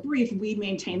wrote in our brief, we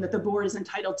maintain that the board is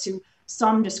entitled to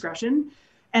some discretion.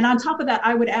 And on top of that,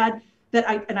 I would add that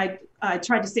I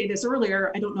tried to say this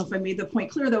earlier, I don't know if I made the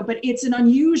point clear though, but it's an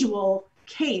unusual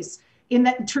case in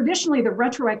that traditionally the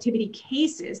retroactivity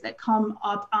cases that come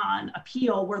up on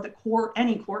appeal where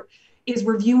any court is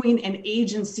reviewing an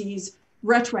agency's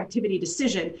retroactivity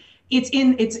decision, it's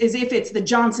as if it's the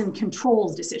Johnson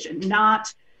Controls decision,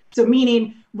 so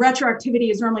meaning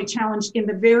retroactivity is normally challenged in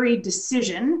the very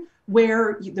decision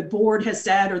where the board has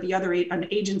said, or an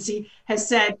agency has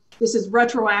said, this is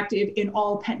retroactive in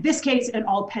this case and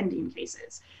all pending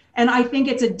cases. And I think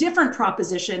it's a different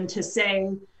proposition to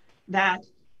say that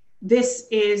this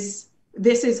is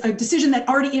a decision that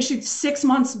already issued 6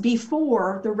 months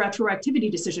before the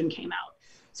retroactivity decision came out.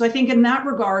 So I think in that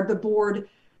regard, the board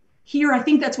here, I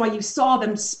think that's why you saw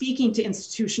them speaking to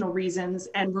institutional reasons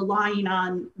and relying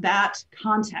on that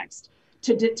context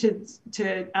to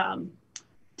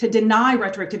deny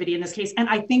retroactivity in this case. And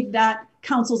I think that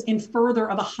counsels in further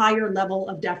of a higher level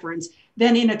of deference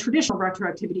than in a traditional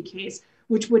retroactivity case,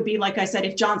 which would be, like I said,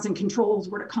 if Johnson Controls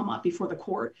were to come up before the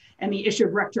court and the issue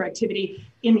of retroactivity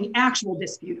in the actual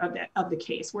dispute of the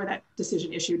case where that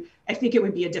decision issued, I think it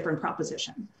would be a different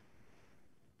proposition.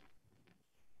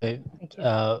 Okay. Thank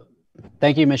you.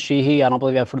 Thank you, Ms. Sheehy. I don't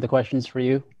believe I have further questions for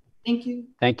you. Thank you.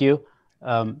 Thank you.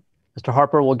 Mr.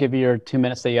 Harper, we'll give you your 2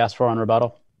 minutes that you asked for on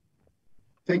rebuttal.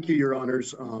 Thank you, Your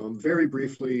Honors. Very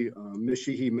briefly, Ms.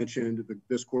 Sheehy mentioned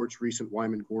this court's recent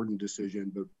Wyman-Gordon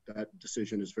decision, but that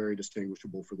decision is very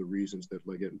distinguishable for the reasons that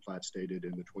Leggett and Platt stated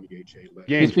in the 28J letter.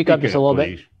 Can you speak up just a little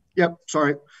bit? Yep,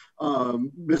 sorry.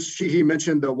 Ms. Sheehy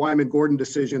mentioned the Wyman-Gordon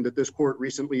decision that this court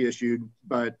recently issued,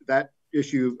 but that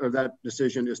issue or that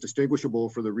decision is distinguishable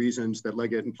for the reasons that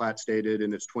Leggett and Platt stated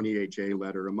in its 28J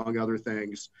letter. Among other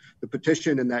things, the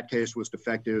petition in that case was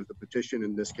defective. The petition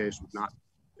in this case was not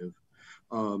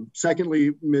defective.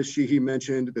 Secondly, Ms. Sheehy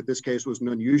mentioned that this case was an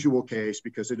unusual case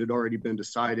because it had already been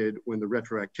decided when the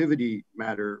retroactivity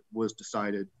matter was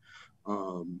decided.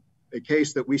 A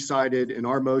case that we cited in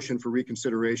our motion for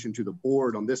reconsideration to the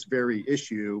board on this very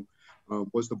issue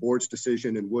was the board's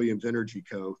decision in Williams Energy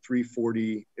Co.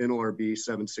 340 NLRB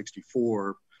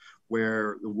 764,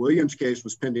 where the Williams case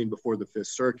was pending before the Fifth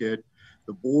Circuit.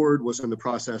 The board was in the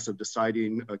process of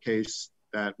deciding a case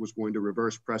that was going to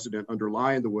reverse precedent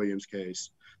underlying the Williams case.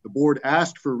 The board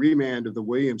asked for remand of the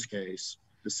Williams case,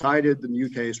 decided the new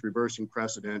case reversing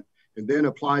precedent, and then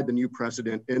applied the new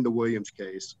precedent in the Williams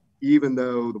case, even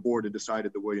though the board had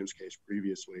decided the Williams case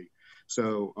previously.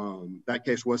 So that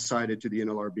case was cited to the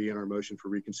NLRB in our motion for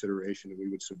reconsideration, and we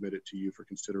would submit it to you for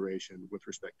consideration with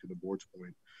respect to the board's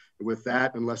point. And with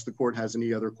that, unless the court has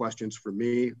any other questions for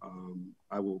me,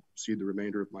 I will cede the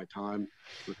remainder of my time,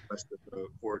 request that the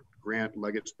court grant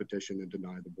Leggett's petition and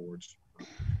deny the board's.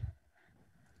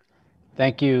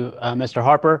 Thank you, Mr.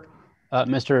 Harper.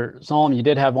 Mr. Solom, you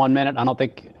did have 1 minute. I don't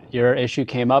think your issue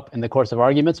came up in the course of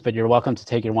arguments, but you're welcome to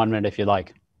take your 1 minute if you'd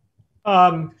like.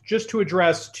 Just to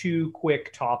address two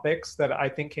quick topics that I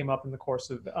think came up in the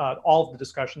course of all of the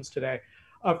discussions today.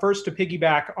 First, to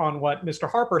piggyback on what Mr.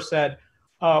 Harper said,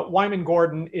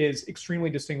 Wyman-Gordon is extremely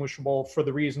distinguishable for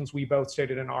the reasons we both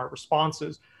stated in our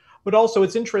responses. But also,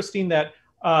 it's interesting that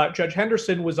Judge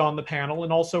Henderson was on the panel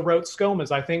and also wrote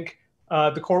SCOMA's. I think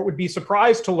the court would be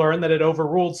surprised to learn that it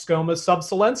overruled SCOMA's sub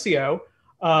silencio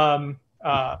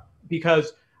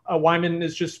because Wyman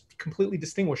is just completely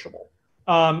distinguishable.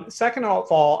 Second of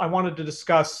all, I wanted to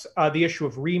discuss the issue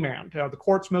of remand. The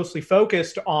court's mostly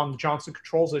focused on the Johnson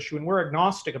Controls issue, and we're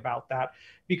agnostic about that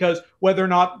because whether or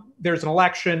not there's an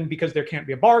election because there can't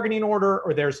be a bargaining order,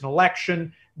 or there's an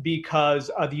election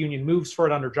because the union moves for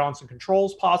it under Johnson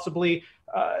Controls possibly,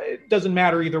 it doesn't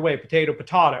matter either way, potato,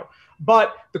 potato.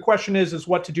 But the question is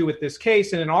what to do with this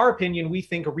case. And in our opinion, we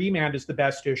think a remand is the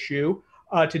best issue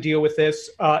to deal with this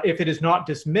if it is not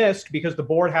dismissed, because the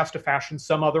board has to fashion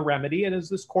some other remedy. And as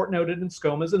this court noted in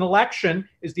SCOMA's, an election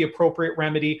is the appropriate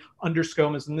remedy under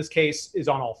SCOMA's. In this case is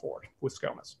on all four with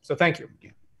SCOMA's. So thank you.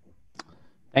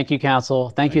 Thank you, counsel.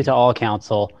 Thank you to all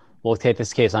counsel. We'll take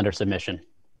this case under submission.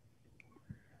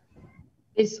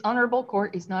 This honorable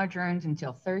court is now adjourned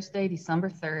until Thursday, December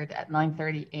 3rd at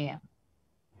 9:30 a.m.